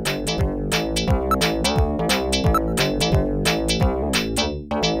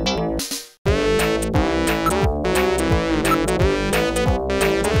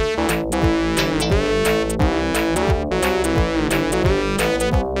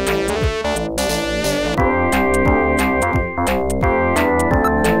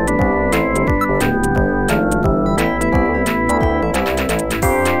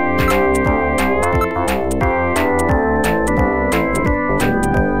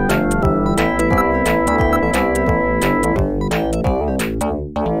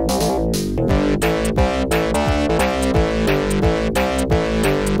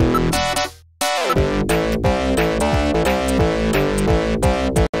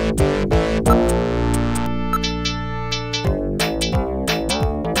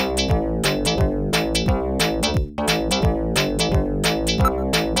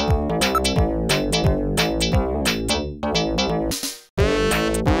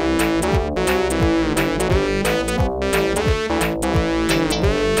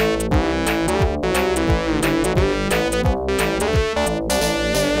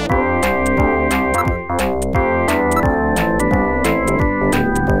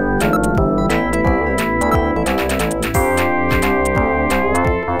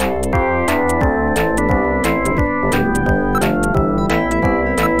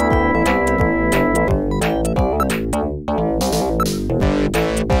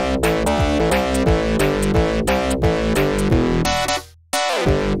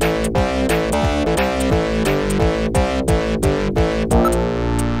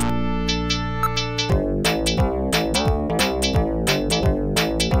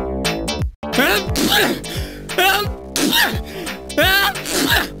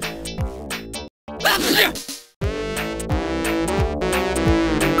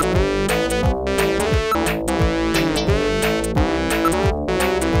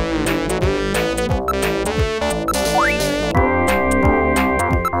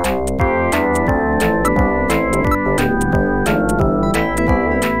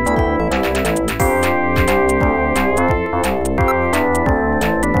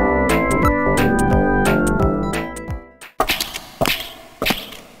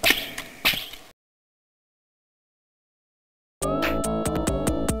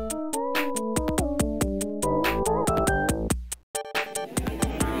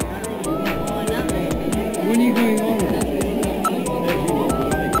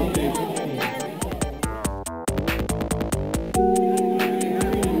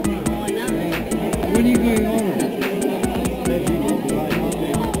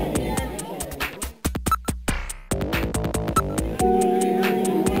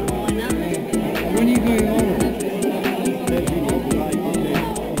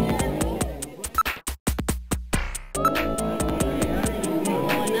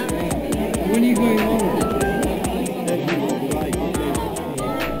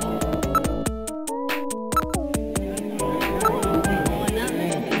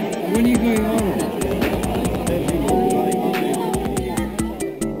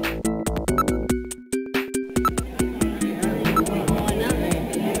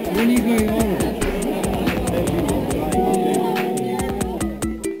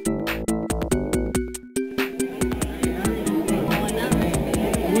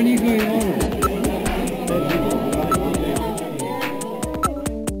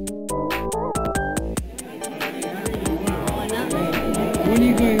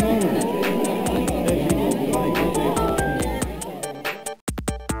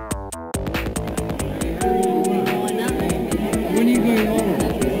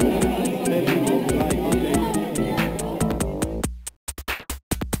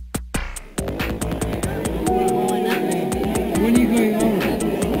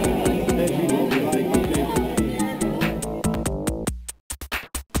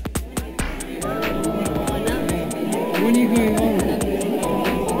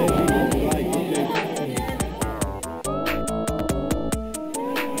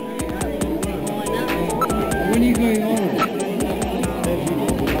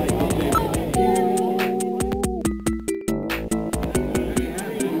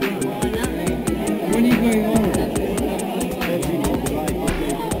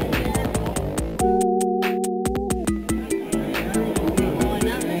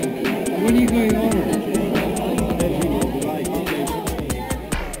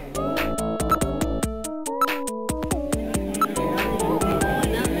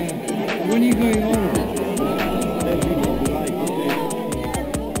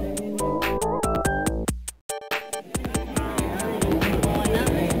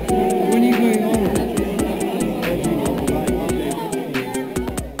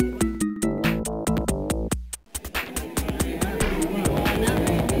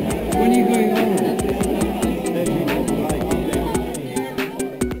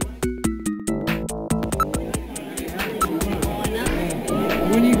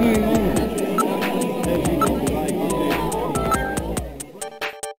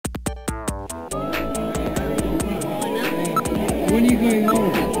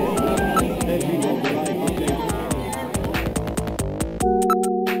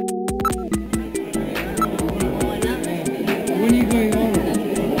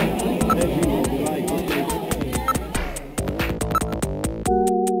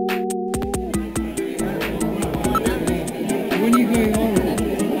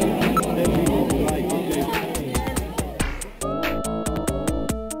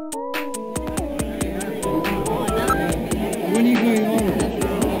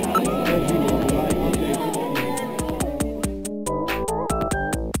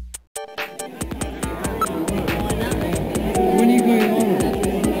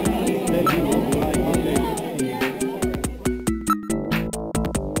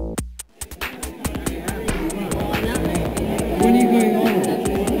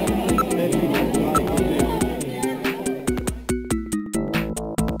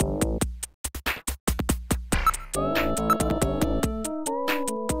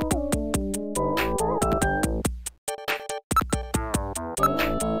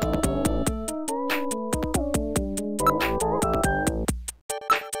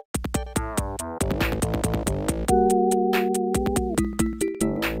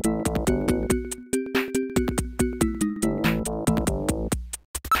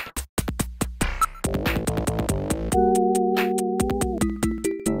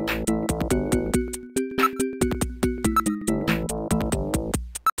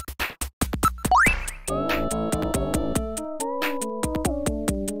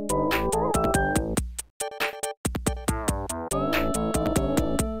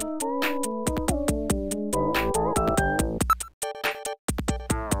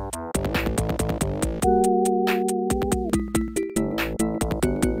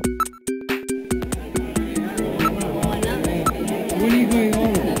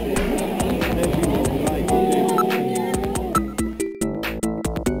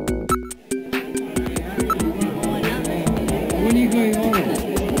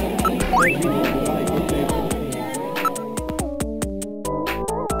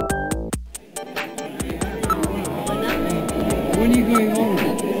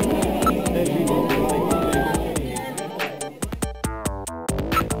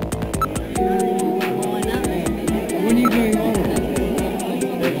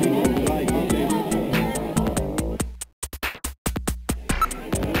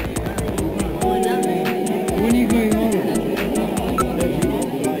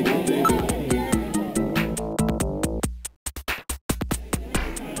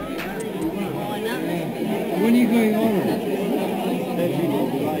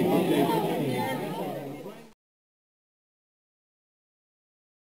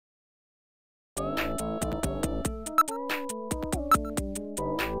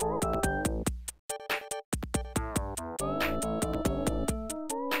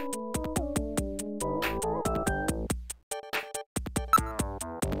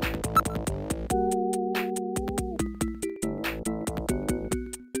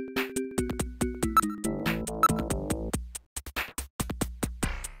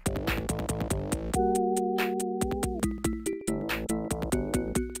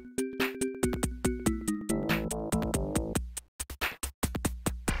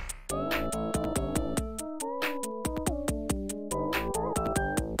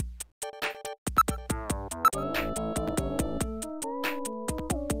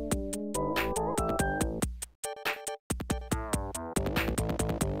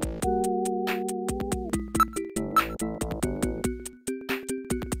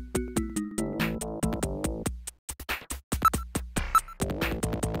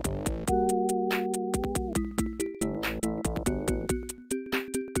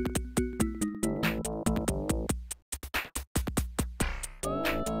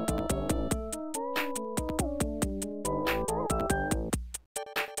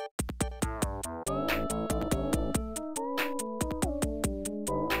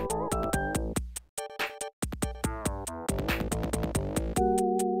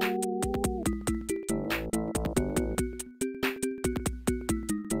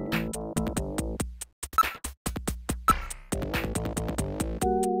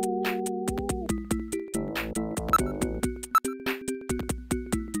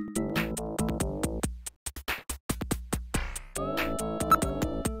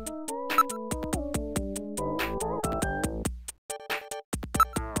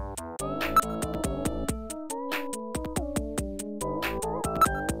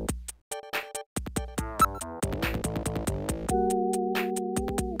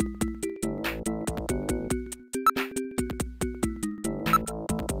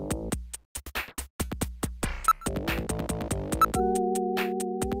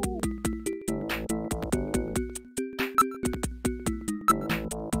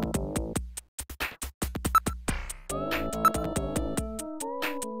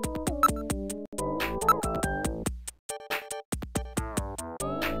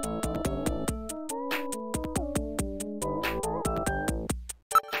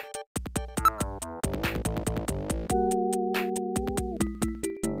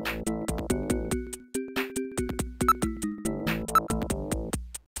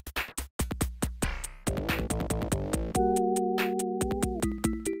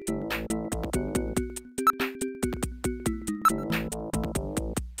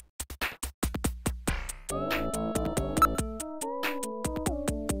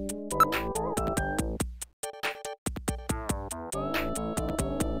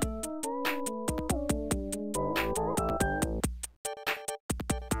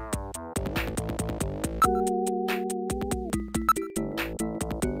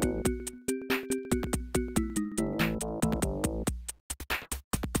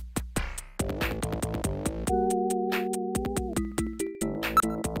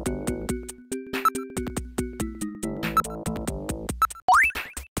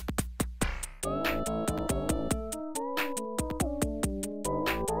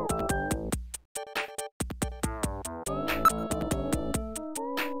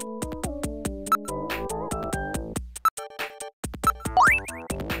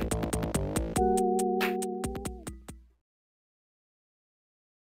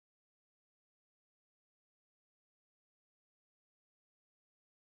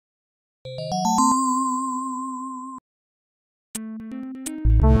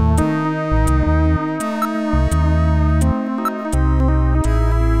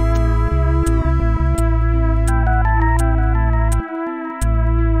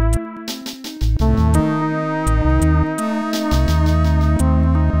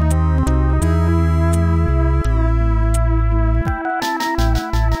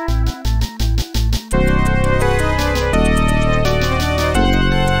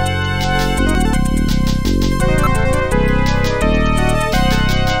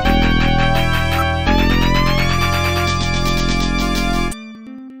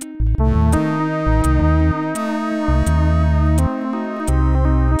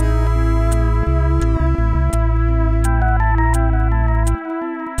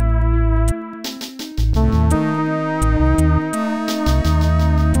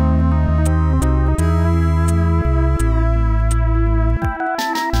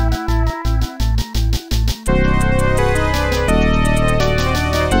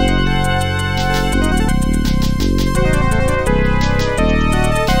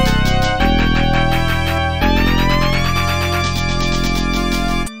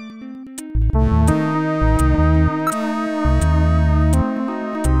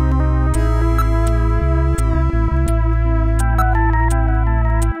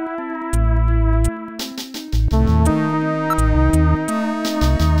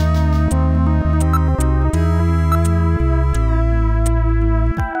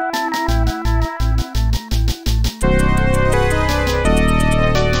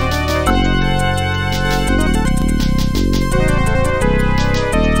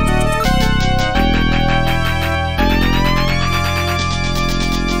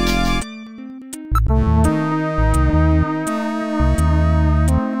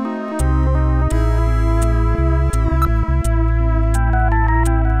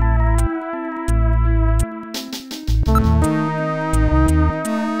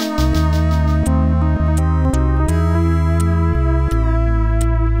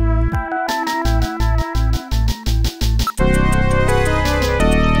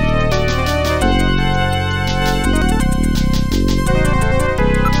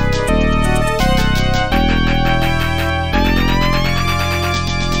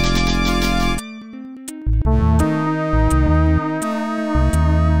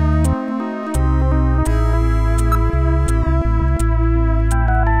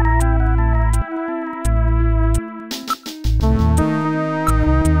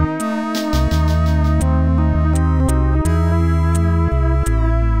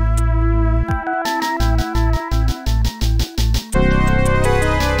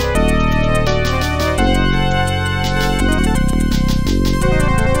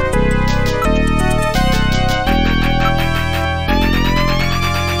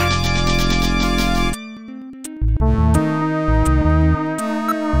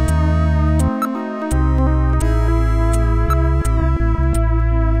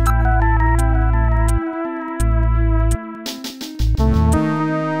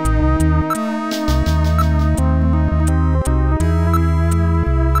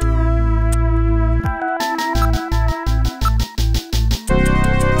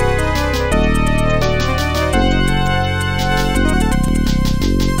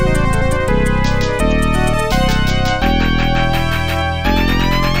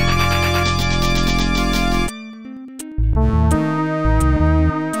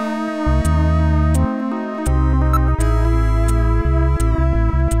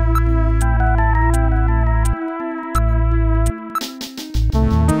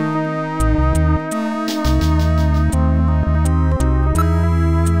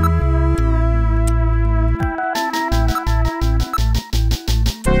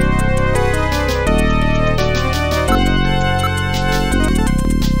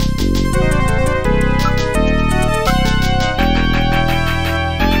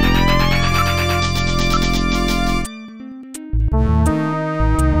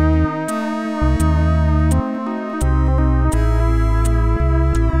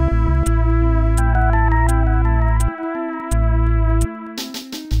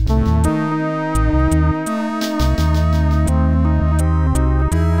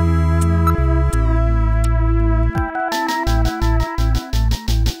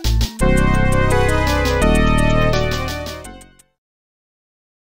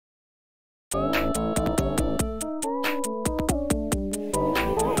 When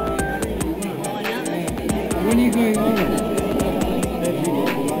are you going home?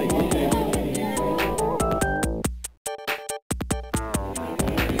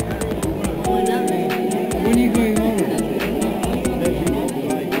 When are you going home?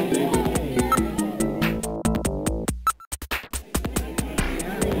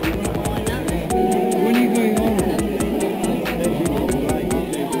 When are you going home?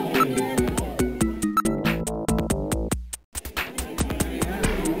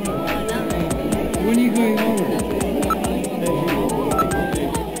 When are you going home?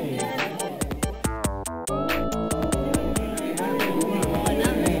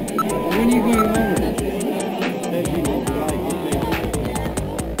 When are you going home?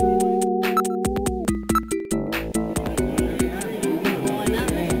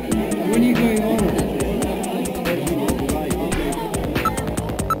 When are you going home?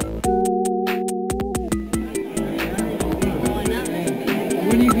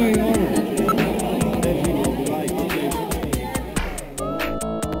 When are you going home?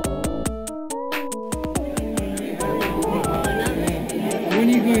 When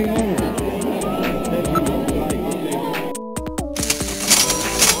are you going home?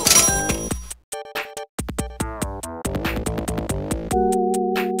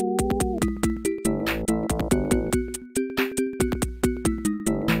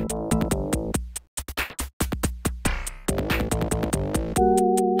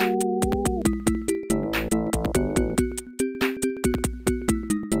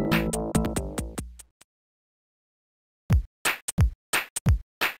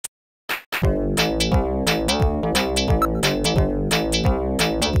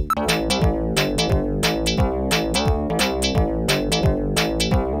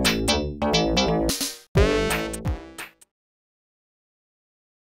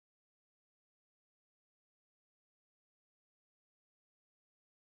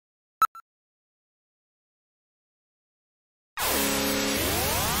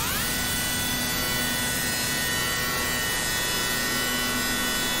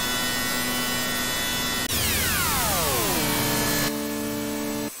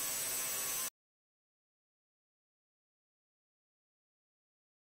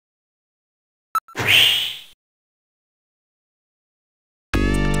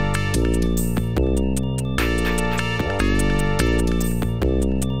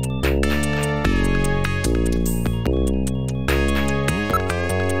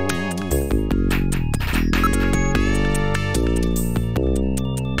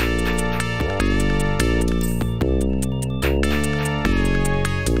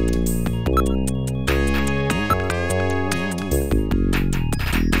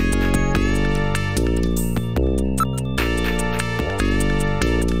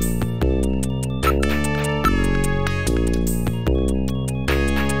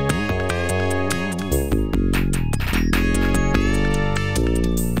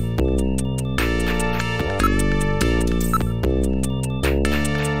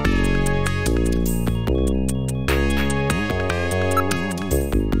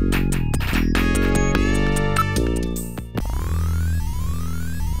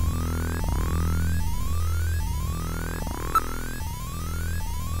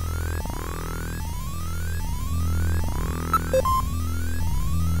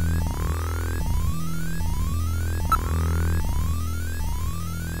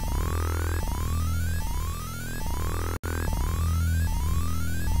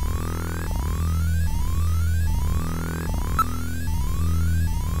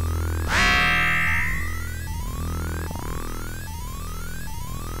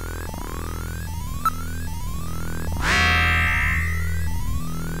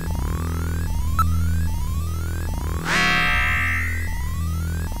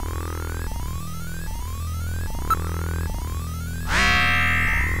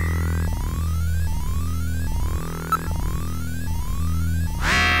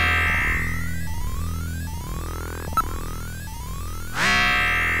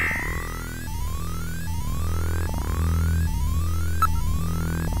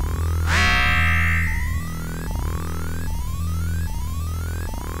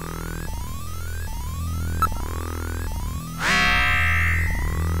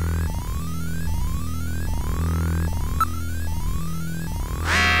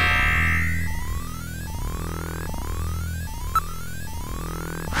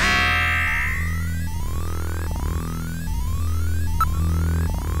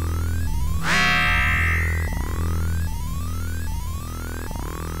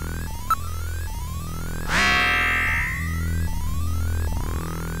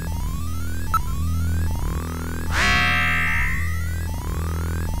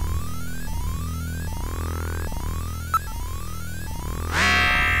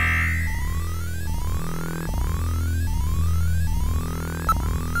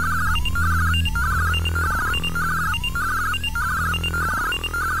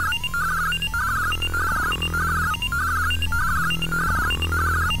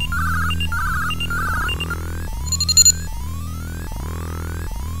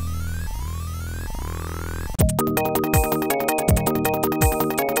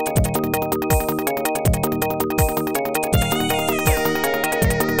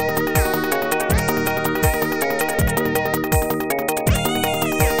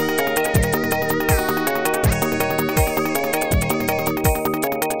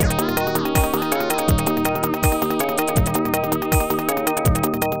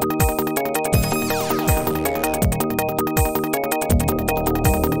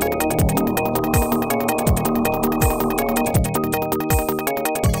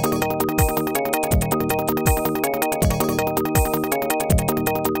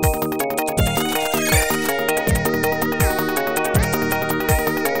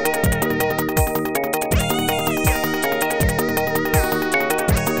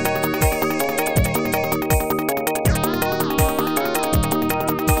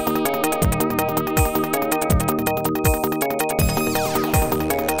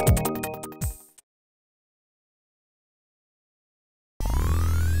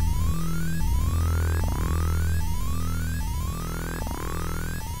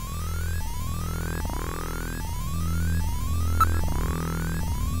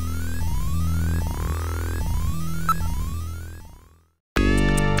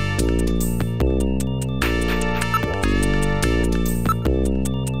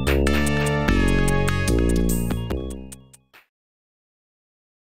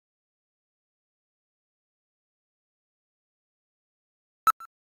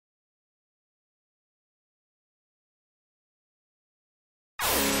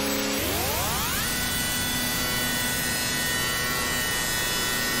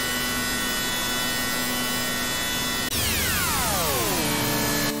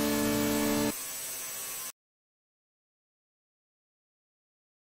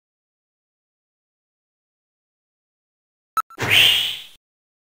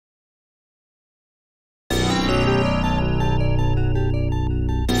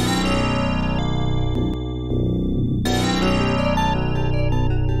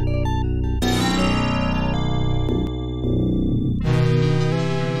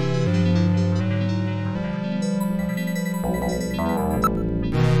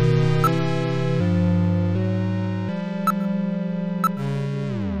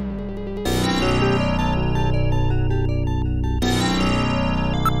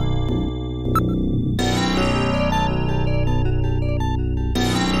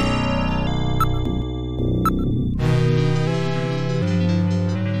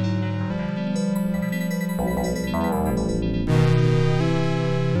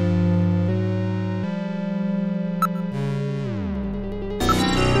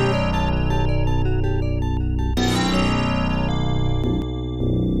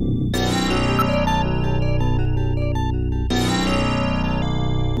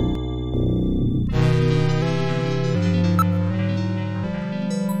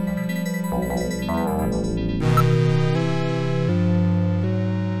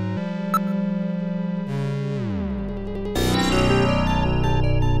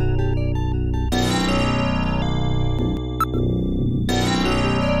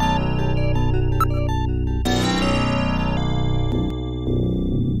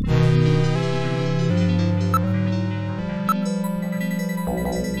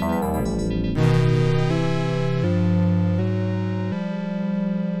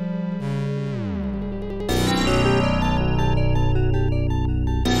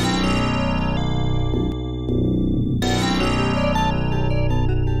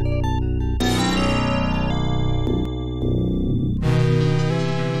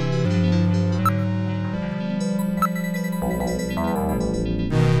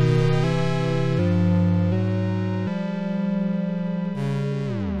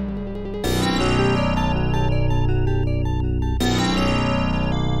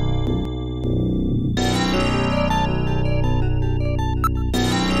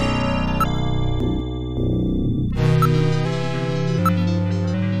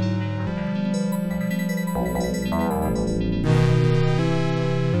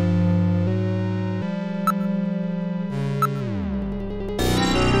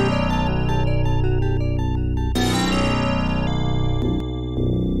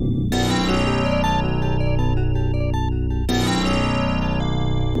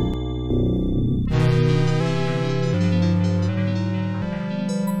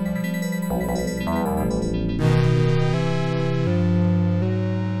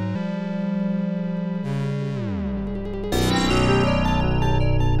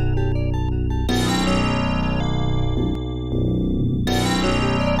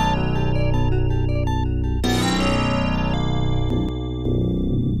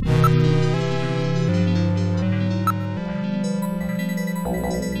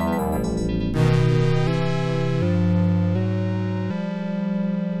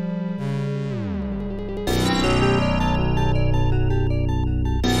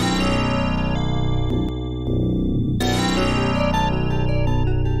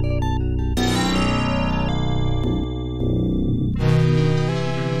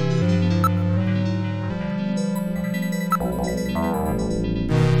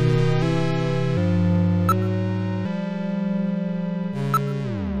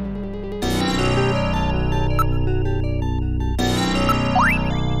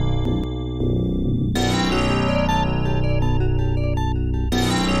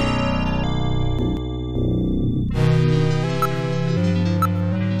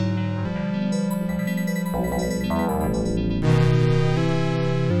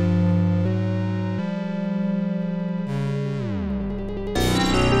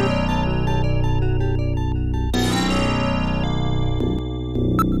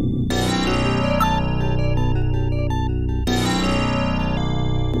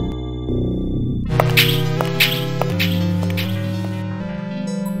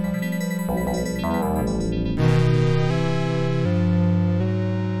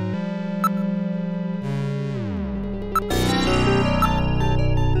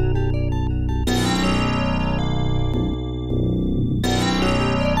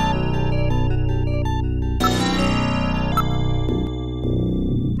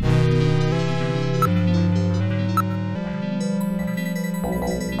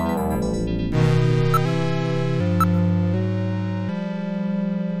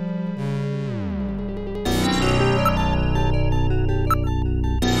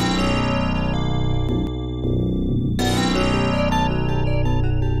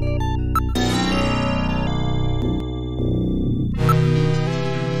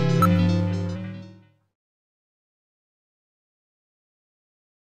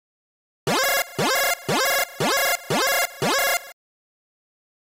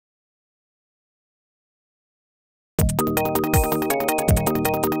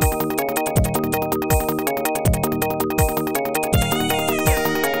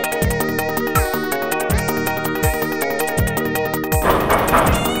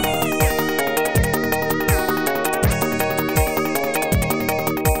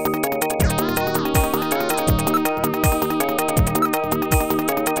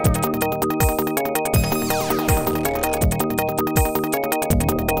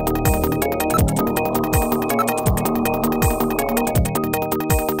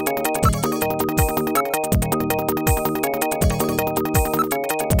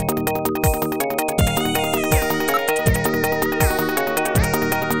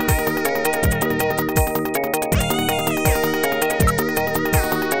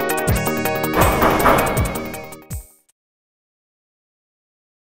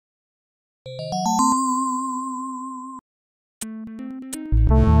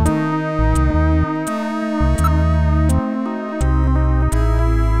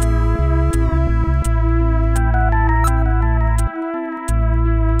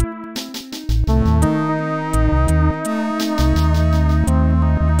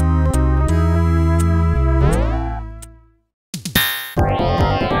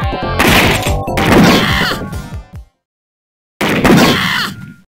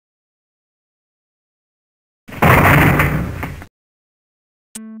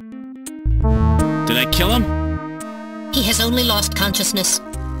 Did I kill him? He has only lost consciousness.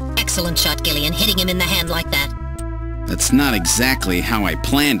 Excellent shot, Gillian, hitting him in the hand like that. That's not exactly how I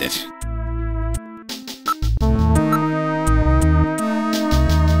planned it.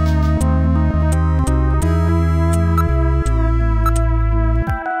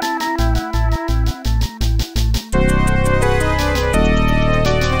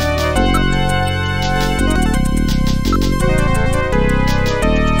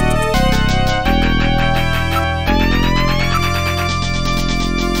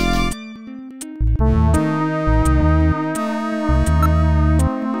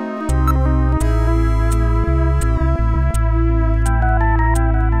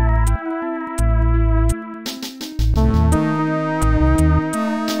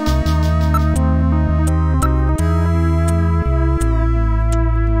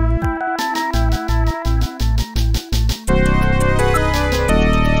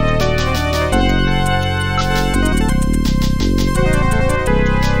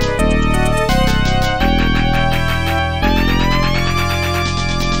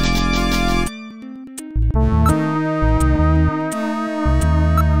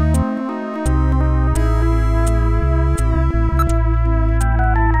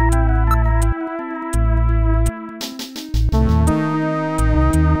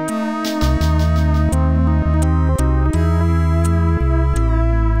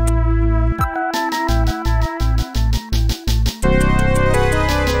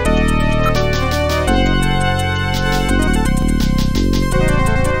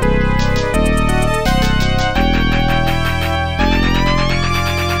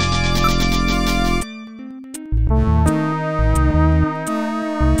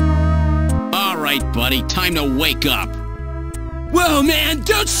 Buddy, time to wake up. Whoa, man,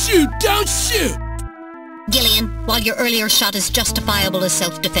 don't shoot! Don't shoot! Gillian, while your earlier shot is justifiable as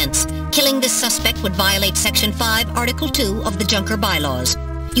self-defense, killing this suspect would violate Section 5, Article 2 of the Junker Bylaws.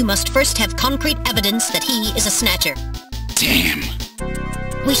 You must first have concrete evidence that he is a Snatcher. Damn.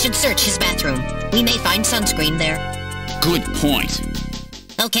 We should search his bathroom. We may find sunscreen there. Good point.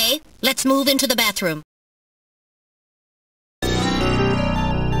 Okay, let's move into the bathroom.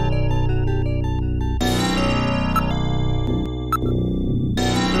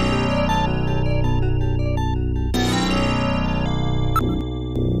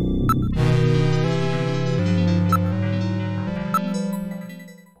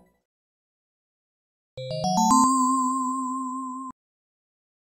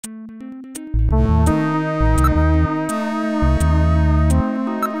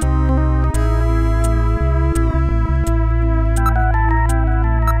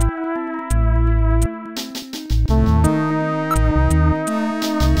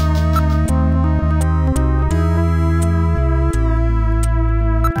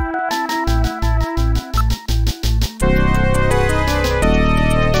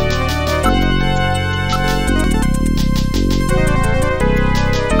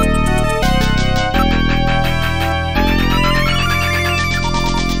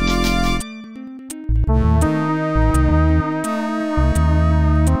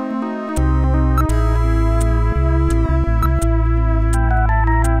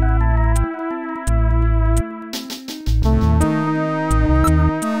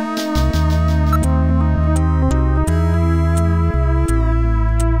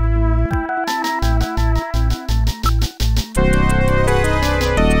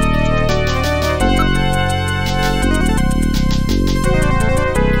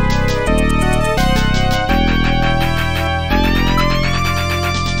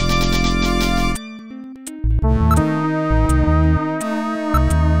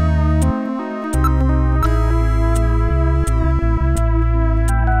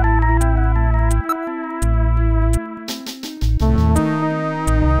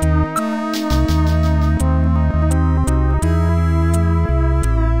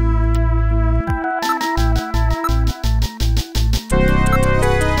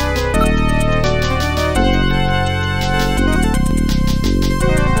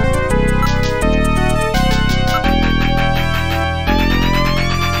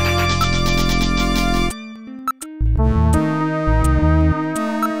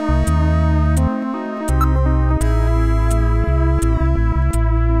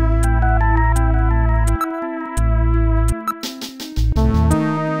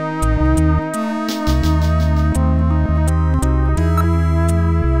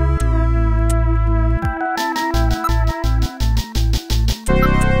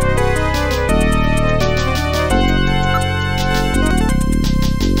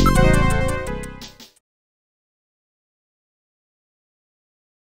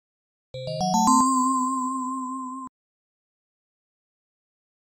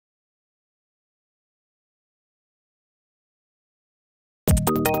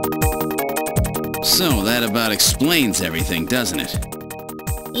 So that about explains everything, doesn't it?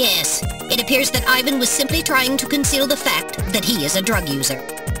 Yes, it appears that Ivan was simply trying to conceal the fact that he is a drug user.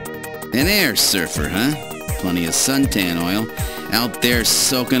 An air surfer, huh? Plenty of suntan oil. Out there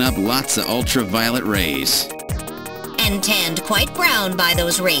soaking up lots of ultraviolet rays. And tanned quite brown by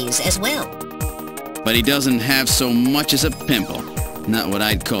those rays as well. But he doesn't have so much as a pimple. Not what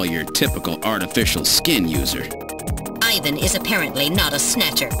I'd call your typical artificial skin user. Ivan is apparently not a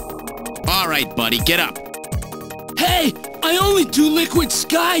snatcher. All right, buddy, get up. Hey, I only do liquid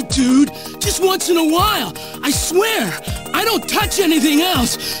sky, dude. Just once in a while. I swear. I don't touch anything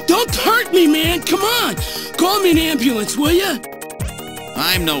else. Don't hurt me, man. Come on. Call me an ambulance, will ya?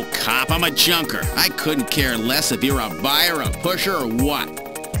 I'm no cop. I'm a junker. I couldn't care less if you're a buyer, a pusher, or what.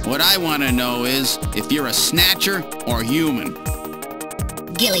 What I want to know is if you're a snatcher or human.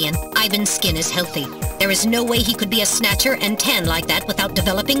 Gillian, Ivan's skin is healthy. There is no way he could be a snatcher and tan like that without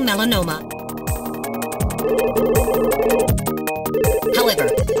developing melanoma. However,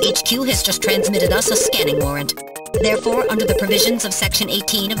 HQ has just transmitted us a scanning warrant. Therefore, under the provisions of Section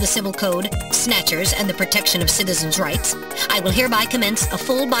 18 of the Civil Code, Snatchers and the Protection of Citizens' Rights, I will hereby commence a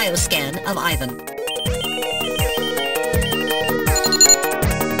full bioscan of Ivan.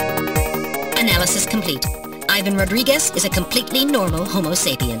 Analysis complete. Ivan Rodriguez is a completely normal Homo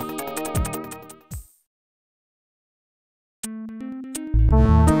sapien.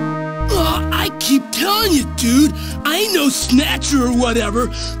 I keep telling you, dude, I ain't no snatcher or whatever.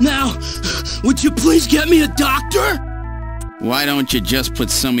 Now, would you please get me a doctor? Why don't you just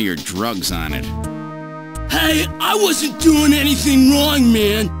put some of your drugs on it? Hey, I wasn't doing anything wrong,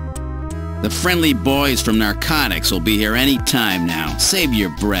 man. The friendly boys from narcotics will be here any time now. Save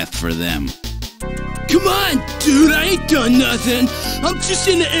your breath for them. Come on, dude, I ain't done nothing. I'm just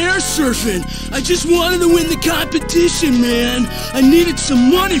into air surfing. I just wanted to win the competition, man. I needed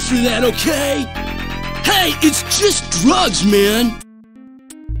some money for that, okay? Hey, it's just drugs, man.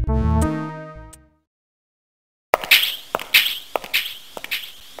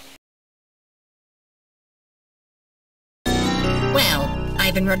 Well,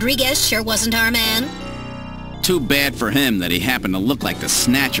 Ivan Rodriguez sure wasn't our man. Too bad for him that he happened to look like the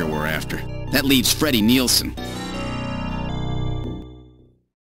snatcher we're after. That leaves Freddie Nielsen.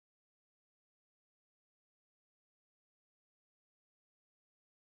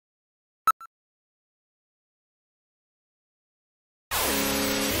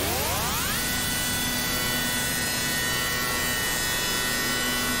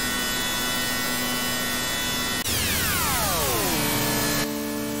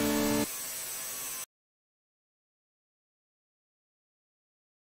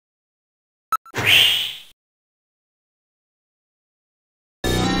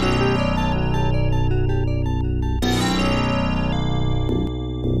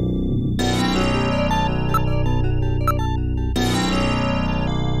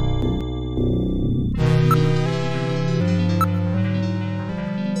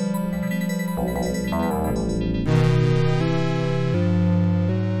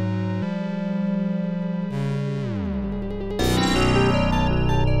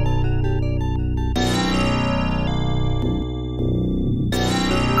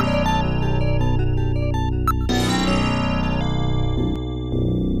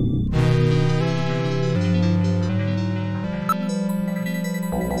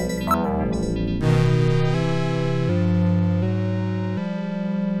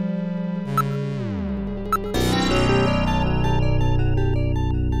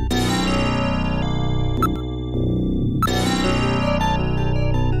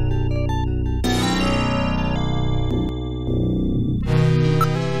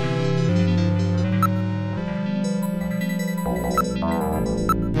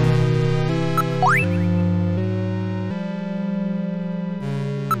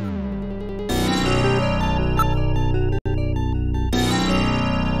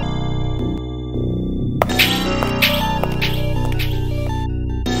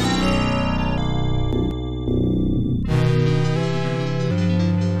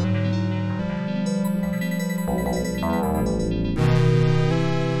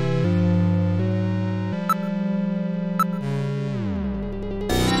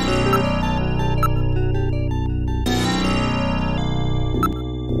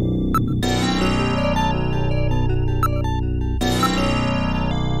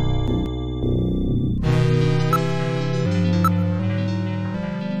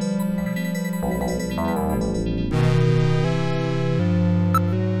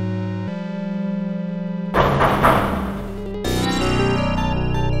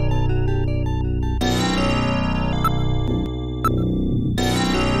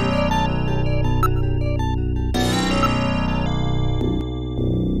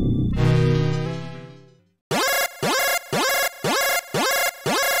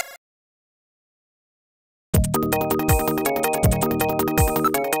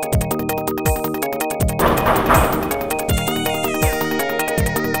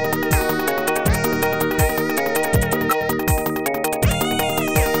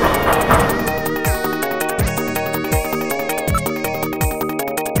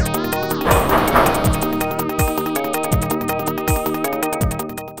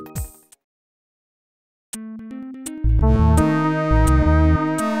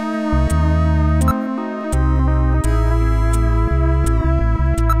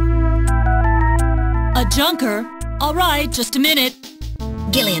 Junker? All right, just a minute.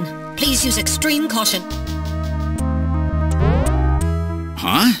 Gillian, please use extreme caution.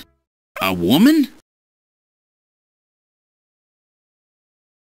 Huh? A woman?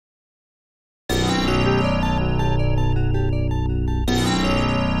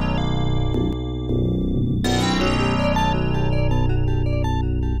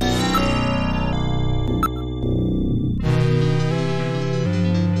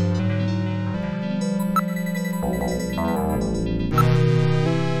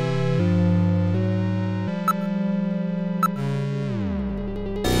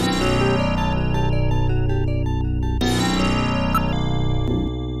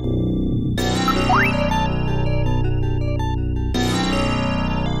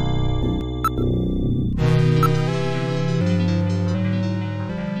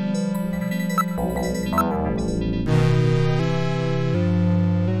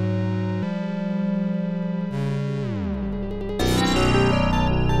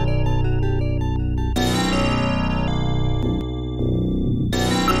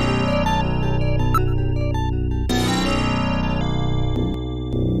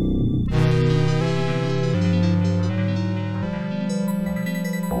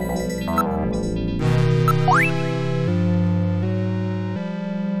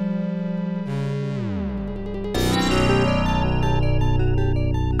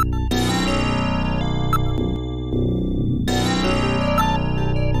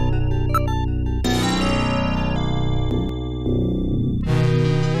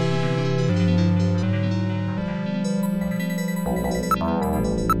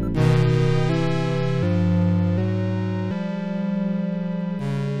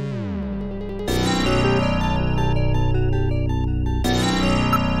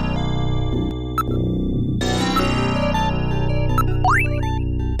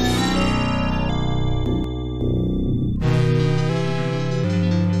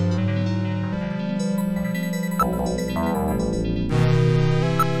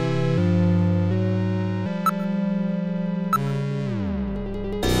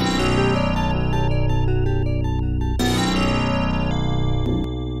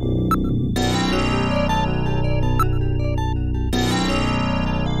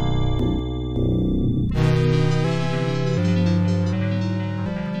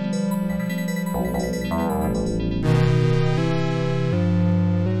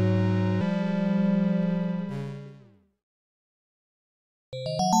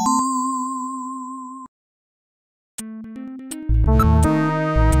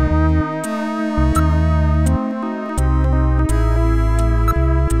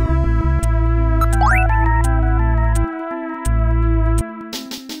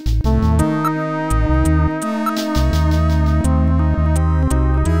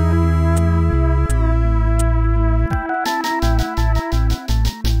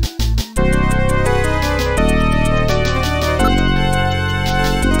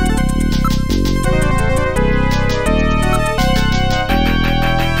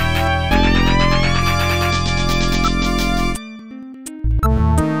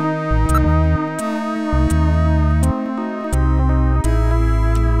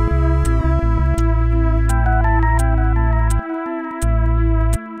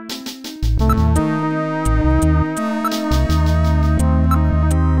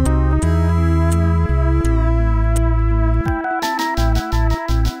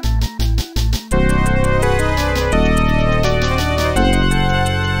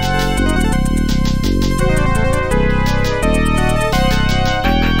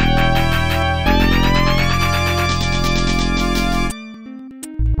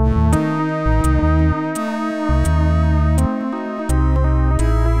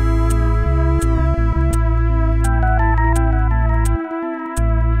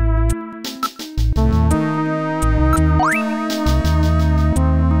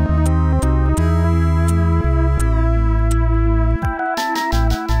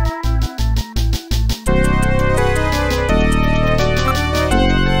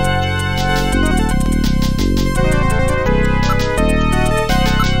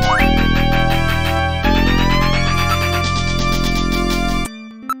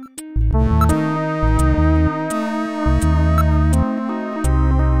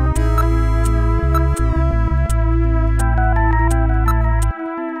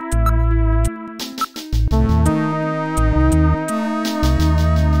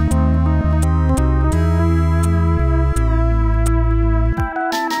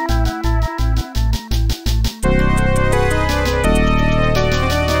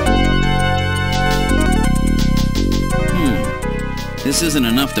 this isn't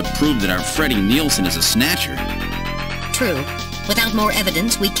enough to prove that our Freddie Nielsen is a Snatcher. True. Without more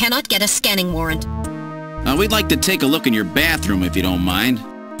evidence, we cannot get a scanning warrant. We'd like to take a look in your bathroom, if you don't mind.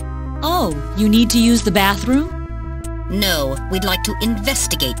 Oh, you need to use the bathroom? No, we'd like to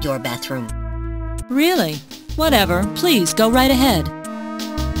investigate your bathroom. Really? Whatever. Please, go right ahead.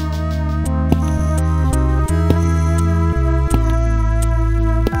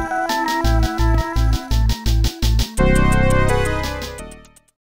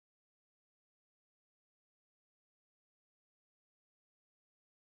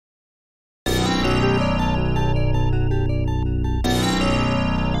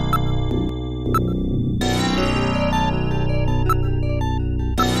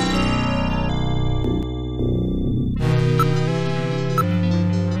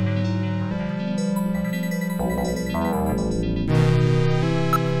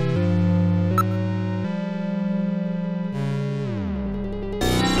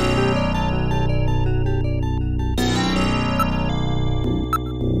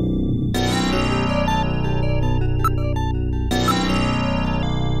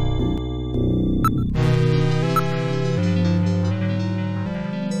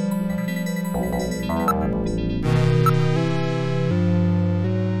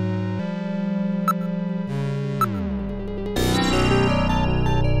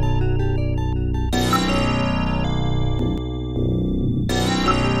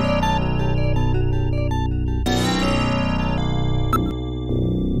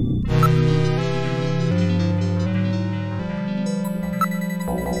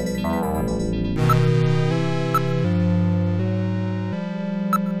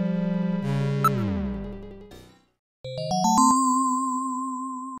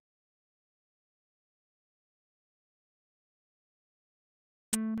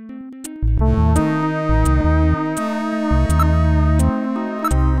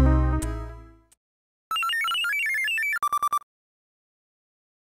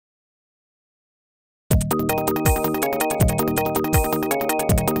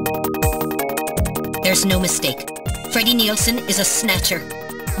 There's no mistake. Freddie Nielsen is a Snatcher.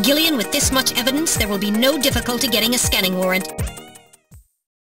 Gillian, with this much evidence, there will be no difficulty getting a scanning warrant.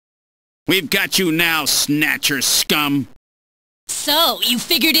 We've got you now, Snatcher scum! So, you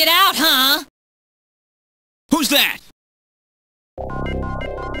figured it out, huh? Who's that?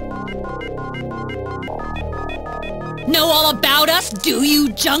 Know all about us, do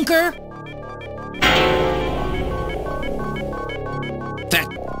you, Junker?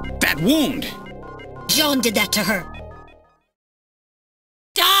 That wound! Jean did that to her.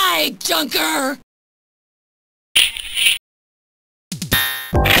 Die, Junker!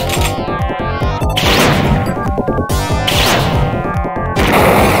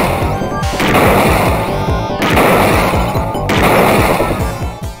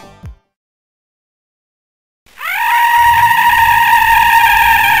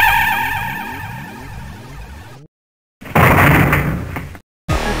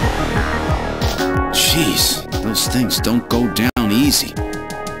 Jeez, those things don't go down easy.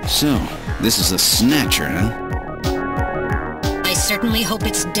 So, this is a Snatcher, huh? I certainly hope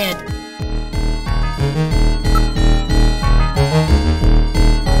it's dead.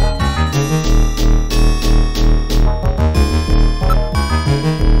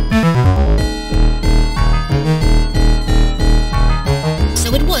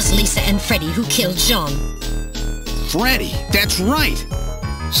 So it was Lisa and Freddie who killed Jean. Freddie, that's right!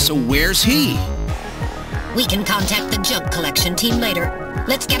 So where's he? We can contact the junk collection team later.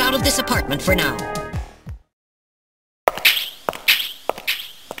 Let's get out of this apartment for now.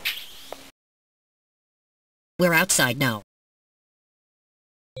 We're outside now.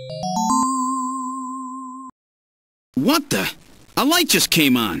 What the? A light just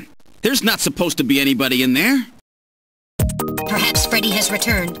came on. There's not supposed to be anybody in there. Perhaps Freddie has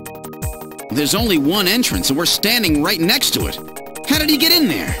returned. There's only one entrance and we're standing right next to it. How did he get in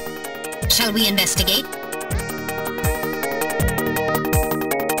there? Shall we investigate?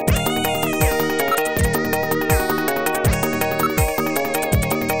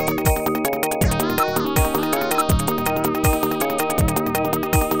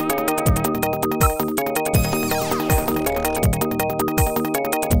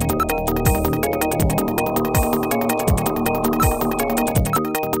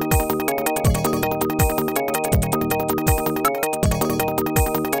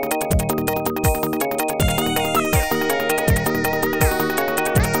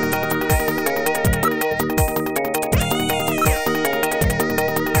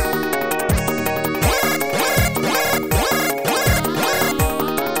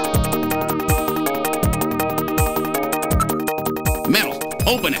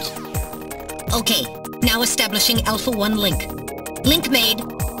 Open it. Okay, now establishing Alpha 1 link. Link made.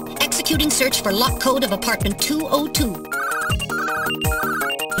 Executing search for lock code of apartment 202.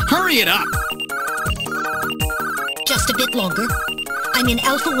 Hurry it up! Just a bit longer. I'm in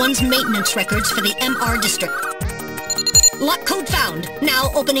Alpha 1's maintenance records for the MR district. Lock code found. Now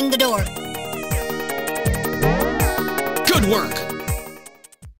opening the door. Good work!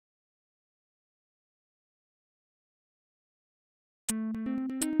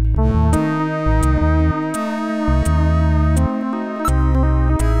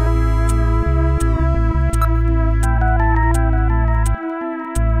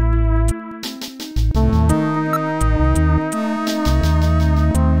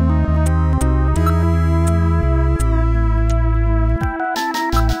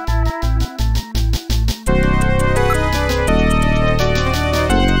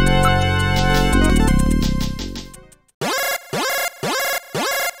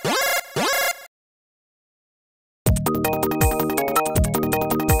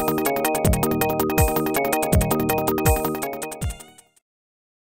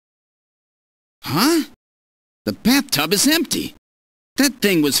 Huh? The bathtub is empty. That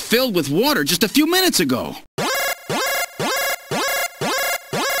thing was filled with water just a few minutes ago.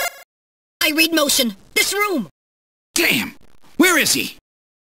 I read motion. This room! Damn! Where is he?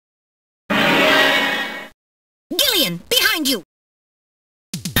 Gillian, behind you!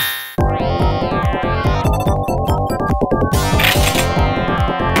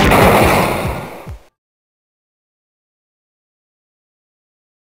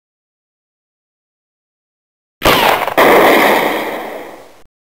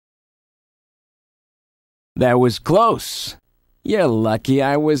 That was close. You're lucky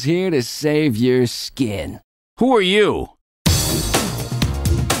I was here to save your skin. Who are you?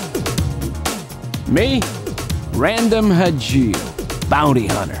 Me? Random Hajil, bounty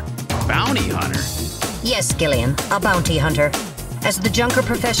hunter. Bounty hunter? Yes, Gillian, a bounty hunter. As the junker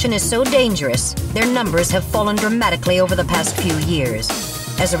profession is so dangerous, their numbers have fallen dramatically over the past few years.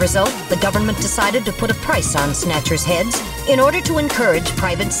 As a result, the government decided to put a price on Snatchers' heads in order to encourage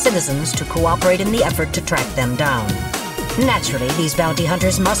private citizens to cooperate in the effort to track them down. Naturally, these bounty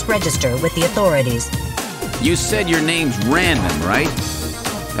hunters must register with the authorities. You said your name's Random, right?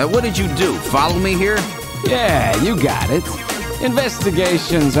 What did you do? Follow me here? Yeah, you got it.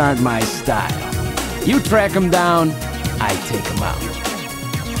 Investigations aren't my style. You track them down, I take them out.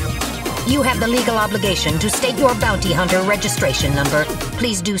 You have the legal obligation to state your bounty hunter registration number.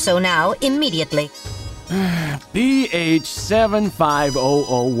 Please do so now, immediately.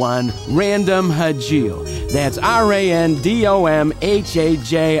 BH75001, Random Hajil. That's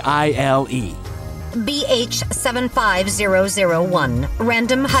RANDOMHAJILE. BH75001,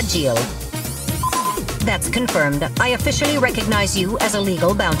 Random Hajil. That's confirmed. I officially recognize you as a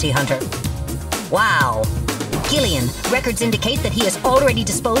legal bounty hunter. Wow. Gillian, records indicate that he has already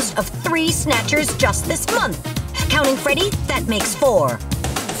disposed of 3 Snatchers just this month. Counting Freddy, that makes 4.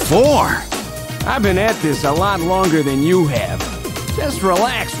 4? I've been at this a lot longer than you have. Just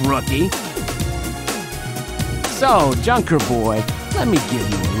relax, rookie. So, Junker Boy, let me give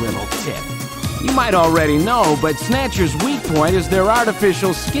you a little tip. You might already know, but Snatcher's weak point is their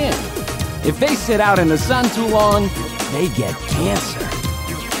artificial skin. If they sit out in the sun too long, they get cancer.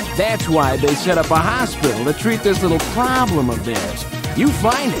 That's why they set up a hospital to treat this little problem of theirs. You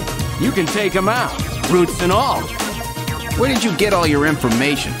find it, you can take them out, roots and all. Where did you get all your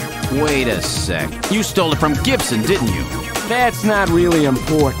information? Wait a sec. You stole it from Gibson, didn't you? That's not really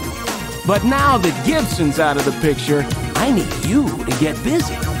important. But now that Gibson's out of the picture, I need you to get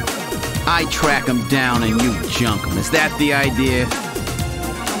busy. I track him down and you junk him. Is that the idea?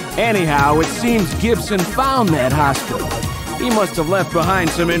 Anyhow, it seems Gibson found that hospital. He must have left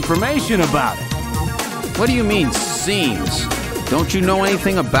behind some information about it. What do you mean, seems? Don't you know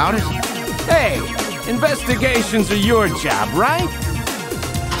anything about it? Hey, investigations are your job, right?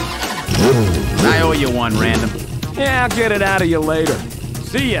 I owe you one, Random. Yeah, I'll get it out of you later.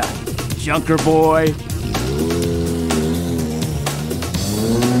 See ya, Junker Boy.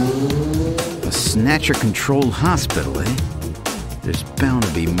 A Snatcher-controlled hospital, eh? There's bound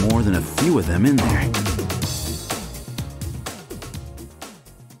to be more than a few of them in there.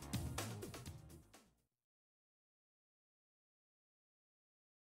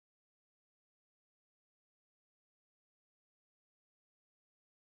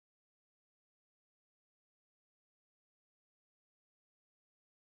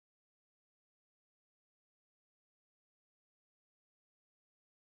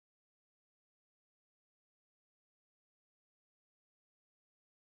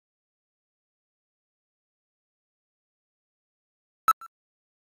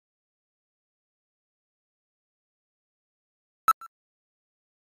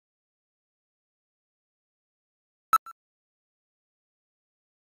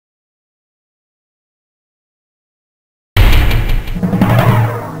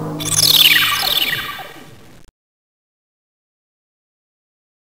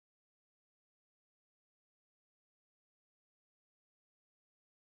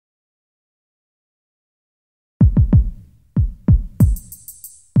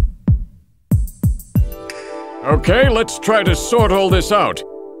 Okay, let's try to sort all this out.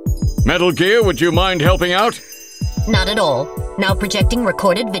 Metal Gear, would you mind helping out? Not at all. Now projecting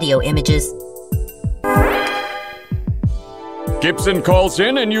recorded video images. Gibson calls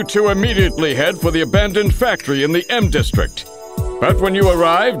in and you two immediately head for the abandoned factory in the M District. But when you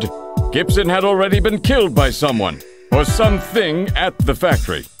arrived, Gibson had already been killed by someone, or something at the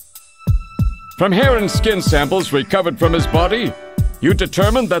factory. From hair and skin samples recovered from his body, you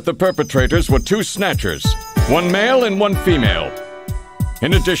determined that the perpetrators were two Snatchers, one male and one female.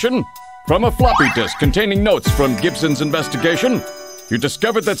 In addition, from a floppy disk containing notes from Gibson's investigation, you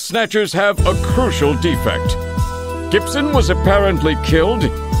discovered that Snatchers have a crucial defect. Gibson was apparently killed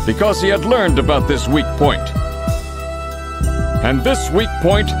because he had learned about this weak point. And this weak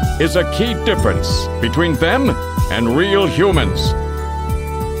point is a key difference between them and real humans.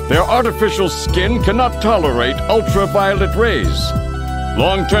 Their artificial skin cannot tolerate ultraviolet rays.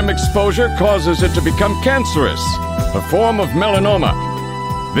 Long-term exposure causes it to become cancerous, a form of melanoma.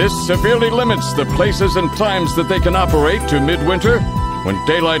 This severely limits the places and times that they can operate to midwinter, when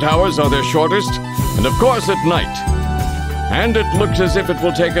daylight hours are their shortest, and of course at night. And it looks as if it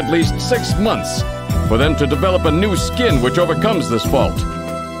will take at least 6 months for them to develop a new skin which overcomes this fault.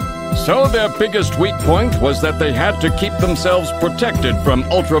 So their biggest weak point was that they had to keep themselves protected from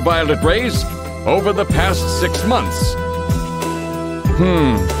ultraviolet rays over the past 6 months.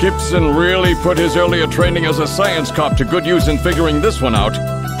 Gibson really put his earlier training as a science cop to good use in figuring this one out.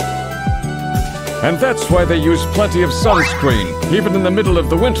 And that's why they use plenty of sunscreen, even in the middle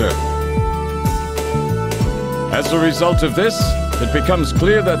of the winter. As a result of this, it becomes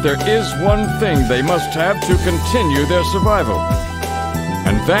clear that there is one thing they must have to continue their survival.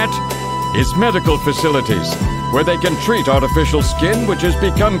 And that is medical facilities, where they can treat artificial skin which has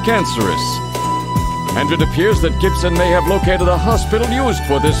become cancerous. And it appears that Gibson may have located a hospital used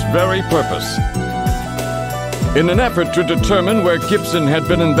for this very purpose. In an effort to determine where Gibson had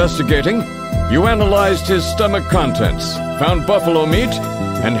been investigating, you analyzed his stomach contents, found buffalo meat,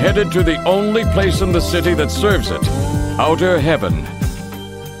 and headed to the only place in the city that serves it, Outer Heaven.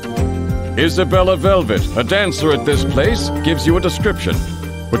 Isabella Velvet, a dancer at this place, gives you a description,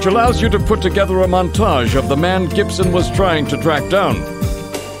 which allows you to put together a montage of the man Gibson was trying to track down.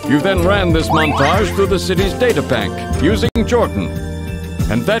 You then ran this montage through the city's databank, using Jordan.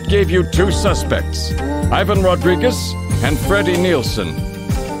 And that gave you 2 suspects, Ivan Rodriguez and Freddie Nielsen.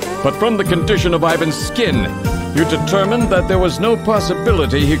 But from the condition of Ivan's skin, you determined that there was no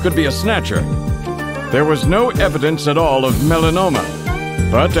possibility he could be a Snatcher. There was no evidence at all of melanoma.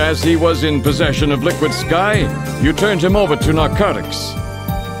 But as he was in possession of liquid sky, you turned him over to narcotics.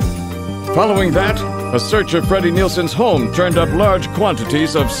 Following that, a search of Freddie Nielsen's home turned up large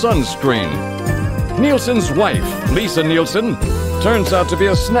quantities of sunscreen. Nielsen's wife, Lisa Nielsen, turns out to be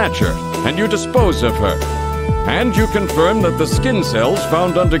a Snatcher, and you dispose of her. And you confirm that the skin cells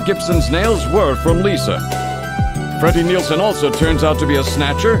found under Gibson's nails were from Lisa. Freddie Nielsen also turns out to be a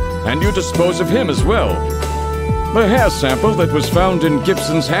Snatcher, and you dispose of him as well. The hair sample that was found in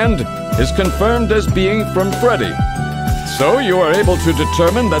Gibson's hand is confirmed as being from Freddie. So you are able to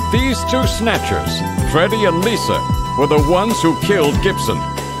determine that these 2 Snatchers, Freddie and Lisa, were the ones who killed Gibson.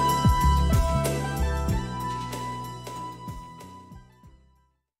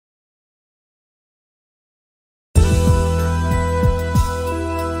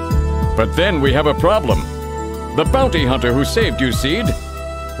 But then we have a problem. The bounty hunter who saved you, Seed,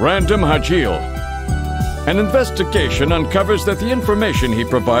 Random Hajil. An investigation uncovers that the information he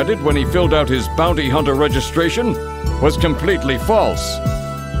provided when he filled out his bounty hunter registration was completely false.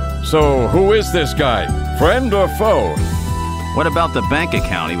 So who is this guy? Friend or foe? What about the bank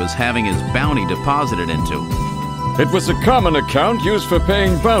account he was having his bounty deposited into? It was a common account used for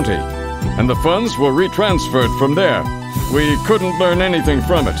paying bounty, and the funds were retransferred from there. We couldn't learn anything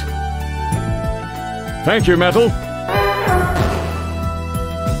from it. Thank you, Metal.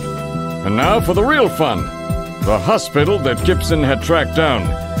 And now for the real fun. The hospital that Gibson had tracked down.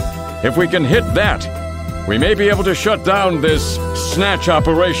 If we can hit that, we may be able to shut down this Snatch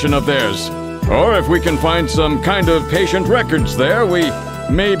operation of theirs. Or if we can find some kind of patient records there, we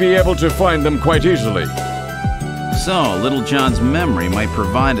may be able to find them quite easily. So, Little John's memory might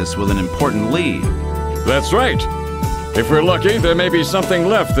provide us with an important lead. That's right. If we're lucky, there may be something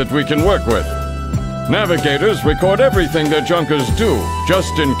left that we can work with. Navigators record everything their junkers do,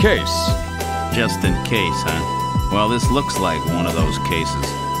 just in case. Just in case, huh? Well, this looks like one of those cases.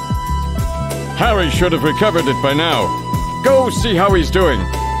 Harry should have recovered it by now. Go see how he's doing.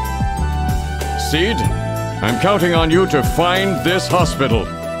 Seed, I'm counting on you to find this hospital.